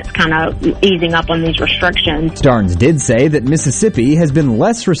government's kind of easing up on these restrictions. Starnes did say that Mississippi has been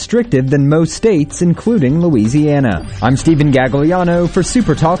less restrictive than most states, including Louisiana. I'm Stephen Gagliano for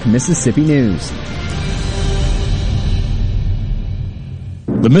SuperTalk Mississippi News.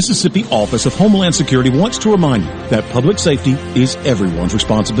 The Mississippi Office of Homeland Security wants to remind you that public safety is everyone's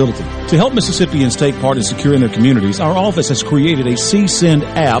responsibility. To help Mississippians take part in securing their communities, our office has created a CSend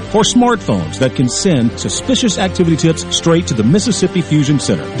app for smartphones that can send suspicious activity tips straight to the Mississippi Fusion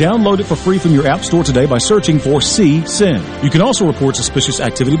Center. Download it for free from your app store today by searching for CSend. You can also report suspicious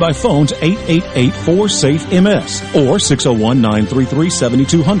activity by phone to 888-4SAFE-MS or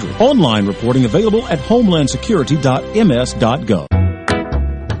 601-933-7200. Online reporting available at homelandsecurity.ms.gov.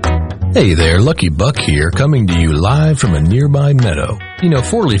 Hey there, Lucky Buck here, coming to you live from a nearby meadow. You know,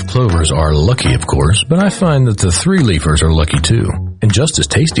 4-leaf clovers are lucky, of course, but I find that the 3-leafers are lucky too, and just as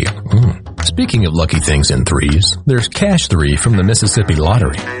tasty. Speaking of lucky things in threes, there's Cash 3 from the Mississippi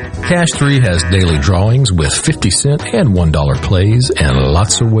Lottery. Cash 3 has daily drawings with 50-cent and $1 plays and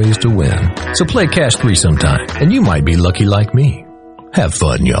lots of ways to win. So play Cash 3 sometime, and you might be lucky like me. Have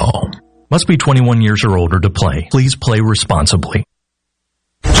fun, y'all. Must be 21 years or older to play. Please play responsibly.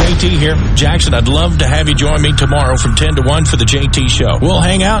 JT here. Jackson, I'd love to have you join me tomorrow from 10 to 1 for the JT Show. We'll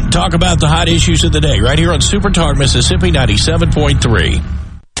hang out and talk about the hot issues of the day right here on Super Talk Mississippi 97.3.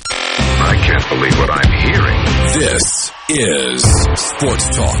 I can't believe what I'm hearing. This is Sports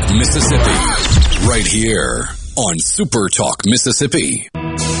Talk Mississippi, right here on Super Talk Mississippi.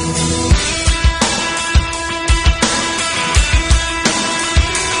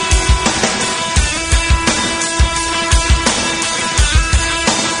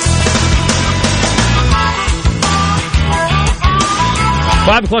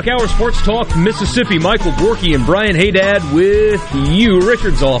 5 o'clock hour, Sports Talk Mississippi. Michael Gorky and Brian Haydad with you.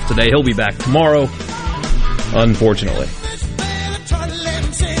 Richard's off today. He'll be back tomorrow, unfortunately.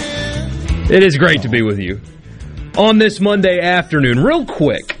 It is great to be with you on this Monday afternoon. Real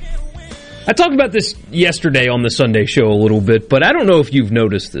quick, I talked about this yesterday on the Sunday show a little bit, but I don't know if you've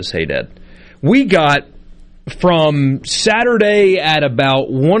noticed this, Haydad. We got from Saturday at about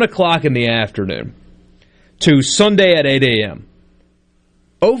 1 o'clock in the afternoon to Sunday at 8 a.m.,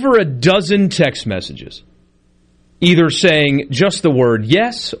 over a dozen text messages, either saying just the word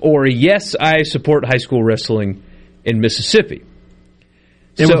yes or yes, I support high school wrestling in Mississippi.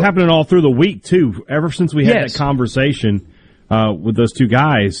 It was happening all through the week, too. Ever since we had that conversation with those two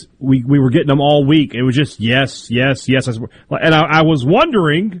guys, we were getting them all week. It was just yes, yes, yes. And I was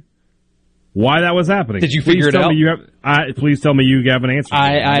wondering why that was happening. Did you figure it out? Please tell me you have an answer.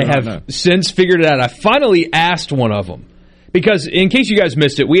 I have since figured it out. I finally asked one of them. Because, in case you guys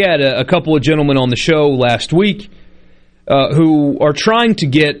missed it, we had a couple of gentlemen on the show last week who are trying to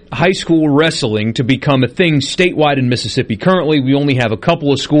get high school wrestling to become a thing statewide in Mississippi. Currently, we only have a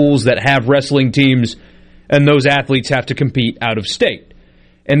couple of schools that have wrestling teams, and those athletes have to compete out of state.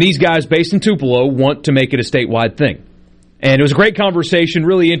 And these guys based in Tupelo want to make it a statewide thing. And it was a great conversation,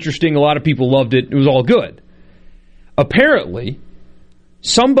 really interesting. A lot of people loved it. It was all good. Apparently,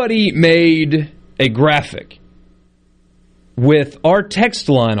 somebody made a graphic with our text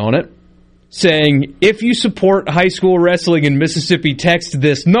line on it saying, if you support high school wrestling in Mississippi, text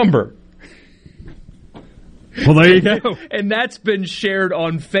this number. Well, there you go. And that's been shared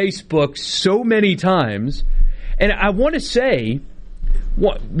on Facebook so many times. And I want to say,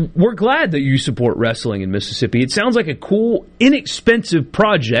 we're glad that you support wrestling in Mississippi. It sounds like a cool, inexpensive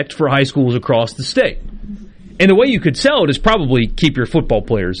project for high schools across the state. And the way you could sell it is probably keep your football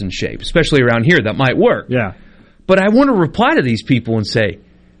players in shape, especially around here. That might work. Yeah. But I want to reply to these people and say,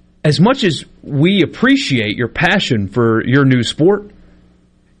 as much as we appreciate your passion for your new sport,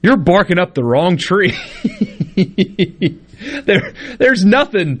 you're barking up the wrong tree. There's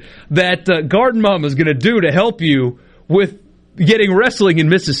nothing that Garden Mama is going to do to help you with getting wrestling in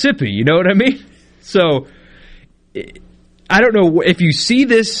Mississippi. You know what I mean? So, I don't know if you see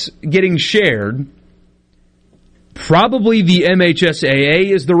this getting shared, probably the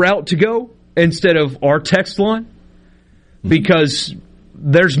MHSAA is the route to go instead of our text line, because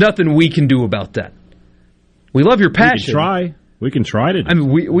there's nothing we can do about that. We love your passion. We can try to do I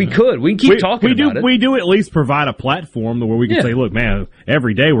mean, we could. We can keep talking about it. We do at least provide a platform where we can say, look, man,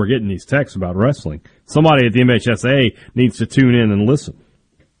 every day we're getting these texts about wrestling. Somebody at the MHSAA needs to tune in and listen.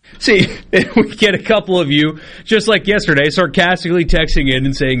 See, we get a couple of you, just like yesterday, sarcastically texting in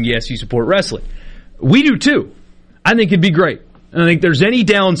and saying, yes, you support wrestling. We do too. I think it'd be great. I don't think there's any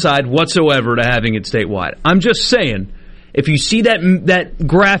downside whatsoever to having it statewide. I'm just saying, if you see that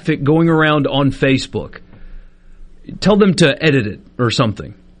graphic going around on Facebook, tell them to edit it or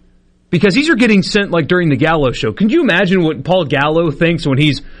something. Because these are getting sent like during the Gallo show. Can you imagine what Paul Gallo thinks when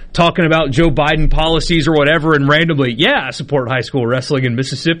he's talking about Joe Biden policies or whatever and randomly, I support high school wrestling in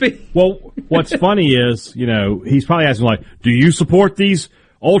Mississippi? Well, what's funny is, he's probably asking like, do you support these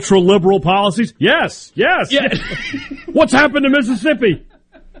ultra-liberal policies? Yes. Yeah. What's happened to Mississippi?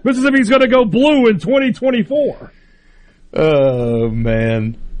 Mississippi's going to go blue in 2024. Oh,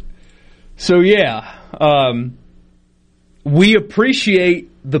 man. So, we appreciate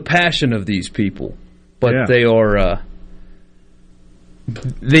the passion of these people, but they are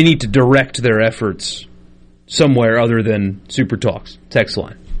they need to direct their efforts somewhere other than Super Talk's text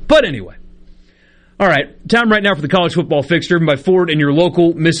line. But anyway, all right, time right now for the college football fix, driven by Ford and your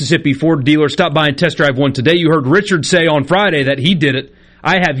local Mississippi Ford dealer. Stop by and test drive one today. You heard Richard say on Friday that he did it.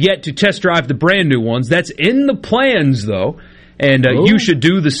 I have yet to test drive the brand new ones. That's in the plans, though, and you should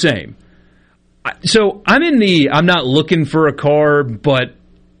do the same. So I'm not looking for a car, but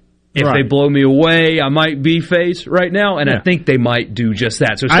if they blow me away, I might be phase right now, and I think they might do just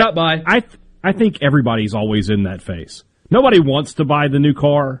that. So stop by. I think everybody's always in that phase. Nobody wants to buy the new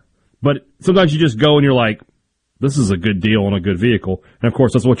car, but sometimes you just go and you're like, this is a good deal on a good vehicle. And, of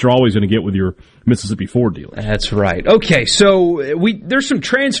course, that's what you're always going to get with your Mississippi Ford dealer. That's right. Okay, so there's some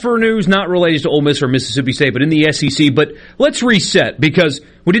transfer news not related to Ole Miss or Mississippi State, but in the SEC. But let's reset, because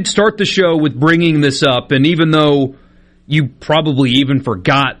we did start the show with bringing this up, and even though you probably even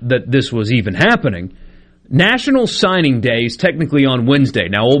forgot that this was even happening, National Signing Day is technically on Wednesday.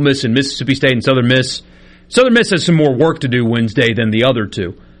 Now, Ole Miss and Mississippi State and Southern Miss has some more work to do Wednesday than the other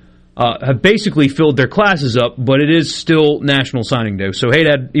two. Have basically filled their classes up, but it is still National Signing Day. So, hey,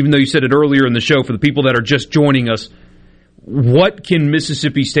 Dad, even though you said it earlier in the show, for the people that are just joining us, what can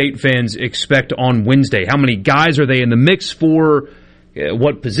Mississippi State fans expect on Wednesday? How many guys are they in the mix for?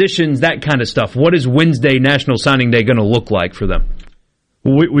 What positions? That kind of stuff. What is Wednesday National Signing Day going to look like for them?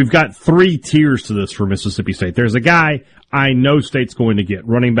 We've got three tiers to this for Mississippi State. There's a guy I know State's going to get,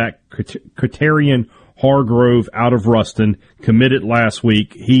 running back Katarian Hargrove out of Ruston, committed last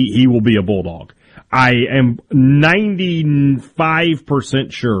week. He will be a Bulldog. I am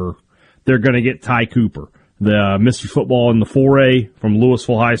 95% sure they're going to get Ty Cooper, the Mr. Football in the 4A from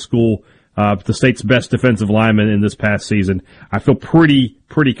Louisville High School, the state's best defensive lineman in this past season. I feel pretty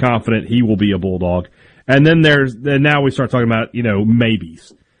confident he will be a Bulldog. And then now we start talking about,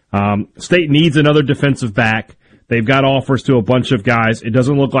 maybes. State needs another defensive back. They've got offers to a bunch of guys. It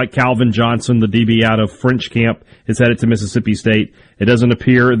doesn't look like Calvin Johnson, the DB out of French Camp, is headed to Mississippi State. It doesn't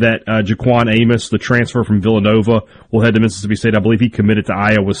appear that Jaquan Amos, the transfer from Villanova, will head to Mississippi State. I believe he committed to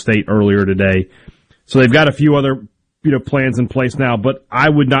Iowa State earlier today. So they've got a few other plans in place now, but I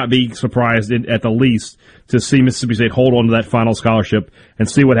would not be surprised at the least to see Mississippi State hold on to that final scholarship and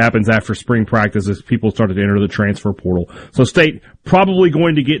see what happens after spring practice as people started to enter the transfer portal. So State probably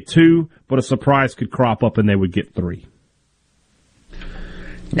going to get 2, but a surprise could crop up and they would get 3.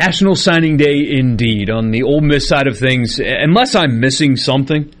 National Signing Day indeed. On the Ole Miss side of things, unless I'm missing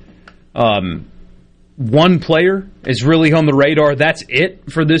something, one player is really on the radar. That's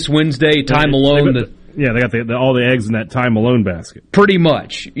it for this Wednesday. Ty Malone. They got all the eggs in that Ty Malone basket. Pretty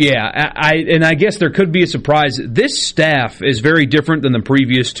much, yeah. I guess there could be a surprise. This staff is very different than the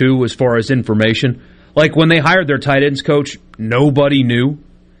previous two as far as information. Like when they hired their tight ends coach, nobody knew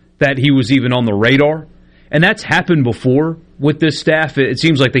that he was even on the radar. And that's happened before with this staff. It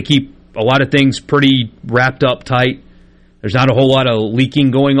seems like they keep a lot of things pretty wrapped up tight. There's not a whole lot of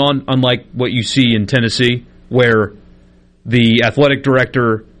leaking going on, unlike what you see in Tennessee, where the athletic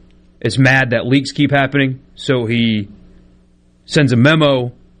director is mad that leaks keep happening, so he sends a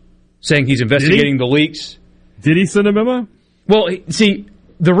memo saying he's investigating the leaks. Did he send a memo? Well, see,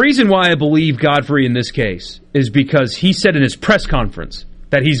 the reason why I believe Godfrey in this case is because he said in his press conference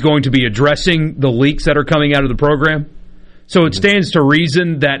that he's going to be addressing the leaks that are coming out of the program. So it stands to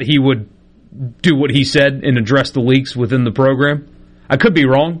reason that he would do what he said and address the leaks within the program. I could be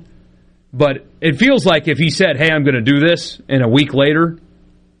wrong, but it feels like if he said, hey, I'm going to do this, and a week later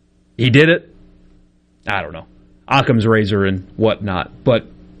he did it, I don't know. Occam's razor and whatnot. But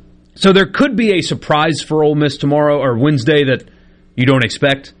so there could be a surprise for Ole Miss tomorrow or Wednesday that you don't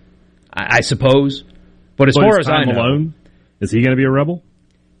expect, I suppose. But as far as I know, Malone, is he going to be a Rebel?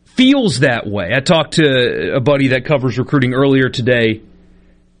 Feels that way. I talked to a buddy that covers recruiting earlier today,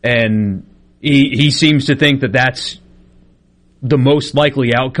 and he seems to think that that's the most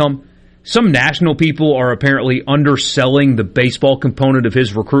likely outcome. Some national people are apparently underselling the baseball component of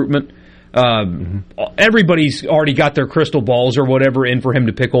his recruitment. Everybody's already got their crystal balls or whatever in for him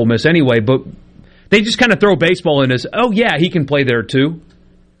to pick Ole Miss anyway, but they just kind of throw baseball in as, oh yeah, he can play there too.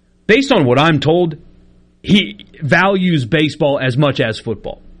 Based on what I'm told, he values baseball as much as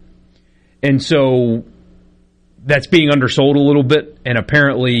football. And so that's being undersold a little bit, and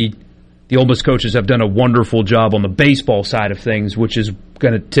apparently the Ole Miss coaches have done a wonderful job on the baseball side of things, which is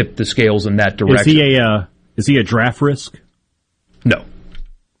going to tip the scales in that direction. Is he a draft risk? No.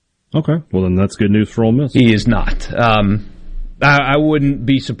 Okay, well then that's good news for Ole Miss. He is not. I wouldn't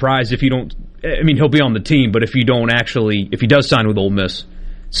be surprised if you don't. I mean, he'll be on the team, but if he does sign with Ole Miss,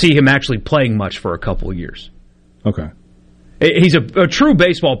 see him actually playing much for a couple of years. Okay. He's a true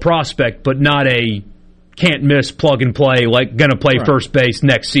baseball prospect, but not a can't miss, plug and play, like going to play first base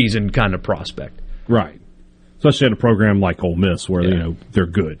next season kind of prospect. Right. Especially at a program like Ole Miss where they're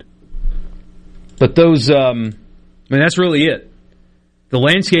good. But those, that's really it. The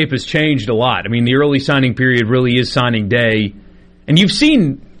landscape has changed a lot. I mean, the early signing period really is signing day. And you've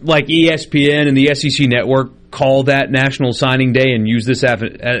seen, like, ESPN and the SEC Network call that National Signing Day and use this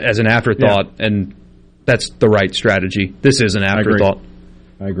as an afterthought, and that's the right strategy. This is an afterthought.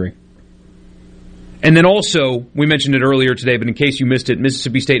 I agree. And then also, we mentioned it earlier today, but in case you missed it,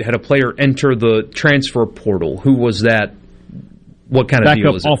 Mississippi State had a player enter the transfer portal. Who was that? What kind of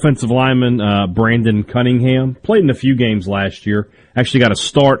deal is it? Backup offensive lineman Brandon Cunningham. Played in a few games last year. Actually got a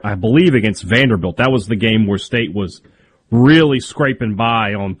start, I believe, against Vanderbilt. That was the game where State was really scraping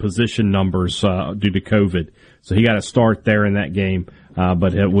by on position numbers due to COVID. So he got a start there in that game.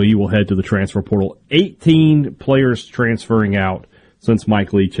 But we will head to the transfer portal. 18 players transferring out since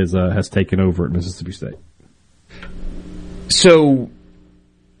Mike Leach has taken over at Mississippi State. So,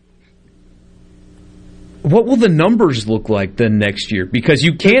 what will the numbers look like then next year? Because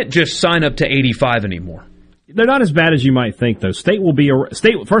you can't just sign up to 85 anymore. They're not as bad as you might think, though. State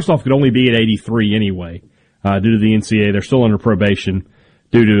first off, could only be at 83 anyway due to the NCAA. They're still under probation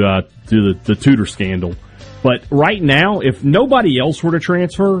due to the Tudor scandal. But right now, if nobody else were to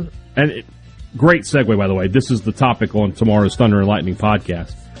transfer, great segue, by the way. This is the topic on tomorrow's Thunder and Lightning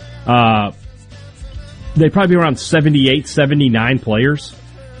podcast. They'd probably be around 78, 79 players.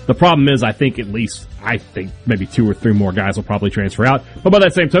 The problem is, I think maybe 2 or 3 more guys will probably transfer out. But by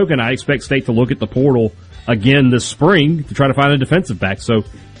that same token, I expect State to look at the portal again this spring to try to find a defensive back. So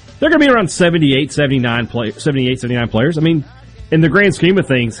they're going to be around 78, 79 players. I mean, in the grand scheme of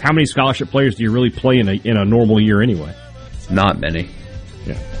things, how many scholarship players do you really play in a normal year anyway? Not many.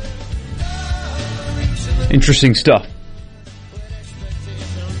 Yeah. Interesting stuff.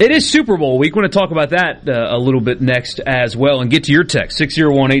 It is Super Bowl week. We're going to talk about that a little bit next as well and get to your text,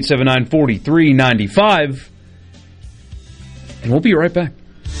 601-879-4395. And we'll be right back.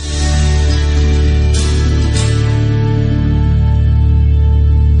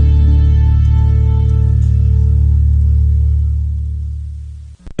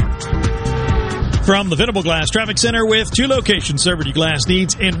 From the Venable Glass Traffic Center with 2 locations serving your glass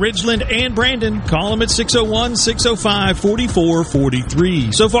needs in Ridgeland and Brandon. Call them at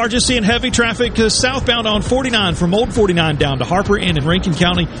 601-605-4443. So far, just seeing heavy traffic southbound on 49 from Old 49 down to Harper and in Rankin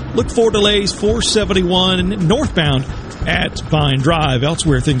County. Look for delays 471 northbound at Pine Drive.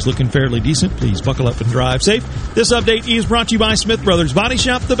 Elsewhere, things looking fairly decent. Please buckle up and drive safe. This update is brought to you by Smith Brothers Body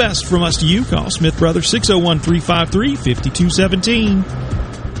Shop. The best from us to you. Call Smith Brothers 601-353-5217.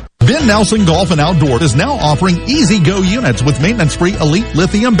 Ben Nelson Golf and Outdoor is now offering easy-go units with maintenance-free Elite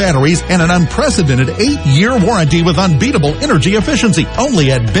lithium batteries and an unprecedented 8-year warranty with unbeatable energy efficiency.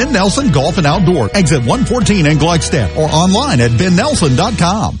 Only at Ben Nelson Golf and Outdoor, exit 114 in Gluckstadt, or online at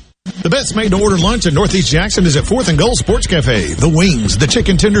bennelson.com. The best made-to-order lunch in Northeast Jackson is at 4th and Gold Sports Cafe. The wings, the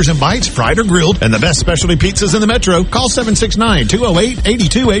chicken tenders and bites, fried or grilled, and the best specialty pizzas in the metro. Call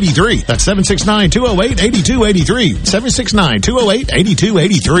 769-208-8283. That's 769-208-8283.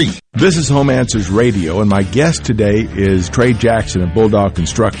 769-208-8283. This is Home Answers Radio, and my guest today is Trey Jackson of Bulldog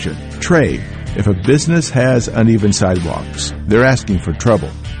Construction. Trey, if a business has uneven sidewalks, they're asking for trouble.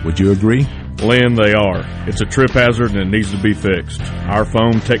 Would you agree? Lynn, they are. It's a trip hazard and it needs to be fixed. Our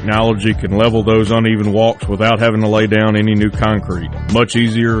foam technology can level those uneven walks without having to lay down any new concrete. Much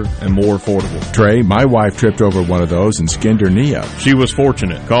easier and more affordable. Trey, my wife tripped over one of those and skinned her knee up. She was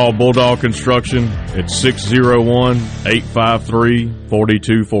fortunate. Call Bulldog Construction at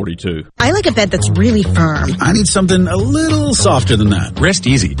 601-853-4242. I like a bed that's really firm. I need something a little softer than that. Rest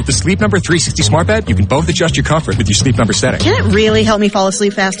easy. With the Sleep Number 360 smart bed, you can both adjust your comfort with your Sleep Number setting. Can it really help me fall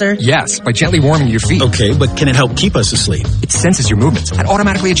asleep faster? Yes, by gently warming your feet. Okay, but can it help keep us asleep? It senses your movements and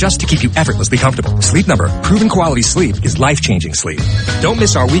automatically adjusts to keep you effortlessly comfortable. Sleep Number. Proven quality sleep is life-changing sleep. Don't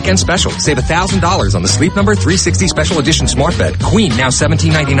miss our weekend special. Save $1,000 on the Sleep Number 360 Special Edition Smart Bed. Queen, now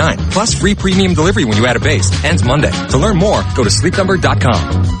 $17.99. Plus free premium delivery when you add a base. Ends Monday. To learn more, go to sleepnumber.com.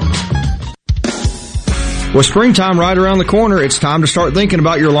 With springtime right around the corner, it's time to start thinking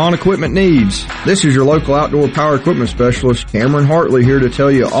about your lawn equipment needs. This is your local outdoor power equipment specialist, Cameron Hartley, here to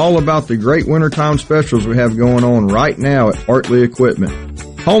tell you all about the great wintertime specials we have going on right now at Hartley Equipment.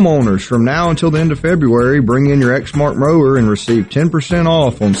 Homeowners, from now until the end of February, bring in your Exmark mower and receive 10%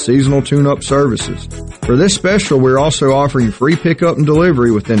 off on seasonal tune-up services. For this special, we're also offering free pickup and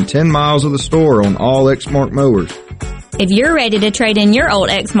delivery within 10 miles of the store on all Exmark mowers. If you're ready to trade in your old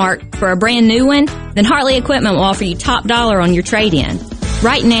Exmark for a brand new one, then Hartley Equipment will offer you top dollar on your trade-in.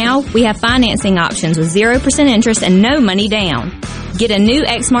 Right now, we have financing options with 0% interest and no money down. Get a new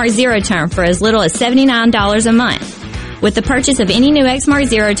Exmark Zero Turn for as little as $79 a month. With the purchase of any new Exmark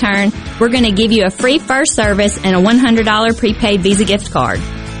Zero Turn, we're going to give you a free first service and a $100 prepaid Visa gift card.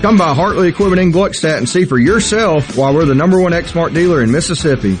 Come by Hartley Equipment in Gluckstadt and see for yourself why we're the #1 Exmark dealer in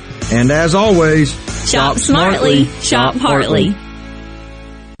Mississippi. And as always, shop smartly, shop Hartley.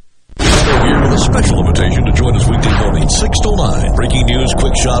 Here with a special invitation to join us weekday morning, 6 to 9. Breaking news,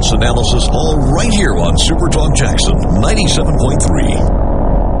 quick shots, analysis, all right here on Super Talk Jackson 97.3.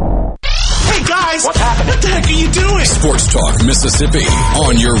 Hey guys, what's happening? What the heck are you doing? Sports Talk Mississippi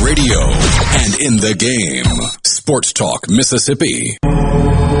on your radio and in the game. Sports Talk Mississippi.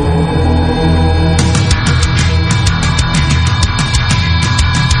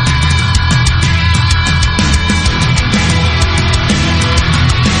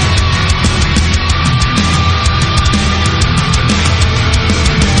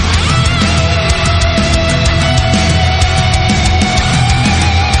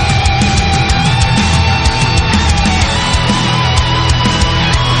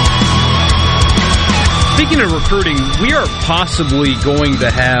 Speaking of recruiting, we are possibly going to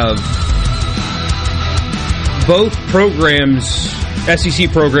have both programs,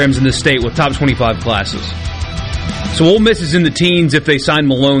 SEC programs in the state with top 25 classes. So Ole Miss is in the teens. If they sign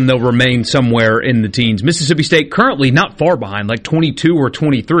Malone, they'll remain somewhere in the teens. Mississippi State currently not far behind, like 22 or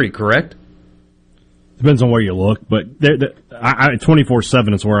 23, correct? Depends on where you look, but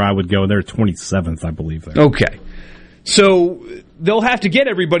 24/7 is where I would go. They're 27th, I believe. Okay. So they'll have to get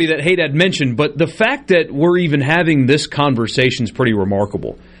everybody that Haydad mentioned, but the fact that we're even having this conversation is pretty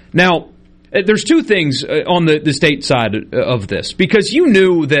remarkable. Now, there's two things on the state side of this, because you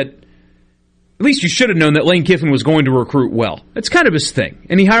knew that, at least you should have known that Lane Kiffin was going to recruit well. That's kind of his thing.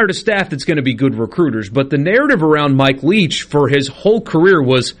 And he hired a staff that's going to be good recruiters. But the narrative around Mike Leach for his whole career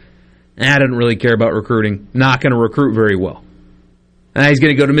was, I didn't really care about recruiting. Not going to recruit very well. He's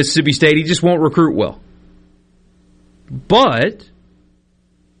going to go to Mississippi State. He just won't recruit well. But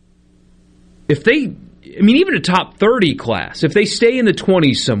if they, even a top 30 class, if they stay in the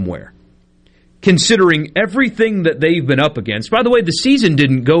 20s somewhere, considering everything that they've been up against, by the way, the season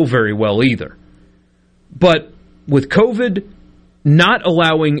didn't go very well either. But with COVID not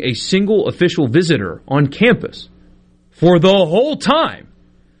allowing a single official visitor on campus for the whole time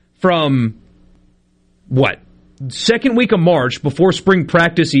from, second week of March before spring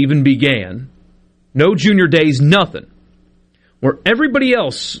practice even began, no junior days, nothing. Where everybody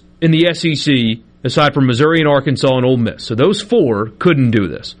else in the SEC, aside from Missouri and Arkansas and Ole Miss, so those four couldn't do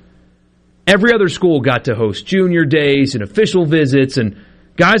this. Every other school got to host junior days and official visits, and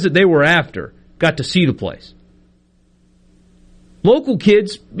guys that they were after got to see the place. Local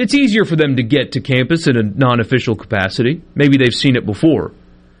kids, it's easier for them to get to campus in a non-official capacity. Maybe they've seen it before.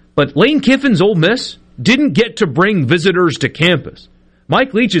 But Lane Kiffin's Ole Miss didn't get to bring visitors to campus.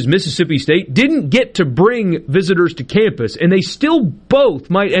 Mike Leach's Mississippi State didn't get to bring visitors to campus, and they still both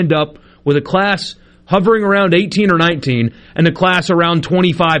might end up with a class hovering around 18 or 19 and a class around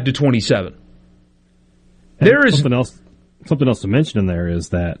 25 to 27. There is something else to mention in there is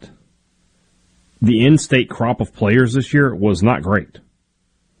that the in-state crop of players this year was not great.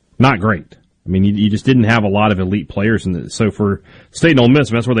 Not great. You just didn't have a lot of elite players in it. So for State and Ole Miss,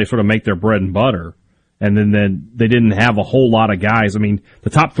 that's where they sort of make their bread and butter. And then they didn't have a whole lot of guys. I mean, the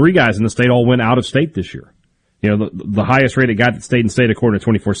top 3 guys in the state all went out of state this year. You know, the highest rated guy that stayed in state according to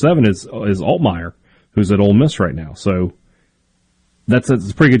 24/7 is Altmaier, who's at Ole Miss right now. So that's a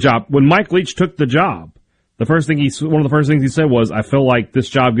pretty good job. When Mike Leach took the job, one of the first things he said was, "I feel like this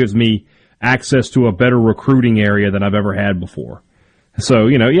job gives me access to a better recruiting area than I've ever had before." So,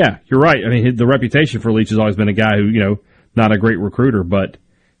 you know, yeah, you're right. I mean, the reputation for Leach has always been a guy who, you know, not a great recruiter, but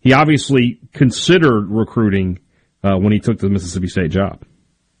he obviously considered recruiting when he took the Mississippi State job.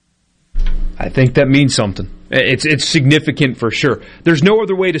 I think that means something. It's significant for sure. There's no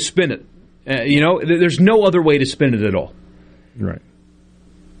other way to spin it. There's no other way to spin it at all. Right.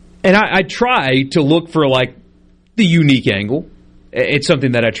 And I try to look for, like, the unique angle. It's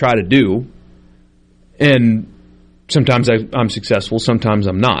something that I try to do. And sometimes I'm successful, sometimes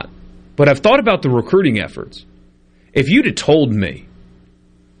I'm not. But I've thought about the recruiting efforts. If you'd have told me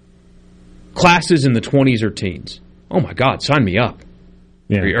classes in the 20s or teens, oh my God, sign me up.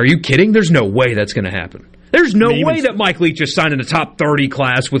 Yeah. Are you kidding? There's no way that's going to happen. There's no way that Mike Leach is signing a top 30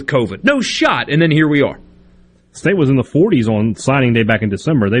 class with COVID. No shot. And then here we are. State was in the 40s on signing day back in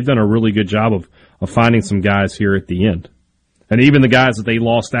December. They've done a really good job of finding some guys here at the end. And even the guys that they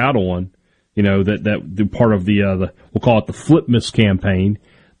lost out on, you know, that do part of the we'll call it the Flip Miss campaign.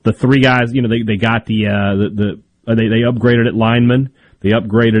 The 3 guys, you know, they got they upgraded at lineman, they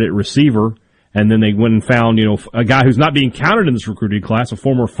upgraded at receiver, and then they went and found, you know, a guy who's not being counted in this recruiting class, a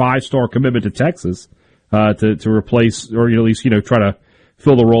former 5-star commitment to Texas, to replace, or at least, you know, try to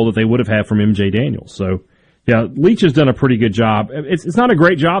fill the role that they would have had from MJ Daniels. So, yeah, Leach has done a pretty good job. It's not a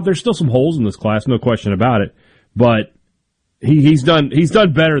great job. There's still some holes in this class, no question about it. But he's done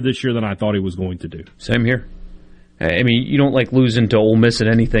better this year than I thought he was going to do. Same here. I mean, you don't like losing to Ole Miss at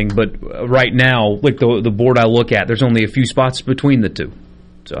anything, but right now, like the board I look at, there's only a few spots between the two.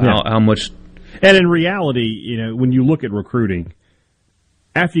 So yeah. How much? And in reality, you know, when you look at recruiting,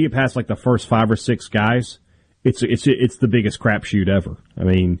 after you get past like the first 5 or 6 guys, it's the biggest crapshoot ever. I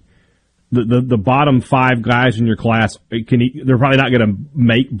mean, the bottom 5 guys in your class they're probably not going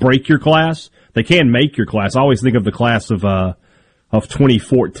to break your class. They can make your class. I always think of the class of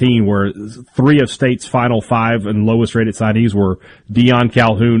 2014, where 3 of State's final 5 and lowest rated signees were Deion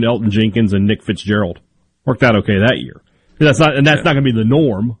Calhoun, Elton Jenkins, and Nick Fitzgerald. Worked out okay that year. That's not going to be the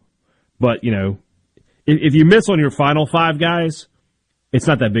norm. But, you know, if you miss on your final 5 guys, it's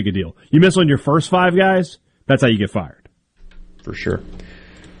not that big a deal. You miss on your first 5 guys, that's how you get fired. For sure.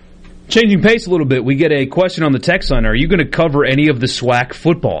 Changing pace a little bit, we get a question on the text line. Are you going to cover any of the SWAC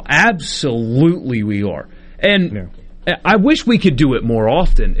football? Absolutely we are. And I wish we could do it more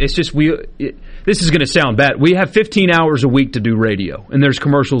often. It's just this is going to sound bad. We have 15 hours a week to do radio, and there's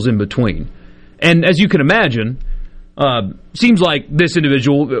commercials in between. And as you can imagine, seems like this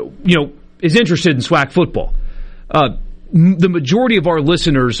individual, you know, is interested in SWAC football. The majority of our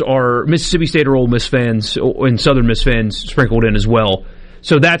listeners are Mississippi State or Ole Miss fans, and Southern Miss fans sprinkled in as well.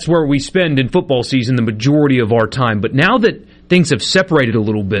 So that's where we spend in football season the majority of our time. But now that things have separated a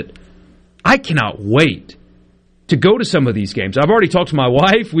little bit, I cannot wait to go to some of these games. I've already talked to my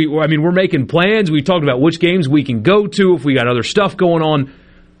wife. We're making plans. We've talked about which games we can go to if we got other stuff going on.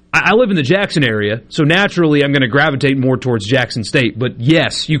 I live in the Jackson area, so naturally I'm going to gravitate more towards Jackson State. But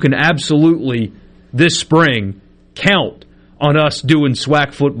yes, you can absolutely, this spring, count on us doing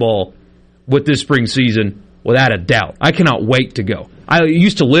SWAC football with this spring season without a doubt. I cannot wait to go. I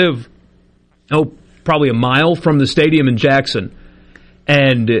used to live, probably a mile from the stadium in Jackson,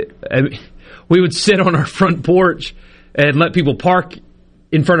 and we would sit on our front porch and let people park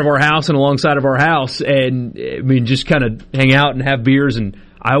in front of our house and alongside of our house, and just kind of hang out and have beers. And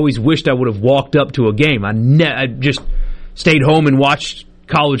I always wished I would have walked up to a game. I just stayed home and watched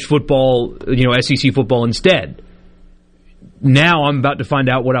college football, SEC football instead. Now I'm about to find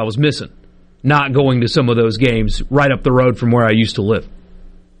out what I was missing, not going to some of those games right up the road from where I used to live.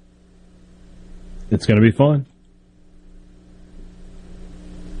 It's going to be fun.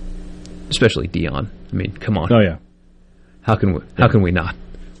 Especially Deion. I mean, come on. Oh, yeah. How can we not?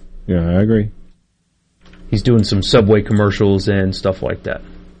 Yeah, I agree. He's doing some Subway commercials and stuff like that.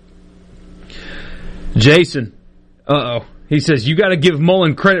 Jason, he says, you got to give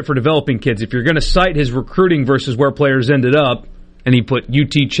Mullen credit for developing kids. If you're going to cite his recruiting versus where players ended up, and he put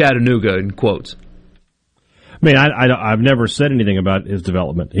UT Chattanooga in quotes. I mean, I've never said anything about his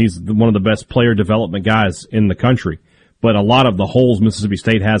development. He's one of the best player development guys in the country. But a lot of the holes Mississippi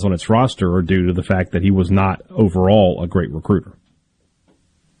State has on its roster are due to the fact that he was not overall a great recruiter.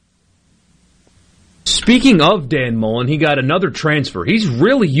 Speaking of Dan Mullen, he got another transfer. He's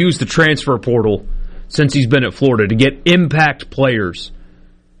really used the transfer portal since he's been at Florida to get impact players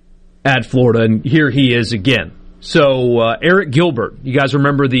at Florida, and here he is again. So Eric Gilbert, you guys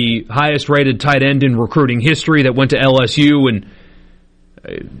remember the highest-rated tight end in recruiting history that went to LSU, and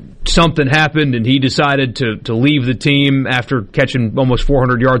something happened, and he decided to leave the team after catching almost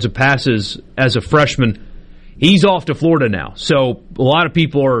 400 yards of passes as a freshman. He's off to Florida now. So a lot of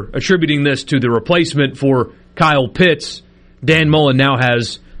people are attributing this to the replacement for Kyle Pitts. Dan Mullen now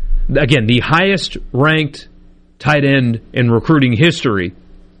has, again, the highest-ranked tight end in recruiting history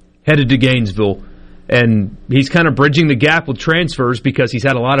headed to Gainesville. And he's kind of bridging the gap with transfers because he's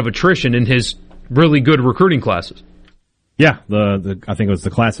had a lot of attrition in his really good recruiting classes. Yeah, I think it was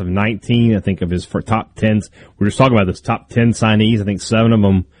the class of 19. I think of his top 10s. We were just talking about this top 10 signees. I think 7 of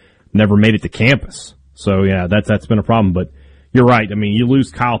them never made it to campus. So, yeah, that's been a problem. But you're right. I mean, you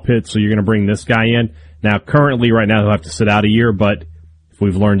lose Kyle Pitts, so you're going to bring this guy in. Now, currently, right now, he'll have to sit out a year. But if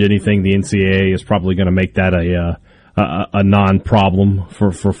we've learned anything, the NCAA is probably going to make that a non-problem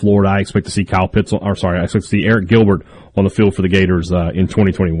for Florida. I expect to see I expect to see Eric Gilbert on the field for the Gators in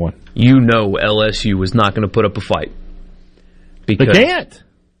 2021. You know LSU is not going to put up a fight. Because they can't.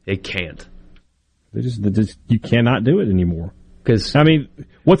 It can't. They just you cannot do it anymore. Because I mean,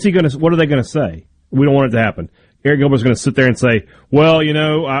 what are they going to say? We don't want it to happen. Eric Gilbert's going to sit there and say, well, you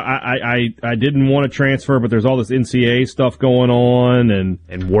know, I didn't want to transfer, but there's all this NCAA stuff going on,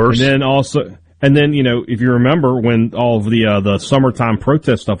 and worse. And then, you know, if you remember when all of the summertime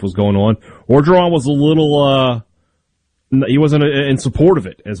protest stuff was going on, Orgeron was a little, he wasn't in support of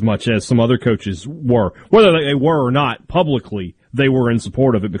it as much as some other coaches were. Whether they were or not, publicly, they were in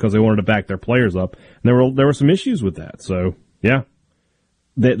support of it because they wanted to back their players up. And there were some issues with that. So, yeah.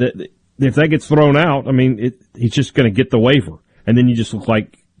 If that gets thrown out, I mean, he's just going to get the waiver. And then you just look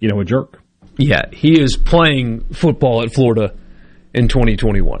like, you know, a jerk. Yeah, he is playing football at Florida in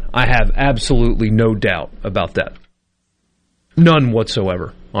 2021. I have absolutely no doubt about that. None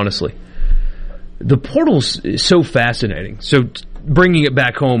whatsoever, honestly. The portal's is so fascinating. So bringing it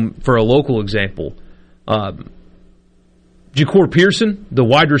back home for a local example, Ja'Cour Pearson, the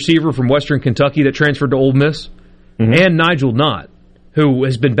wide receiver from Western Kentucky that transferred to Ole Miss, and Nigel Knott, who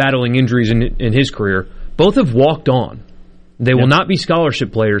has been battling injuries in his career, both have walked on. They will not be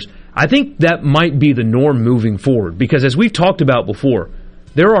scholarship players. I think that might be the norm moving forward because, as we've talked about before,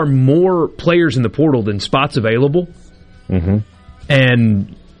 there are more players in the portal than spots available.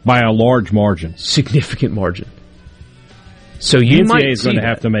 And by a large margin. Significant margin. So you might is going to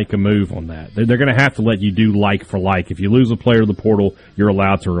have to make a move on that. They're going to have to let you do like for like. If you lose a player to the portal, you're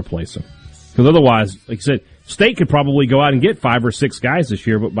allowed to replace him. Because otherwise, like I said, State could probably go out and get 5 or 6 guys this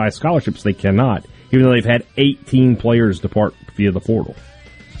year, but by scholarships they cannot, even though they've had 18 players depart via the portal.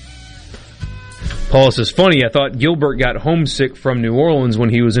 Paul, this is funny. I thought Gilbert got homesick from New Orleans when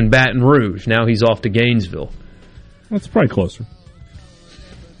he was in Baton Rouge. Now he's off to Gainesville. That's probably closer.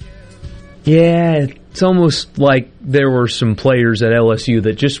 Yeah, it's almost like there were some players at LSU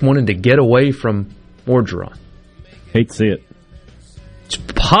that just wanted to get away from Orgeron. Hate to see it. It's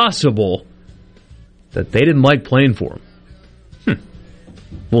possible that they didn't like playing for him.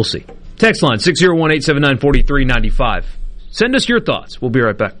 We'll see. Text line 601-879-4395. Send us your thoughts. We'll be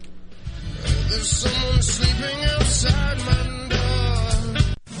right back.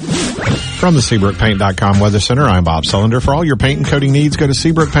 From the SeabrookPaint.com Weather Center, I'm Bob Sullender. For all your paint and coating needs, go to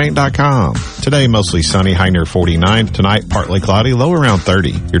SeabrookPaint.com. Today, mostly sunny, high near 49. Tonight, partly cloudy, low around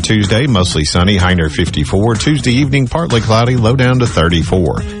 30. Your Tuesday, mostly sunny, high near 54. Tuesday evening, partly cloudy, low down to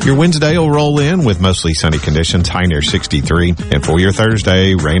 34. Your Wednesday will roll in with mostly sunny conditions, high near 63. And for your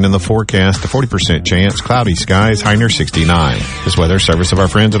Thursday, rain in the forecast, a 40% chance, cloudy skies, high near 69. This weather service of our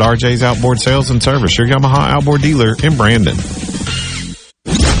friends at RJ's Outboard Sales and Service, your Yamaha outboard dealer in Brandon.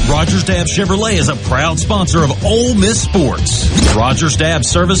 Rogers Dabbs Chevrolet is a proud sponsor of Ole Miss Sports. Rogers Dabbs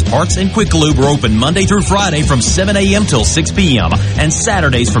Service, Parts, and Quick Lube are open Monday through Friday from 7 a.m. till 6 p.m. and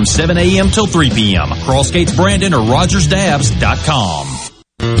Saturdays from 7 a.m. till 3 p.m. Cross Gates Brandon or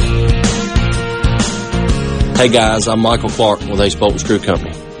RogersDabbs.com. Hey guys, I'm Michael Clark with Ace Bolt & Screw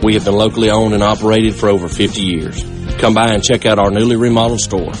Company. We have been locally owned and operated for over 50 years. Come by and check out our newly remodeled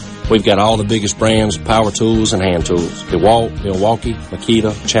store. We've got all the biggest brands of power tools and hand tools. DeWalt, Milwaukee,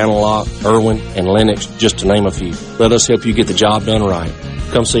 Makita, Channel Lock, Irwin, and Lennox, just to name a few. Let us help you get the job done right.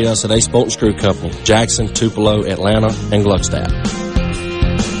 Come see us at Ace Bolt & Screw Company, Jackson, Tupelo, Atlanta, and Gluckstadt.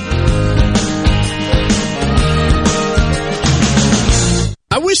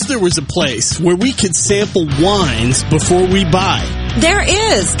 I wish there was a place where we could sample wines before we buy. There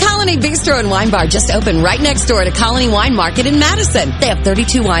is. Colony Bistro and Wine Bar just opened right next door to Colony Wine Market in Madison. They have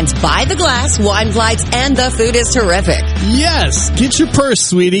 32 wines by the glass, wine flights, and the food is terrific. Yes. Get your purse,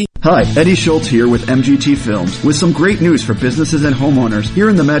 sweetie. Hi, Eddie Schultz here with MGT Films with some great news for businesses and homeowners here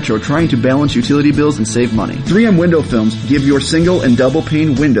in the Metro trying to balance utility bills and save money. 3M window films give your single and double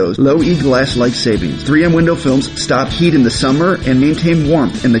pane windows low E-glass-like savings. 3M window films stop heat in the summer and maintain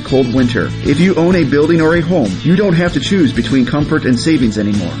warmth in the cold winter. If you own a building or a home, you don't have to choose between comfort and savings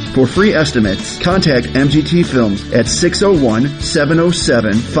anymore. For free estimates, contact MGT Films at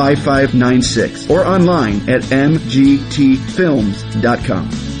 601-707-5596 or online at mgtfilms.com.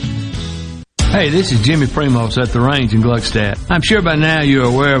 Hey, this is Jimmy Primos at the range in Gluckstadt. I'm sure by now you're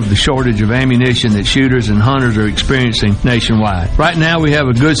aware of the shortage of ammunition that shooters and hunters are experiencing nationwide. Right now we have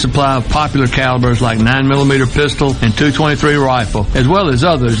a good supply of popular calibers like 9mm pistol and .223 rifle, as well as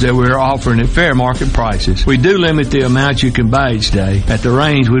others that we're offering at fair market prices. We do limit the amount you can buy each day. At the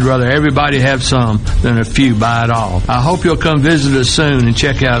range, we'd rather everybody have some than a few buy it all. I hope you'll come visit us soon and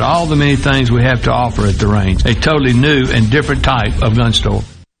check out all the many things we have to offer at the range. A totally new and different type of gun store.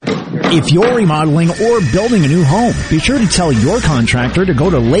 If you're remodeling or building a new home, be sure to tell your contractor to go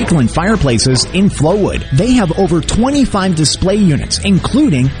to Lakeland Fireplaces in Flowood. They have over 25 display units,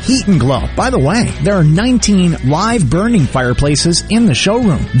 including heat and glow. By the way, there are 19 live burning fireplaces in the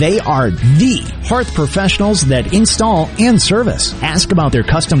showroom. They are the hearth professionals that install and service. Ask about their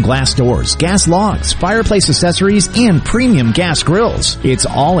custom glass doors, gas logs, fireplace accessories, and premium gas grills. It's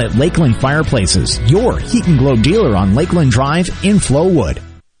all at Lakeland Fireplaces, your heat and glow dealer on Lakeland Drive in Flowood.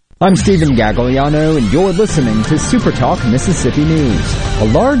 I'm Stephen Gagliano, and you're listening to Super Talk Mississippi News. A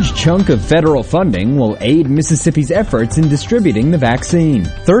large chunk of federal funding will aid Mississippi's efforts in distributing the vaccine.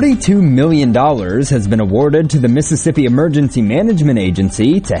 $32 million has been awarded to the Mississippi Emergency Management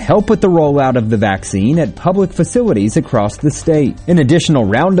Agency to help with the rollout of the vaccine at public facilities across the state. An additional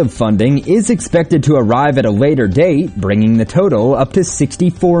round of funding is expected to arrive at a later date, bringing the total up to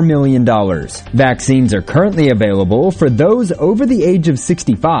 $64 million. Vaccines are currently available for those over the age of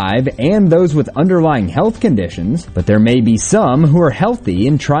 65 and those with underlying health conditions, but there may be some who are healthy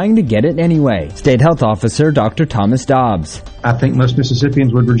and trying to get it anyway. State Health Officer Dr. Thomas Dobbs. I think most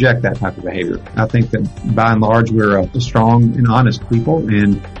Mississippians would reject that type of behavior. I think that by and large we're a strong and honest people,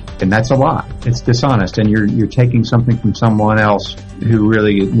 and that's a lie. It's dishonest, and you're taking something from someone else who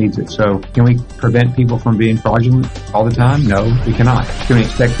really needs it. So can we prevent people from being fraudulent all the time? No, we cannot. Can we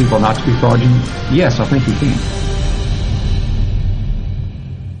expect people not to be fraudulent? Yes, I think we can.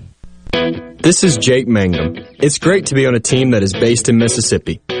 This is Jake Mangum. It's great to be on a team that is based in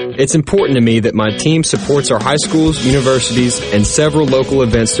Mississippi. It's important to me that my team supports our high schools, universities, and several local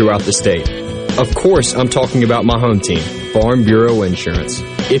events throughout the state. Of course, I'm talking about my home team, Farm Bureau Insurance.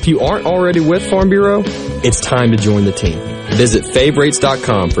 If you aren't already with Farm Bureau, it's time to join the team. Visit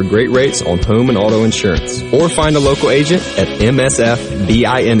favrates.com for great rates on home and auto insurance, or find a local agent at msfbins.com.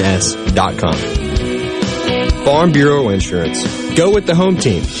 Farm Bureau Insurance. Go with the home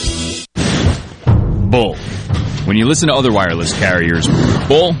team. Bull. When you listen to other wireless carriers,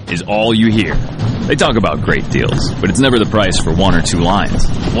 bull is all you hear. They talk about great deals, but it's never the price for one or two lines.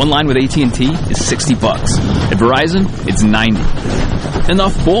 One line with AT&T is $60. At Verizon, it's $90.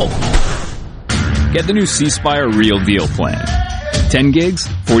 Enough bull. Get the new C Spire Real Deal plan. 10 gigs,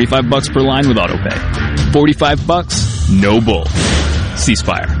 $45 per line with autopay. $45, no bull. C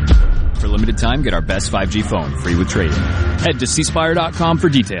Spire. For limited time, get our best 5G phone free with trade-in. Head to cspire.com for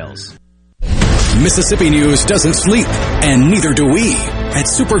details. Mississippi news doesn't sleep, and neither do we. At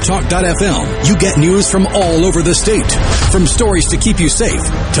supertalk.fm, you get news from all over the state. From stories to keep you safe,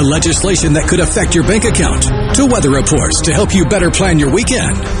 to legislation that could affect your bank account, to weather reports to help you better plan your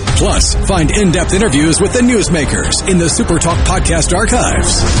weekend. Plus, find in-depth interviews with the newsmakers in the Supertalk podcast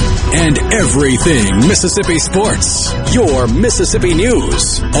archives. And everything Mississippi sports. Your Mississippi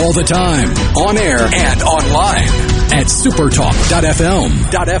news. All the time. On air and online. At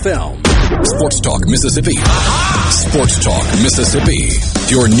supertalk.fm. Sports Talk Mississippi. Sports Talk Mississippi.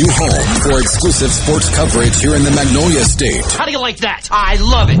 Your new home for exclusive sports coverage here in the Magnolia State. How do you like that? I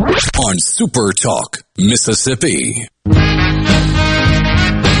love it. On Super Talk Mississippi.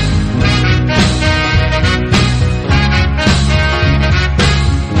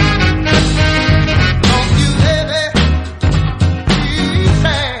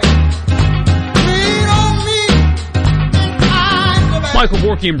 Michael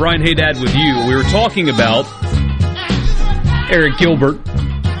Borky and Brian Haydad with you. We were talking about Eric Gilbert,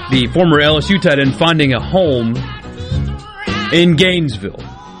 the former LSU tight end, finding a home in Gainesville.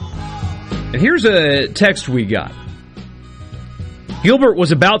 And here's a text we got. Gilbert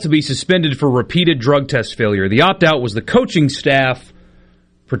was about to be suspended for repeated drug test failure. The opt-out was the coaching staff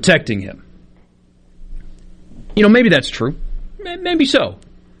protecting him. You know, maybe that's true. Maybe so.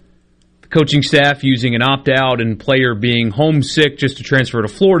 Coaching staff using an opt-out and player being homesick just to transfer to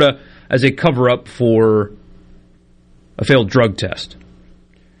Florida as a cover-up for a failed drug test.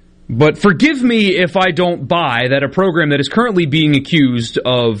 But forgive me if I don't buy that a program that is currently being accused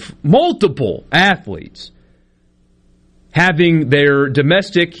of multiple athletes having their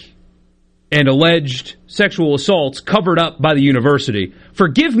domestic and alleged sexual assaults covered up by the university,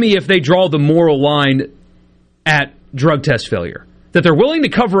 forgive me if they draw the moral line at drug test failure. That they're willing to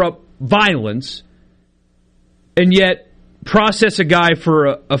cover up violence and yet process a guy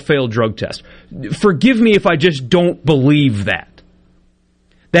for a failed drug test. Forgive me if I just don't believe that.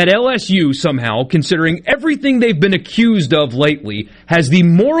 That LSU somehow, considering everything they've been accused of lately, has the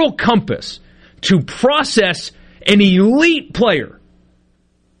moral compass to process an elite player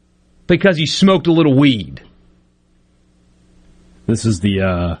because he smoked a little weed. This is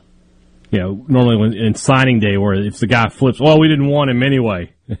the, normally when in signing day where if the guy flips, well, we didn't want him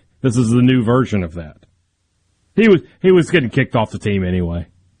anyway. This is the new version of that. He was getting kicked off the team anyway.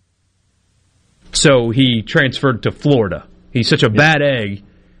 So he transferred to Florida. He's such a bad egg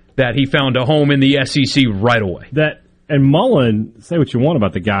that he found a home in the SEC right away. And Mullen, say what you want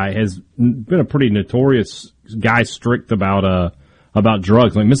about the guy, has been a pretty notorious guy, strict about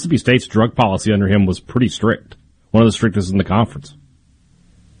drugs. Like Mississippi State's drug policy under him was pretty strict, one of the strictest in the conference.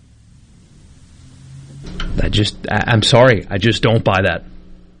 I'm sorry, I just don't buy that.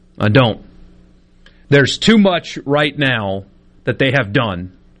 I don't. There's too much right now that they have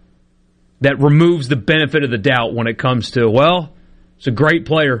done that removes the benefit of the doubt when it comes to, well, it's a great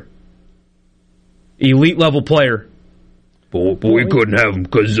player, elite level player, but we couldn't have him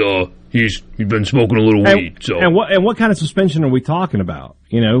because he's been smoking a little weed. So and what kind of suspension are we talking about?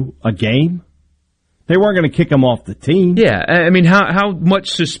 A game? They weren't going to kick him off the team. Yeah, I mean, how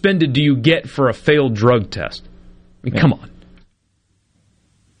much suspended do you get for a failed drug test? I mean, come on.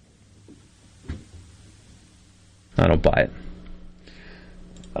 I don't buy it.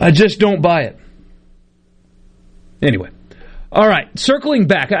 I just don't buy it. Anyway. All right, circling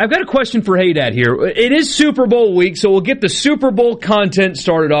back. I've got a question for Haydad here. It is Super Bowl week, so we'll get the Super Bowl content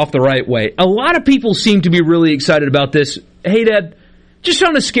started off the right way. A lot of people seem to be really excited about this. Haydad, just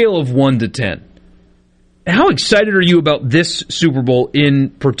on a scale of 1 to 10, how excited are you about this Super Bowl in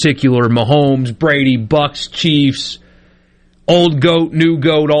particular? Mahomes, Brady, Bucks, Chiefs, old GOAT, new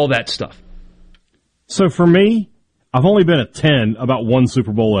GOAT, all that stuff. So for me, I've only been a 10 about one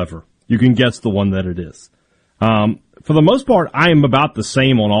Super Bowl ever. You can guess the one that it is. For the most part, I am about the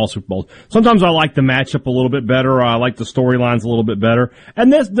same on all Super Bowls. Sometimes I like the matchup a little bit better, or I like the storylines a little bit better.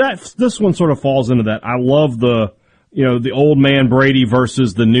 And this one sort of falls into that. I love the old man Brady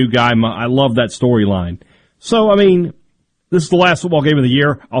versus the new guy. I love that storyline. So, I mean, this is the last football game of the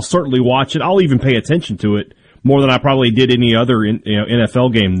year. I'll certainly watch it. I'll even pay attention to it more than I probably did any other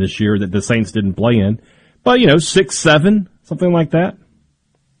NFL game this year that the Saints didn't play in. But, 6-7, something like that.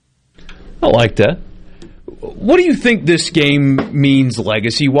 I like that. What do you think this game means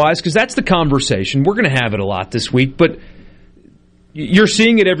legacy-wise? Because that's the conversation. We're going to have it a lot this week, but you're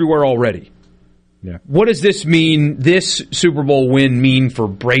seeing it everywhere already. Yeah. What does this mean, this Super Bowl win mean for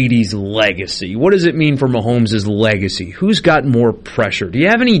Brady's legacy? What does it mean for Mahomes' legacy? Who's got more pressure? Do you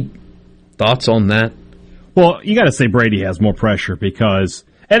have any thoughts on that? Well, you got to say Brady has more pressure because,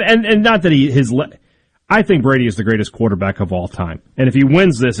 and not that I think Brady is the greatest quarterback of all time. And if he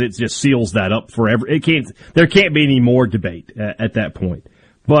wins this, it just seals that up forever. There can't be any more debate at that point.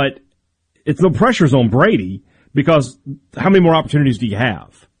 But the pressure's on Brady because how many more opportunities do you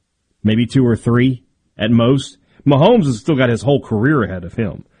have? Maybe 2 or 3 at most. Mahomes has still got his whole career ahead of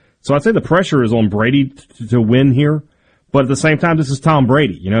him. So I'd say the pressure is on Brady to win here. But at the same time, this is Tom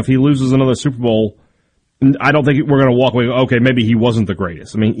Brady. If he loses another Super Bowl, I don't think we're going to walk away and go, okay, maybe he wasn't the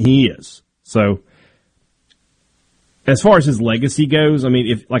greatest. I mean, he is. So as far as his legacy goes, I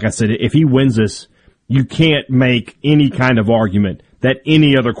mean, like I said, if he wins this, you can't make any kind of argument that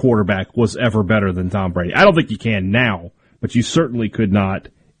any other quarterback was ever better than Tom Brady. I don't think you can now, but you certainly could not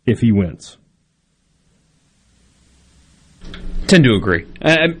if he wins. Tend to agree.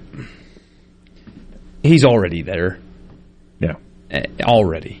 He's already there. Yeah.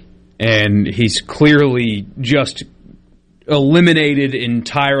 Already. And he's clearly just eliminated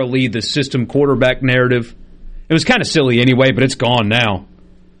entirely the system quarterback narrative. It was kind of silly anyway, but it's gone now.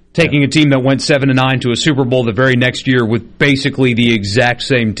 Taking a team that went 7-9 to a Super Bowl the very next year with basically the exact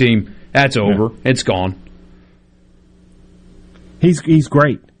same team, that's over. Yeah. It's gone. He's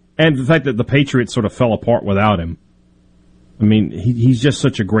great. And the fact that the Patriots sort of fell apart without him. I mean, he's just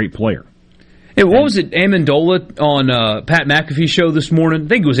such a great player. Hey, what was it, Amendola on Pat McAfee's show this morning? I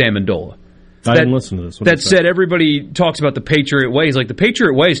think it was Amendola. I didn't listen to this. That said, everybody talks about the Patriot way. He's like, the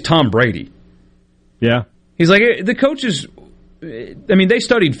Patriot way is Tom Brady. Yeah. He's like, the coaches, I mean, they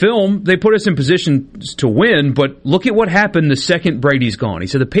studied film. They put us in positions to win, but look at what happened the second Brady's gone. He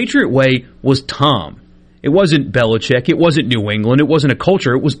said the Patriot way was Tom. It wasn't Belichick. It wasn't New England. It wasn't a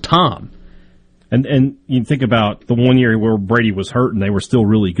culture. It was Tom. And you think about the one year where Brady was hurt and they were still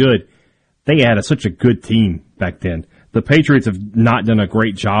really good. They had such a good team back then. The Patriots have not done a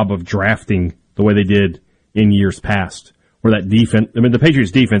great job of drafting the way they did in years past. Where that defense, I mean, the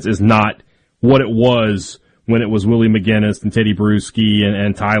Patriots defense is not what it was when it was Willie McGinnis and Teddy Bruschi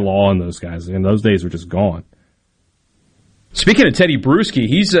and Ty Law and those guys. And those days were just gone. Speaking of Teddy Bruschi,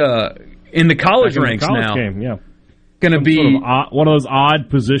 he's in the college ranks now. Game, yeah. Going to be sort of one of those odd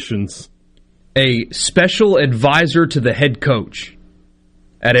positions. A special advisor to the head coach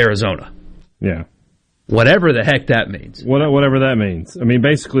at Arizona. Yeah. Whatever the heck that means. Whatever that means. I mean,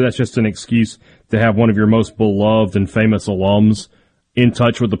 basically that's just an excuse to have one of your most beloved and famous alums in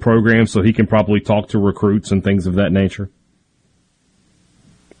touch with the program so he can probably talk to recruits and things of that nature.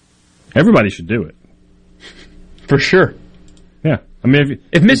 Everybody should do it. For sure. Yeah. I mean,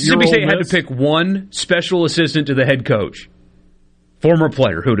 if Mississippi State had to pick one special assistant to the head coach, former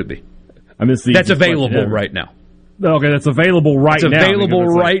player, who'd it be? I mean, that's available right now. Okay, that's available right now. It's available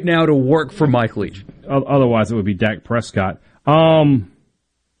right now to work for Mike Leach. Otherwise, it would be Dak Prescott. Anthony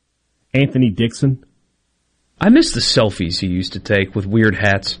Dixon. I miss the selfies he used to take with weird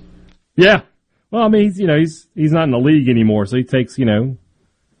hats. Yeah. Well, I mean, he's not in the league anymore, so he takes, a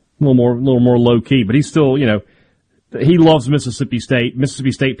little more low key, but he's still, he loves Mississippi State.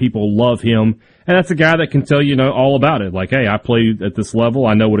 Mississippi State people love him, and that's a guy that can tell you all about it. Like, hey, I played at this level.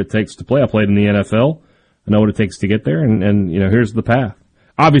 I know what it takes to play. I played in the NFL. I know what it takes to get there, and here's the path.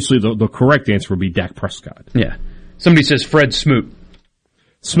 Obviously, the correct answer would be Dak Prescott. Yeah. Somebody says Fred Smoot.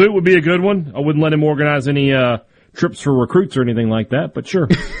 Smoot would be a good one. I wouldn't let him organize any trips for recruits or anything like that, but sure.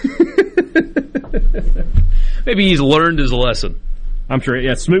 Maybe he's learned his lesson. I'm sure.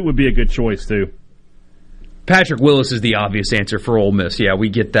 Yeah, Smoot would be a good choice, too. Patrick Willis is the obvious answer for Ole Miss. Yeah, we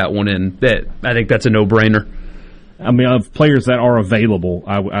get that one in. I think that's a no-brainer. I mean, of players that are available,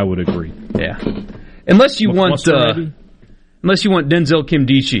 I would agree. Yeah. Unless you want Denzel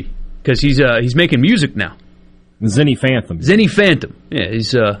Kimdichie, because he's making music now. Zenny Phantom. Yeah,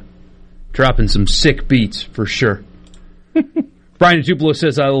 he's dropping some sick beats for sure. Brian Tupelo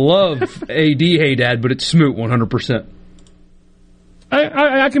says, I love AD Hey Dad, but it's Smoot 100%.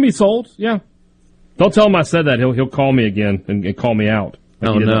 I can be sold, yeah. Don't tell him I said that. He'll call me again and call me out.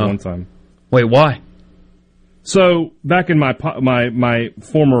 Like he did that one time. Wait, why? So back in my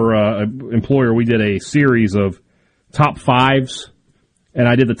former employer, we did a series of top fives, and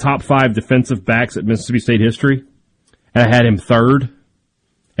I did the top 5 defensive backs at Mississippi State history, and I had him third,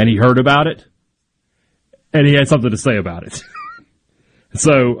 and he heard about it, and he had something to say about it.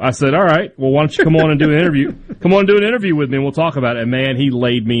 So I said, all right, well, why don't you come on and do an interview? Come on and do an interview with me, and we'll talk about it. And, man, he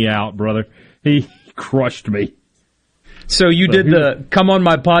laid me out, brother. He crushed me. So you did the come on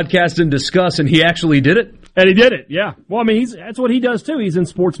my podcast and discuss, and he actually did it? And he did it, yeah. Well, I mean, that's what he does, too. He's in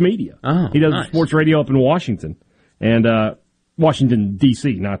sports media. Oh, he does nice. sports radio up in Washington. And Washington,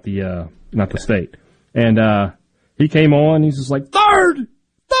 D.C., not the state. And he came on, he's just like, third!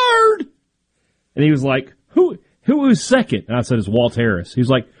 And he was like, who was second? And I said, it's Walt Harris. He was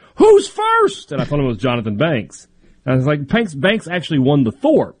like, who's first? And I told him it was Jonathan Banks. And I was like, Banks actually won the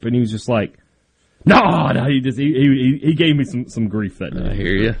Thorpe. And he was just like, no, he gave me some grief that day. I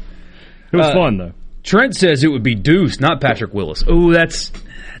hear you. It was fun, though. Trent says it would be Deuce, not Patrick Willis. Oh, that's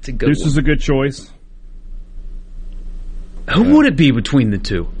a good one. Deuce is a good choice. Who would it be between the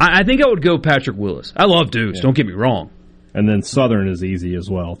two? I think I would go Patrick Willis. I love Deuce, don't get me wrong. And then Southern is easy as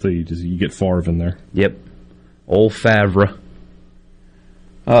well, too. You get Favre in there. Yep. Old Favre.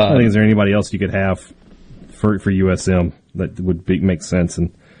 I think, is there anybody else you could have for USM that would make sense?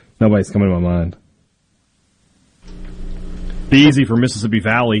 And nobody's coming to my mind. Be easy for Mississippi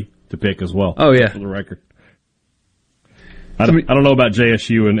Valley to pick as well. Oh, yeah. For the record. I don't know about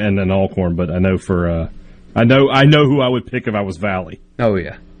JSU and Alcorn, but I know I know who I would pick if I was Valley. Oh,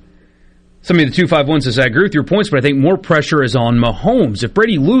 yeah. Somebody in the 251 says, I agree with your points, but I think more pressure is on Mahomes. If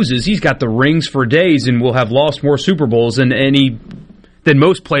Brady loses, he's got the rings for days and will have lost more Super Bowls than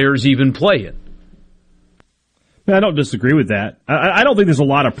most players even play in. I don't disagree with that. I don't think there's a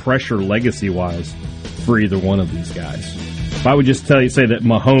lot of pressure legacy-wise for either one of these guys. If I would just say that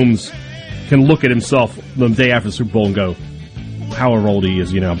Mahomes can look at himself the day after the Super Bowl and go, however old he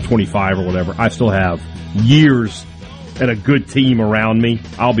is, I'm 25 or whatever, I still have years and a good team around me.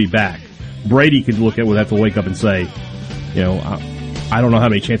 I'll be back. Brady would have to wake up and say, I don't know how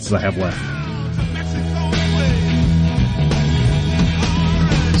many chances I have left.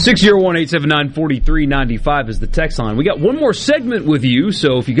 601-879-4395 is the text line. We got one more segment with you,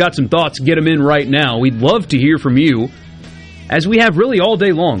 so if you got some thoughts, get them in right now. We'd love to hear from you, as we have really all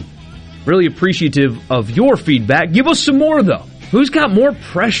day long. Really appreciative of your feedback. Give us some more, though. Who's got more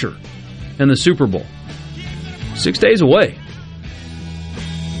pressure in the Super Bowl? 6 days away.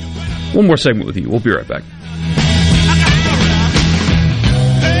 One more segment with you. We'll be right back.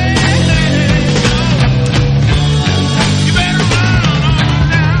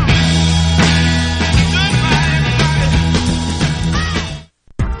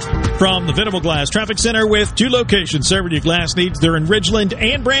 From the Venable Glass Traffic Center with 2 locations serving your glass needs. They're in Ridgeland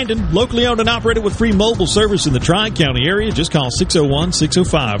and Brandon. Locally owned and operated with free mobile service in the Tri-County area. Just call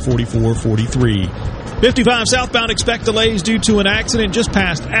 601-605-4443. 55 southbound, expect delays due to an accident just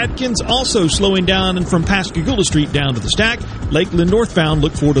past Atkins. Also slowing down and from Pascagoula Street down to the Stack. Lakeland northbound,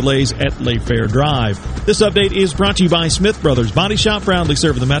 look for delays at Layfair Drive. This update is brought to you by Smith Brothers Body Shop, proudly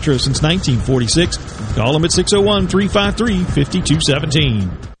serving the Metro since 1946. Call them at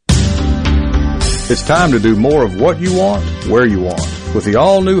 601-353-5217. It's time to do more of what you want, where you want. With the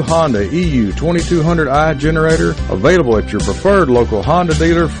all-new Honda EU 2200i generator available at your preferred local Honda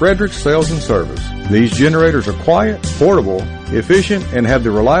dealer, Frederick Sales and Service. These generators are quiet, portable, efficient, and have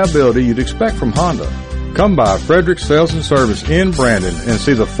the reliability you'd expect from Honda. Come by Frederick Sales and Service in Brandon and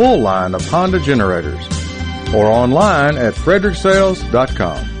see the full line of Honda generators. Or online at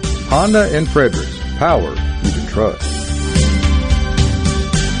fredericksales.com. Honda and Fredericks. Power you can trust.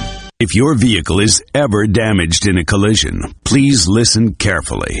 If your vehicle is ever damaged in a collision, please listen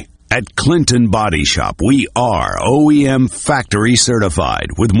carefully. At Clinton Body Shop, we are OEM factory certified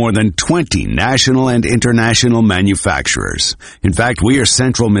with more than 20 national and international manufacturers. In fact, we are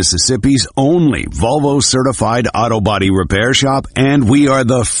Central Mississippi's only Volvo certified auto body repair shop, and we are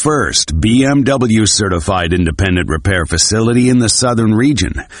the first BMW certified independent repair facility in the southern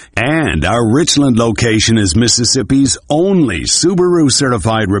region. And our Richland location is Mississippi's only Subaru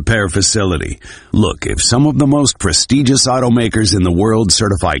certified repair facility. Look, if some of the most prestigious automakers in the world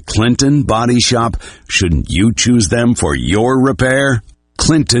certify Clinton Body Shop, shouldn't you choose them for your repair?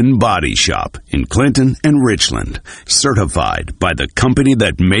 Clinton Body Shop in Clinton and Richland. Certified by the company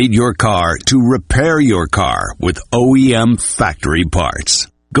that made your car to repair your car with OEM factory parts.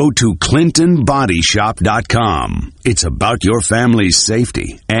 Go to ClintonBodyShop.com. It's about your family's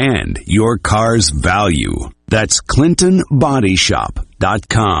safety and your car's value. That's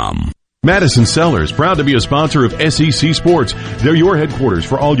ClintonBodyShop.com. Madison Cellars, proud to be a sponsor of SEC Sports. They're your headquarters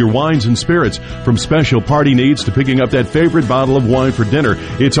for all your wines and spirits. From special party needs to picking up that favorite bottle of wine for dinner,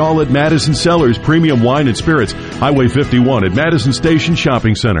 it's all at Madison Cellars Premium Wine and Spirits, Highway 51 at Madison Station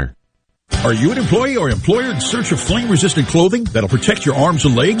Shopping Center. Are you an employee or employer in search of flame-resistant clothing that'll protect your arms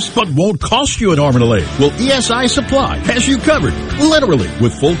and legs but won't cost you an arm and a leg? Well, ESI Supply has you covered, literally,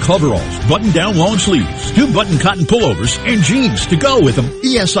 with full coveralls, button-down long sleeves, 2-button cotton pullovers, and jeans to go with them.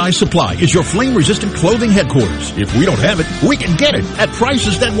 ESI Supply is your flame-resistant clothing headquarters. If we don't have it, we can get it at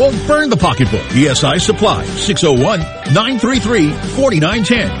prices that won't burn the pocketbook. ESI Supply,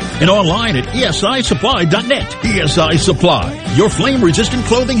 601-933-4910, and online at esisupply.net. ESI Supply, your flame-resistant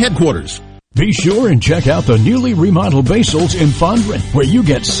clothing headquarters. Be sure and check out the newly remodeled Basil's in Fondren, where you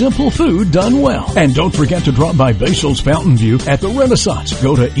get simple food done well. And don't forget to drop by Basil's Fountain View at the Renaissance.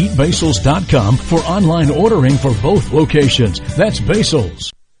 Go to eatbasils.com for online ordering for both locations. That's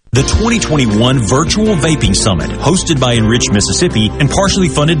Basil's. The 2021 Virtual Vaping Summit, hosted by Enrich Mississippi and partially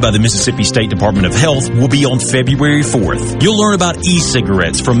funded by the Mississippi State Department of Health, will be on February 4th. You'll learn about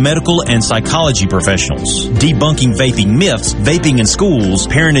e-cigarettes from medical and psychology professionals, debunking vaping myths, vaping in schools,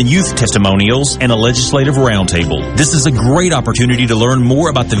 parent and youth testimonials, and a legislative roundtable. This is a great opportunity to learn more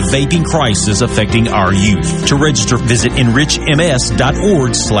about the vaping crisis affecting our youth. To register, visit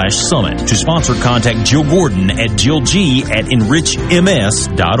enrichms.org/summit. To sponsor, contact Jill Gordon at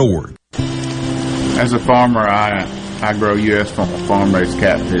jillg@enrichms.org. As a farmer, I grow U.S. farm-raised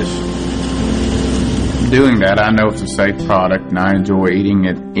catfish. Doing that, I know it's a safe product, and I enjoy eating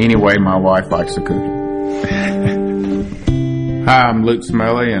it any way my wife likes to cook it. Hi, I'm Luke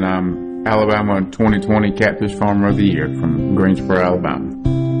Smelly, and I'm Alabama 2020 Catfish Farmer of the Year from Greensboro, Alabama.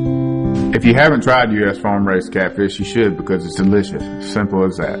 If you haven't tried U.S. farm-raised catfish, you should, because it's delicious. Simple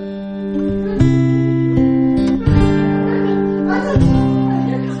as that.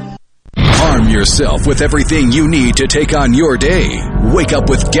 Arm yourself with everything you need to take on your day. Wake up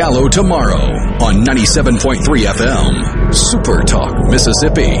with Gallo tomorrow on 97.3 FM, Super Talk,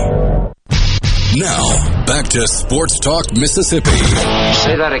 Mississippi. Now, back to Sports Talk, Mississippi.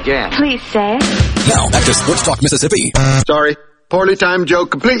 Say that again. Please say it. Now, back to Sports Talk, Mississippi. Sorry, poorly timed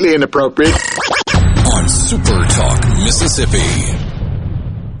joke, completely inappropriate. On Super Talk, Mississippi.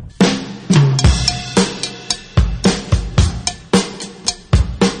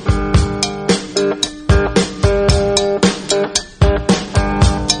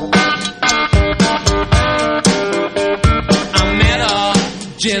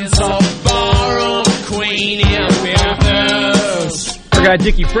 Gents borrow Queen in Memphis. Our guy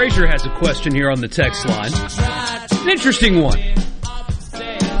Dickie Frazier has a question here on the text line. An interesting one.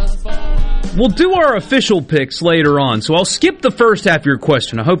 We'll do our official picks later on, so I'll skip the first half of your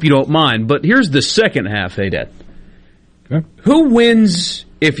question. I hope you don't mind, but here's the second half, hey, Dad. Okay. Who wins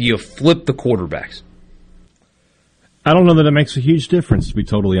if you flip the quarterbacks? I don't know that it makes a huge difference, to be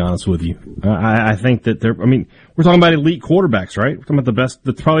totally honest with you. I think that we're talking about elite quarterbacks, right? We're talking about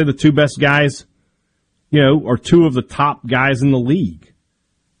probably the two best guys, or two of the top guys in the league.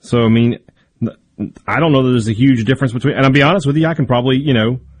 So, I don't know that there's a huge difference between, and I'll be honest with you, I can probably,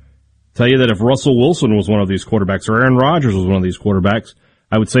 tell you that if Russell Wilson was one of these quarterbacks or Aaron Rodgers was one of these quarterbacks,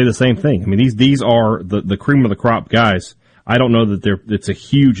 I would say the same thing. These are the cream of the crop guys. I don't know that it's a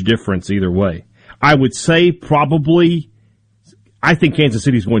huge difference either way. I would say I think Kansas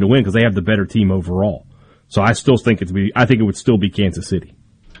City's going to win because they have the better team overall. So I still think I think it would still be Kansas City.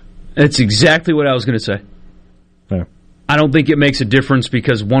 That's exactly what I was going to say. Yeah. I don't think it makes a difference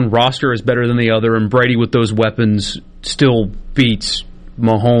because one roster is better than the other, and Brady with those weapons still beats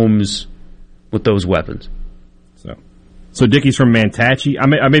Mahomes with those weapons. So Dickie's from Mantachie. I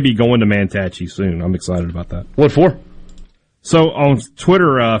may be going to Mantachie soon. I'm excited about that. What for? So on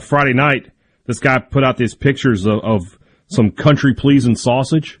Twitter Friday night, this guy put out these pictures of some country pleasing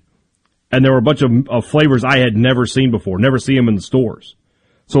sausage, and there were a bunch of flavors I had never seen before. Never see them in the stores.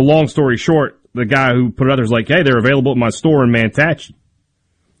 So long story short, the guy who put it out there was like, hey, they're available at my store in Mantachie,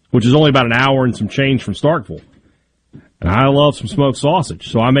 which is only about an hour and some change from Starkville. And I love some smoked sausage,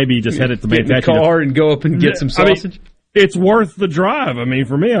 so I may be just headed to Mantachie. Get in the car and go up and get some sausage? It's worth the drive.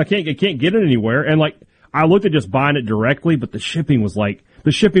 For me, I can't get it anywhere. And I looked at just buying it directly, but the shipping was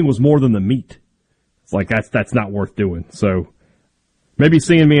more than the meat. It's like that's not worth doing. So maybe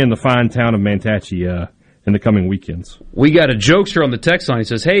seeing me in the fine town of Mantachie in the coming weekends. We got a jokester on the text line. He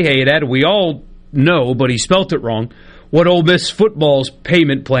says, hey, Dad, we all know, but he spelt it wrong, what Ole Miss football's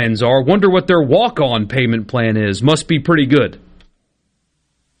payment plans are. Wonder what their walk-on payment plan is. Must be pretty good.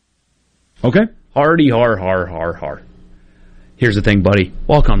 Okay. Hardy, har. Here's the thing, buddy.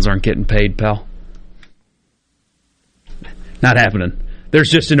 Walk-ons aren't getting paid, pal. Not happening.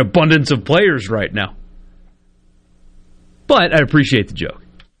 There's just an abundance of players right now. But I appreciate the joke.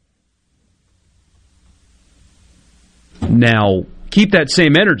 Now, keep that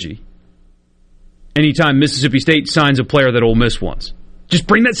same energy anytime Mississippi State signs a player that Ole Miss wants. Just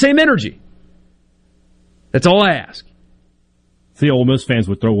bring that same energy. That's all I ask. See, Ole Miss fans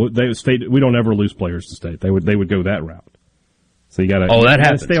would we don't ever lose players to State. They would go that route. So you got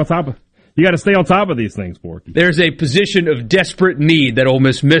to stay on top of. You got to stay on top of these things, Borky. There's a position of desperate need that Ole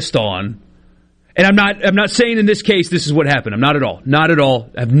Miss missed on, and I'm not saying in this case this is what happened. I'm not at all.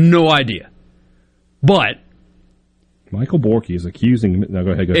 I have no idea. But Michael Borky is accusing. No,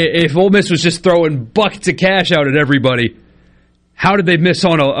 go ahead. If Ole Miss was just throwing buckets of cash out at everybody, how did they miss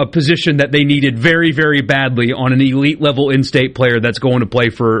on a position that they needed very, very badly on an elite level in-state player that's going to play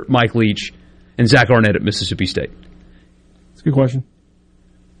for Mike Leach and Zach Arnett at Mississippi State? That's a good question.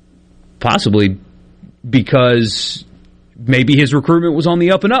 Possibly because maybe his recruitment was on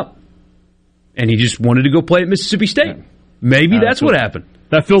the up and up, and he just wanted to go play at Mississippi State. Maybe that's what happened.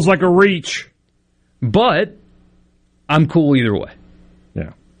 That feels like a reach. But I'm cool either way.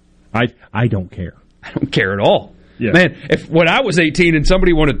 Yeah. I don't care. I don't care at all. Yeah. Man, if when I was 18 and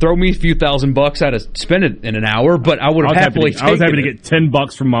somebody wanted to throw me a few $1,000, I'd have spent it in an hour, but I would have happily taken it. I was happy to get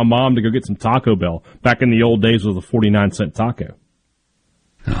 $10 from my mom to go get some Taco Bell back in the old days with a 49-cent taco.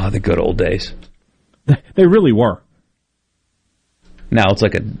 Oh, the good old days. They really were. Now it's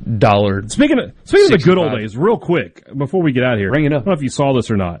like $1. Speaking of the good old days, real quick, before we get out of here. Bring it up. I don't know if you saw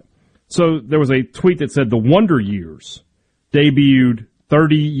this or not. So there was a tweet that said the Wonder Years debuted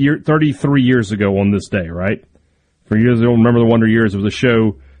 33 years ago on this day, right? For years who don't remember the Wonder Years, it was a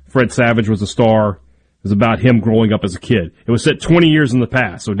show. Fred Savage was the star. It was about him growing up as a kid. It was set 20 years in the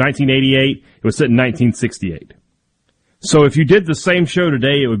past. So 1988, it was set in 1968. So if you did the same show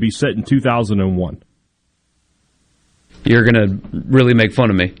today, it would be set in 2001. You're going to really make fun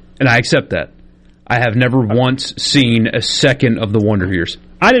of me, and I accept that. I have never once seen a second of the Wonder Years.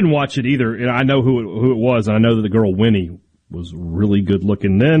 I didn't watch it either, and I know who it was, and I know that the girl Winnie was really good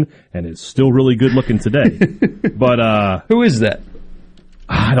looking then, and is still really good looking today. But who is that?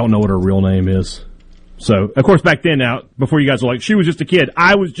 I don't know what her real name is. So, of course, back then, now before you guys were like, she was just a kid.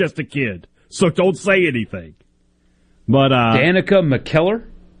 I was just a kid, so don't say anything. But Danica McKellar?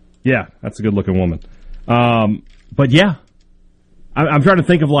 Yeah, that's a good looking woman. But yeah, I'm trying to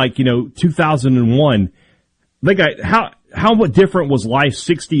think of 2001. How different was life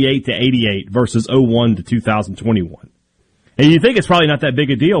 68 to 88 versus 01 to 2021? And you think it's probably not that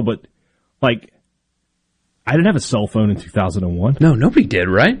big a deal, but, like, I didn't have a cell phone in 2001. No, nobody did,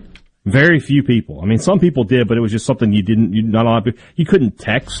 right? Very few people. I mean, some people did, but it was just something not a lot of people. You couldn't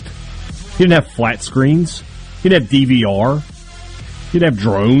text. You didn't have flat screens. You didn't have DVR. You didn't have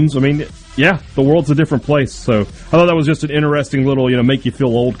drones. I mean, yeah, the world's a different place. So I thought that was just an interesting little, make you feel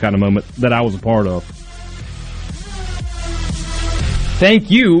old kind of moment that I was a part of. Thank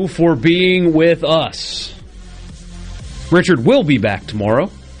you for being with us. Richard will be back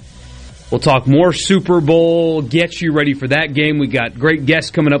tomorrow. We'll talk more Super Bowl, get you ready for that game. We got great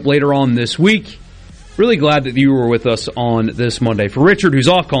guests coming up later on this week. Really glad that you were with us on this Monday. For Richard, who's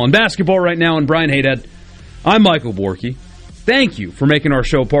off calling basketball right now, and Brian Haydad, I'm Michael Borky. Thank you for making our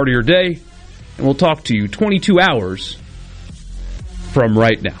show part of your day, and we'll talk to you 22 hours from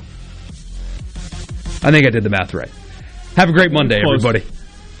right now. I think I did the math right. Have a great Monday, everybody.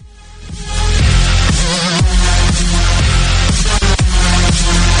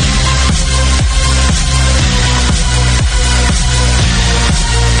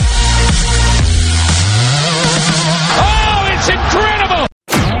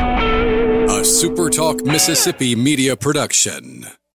 Super Talk Mississippi Media Production.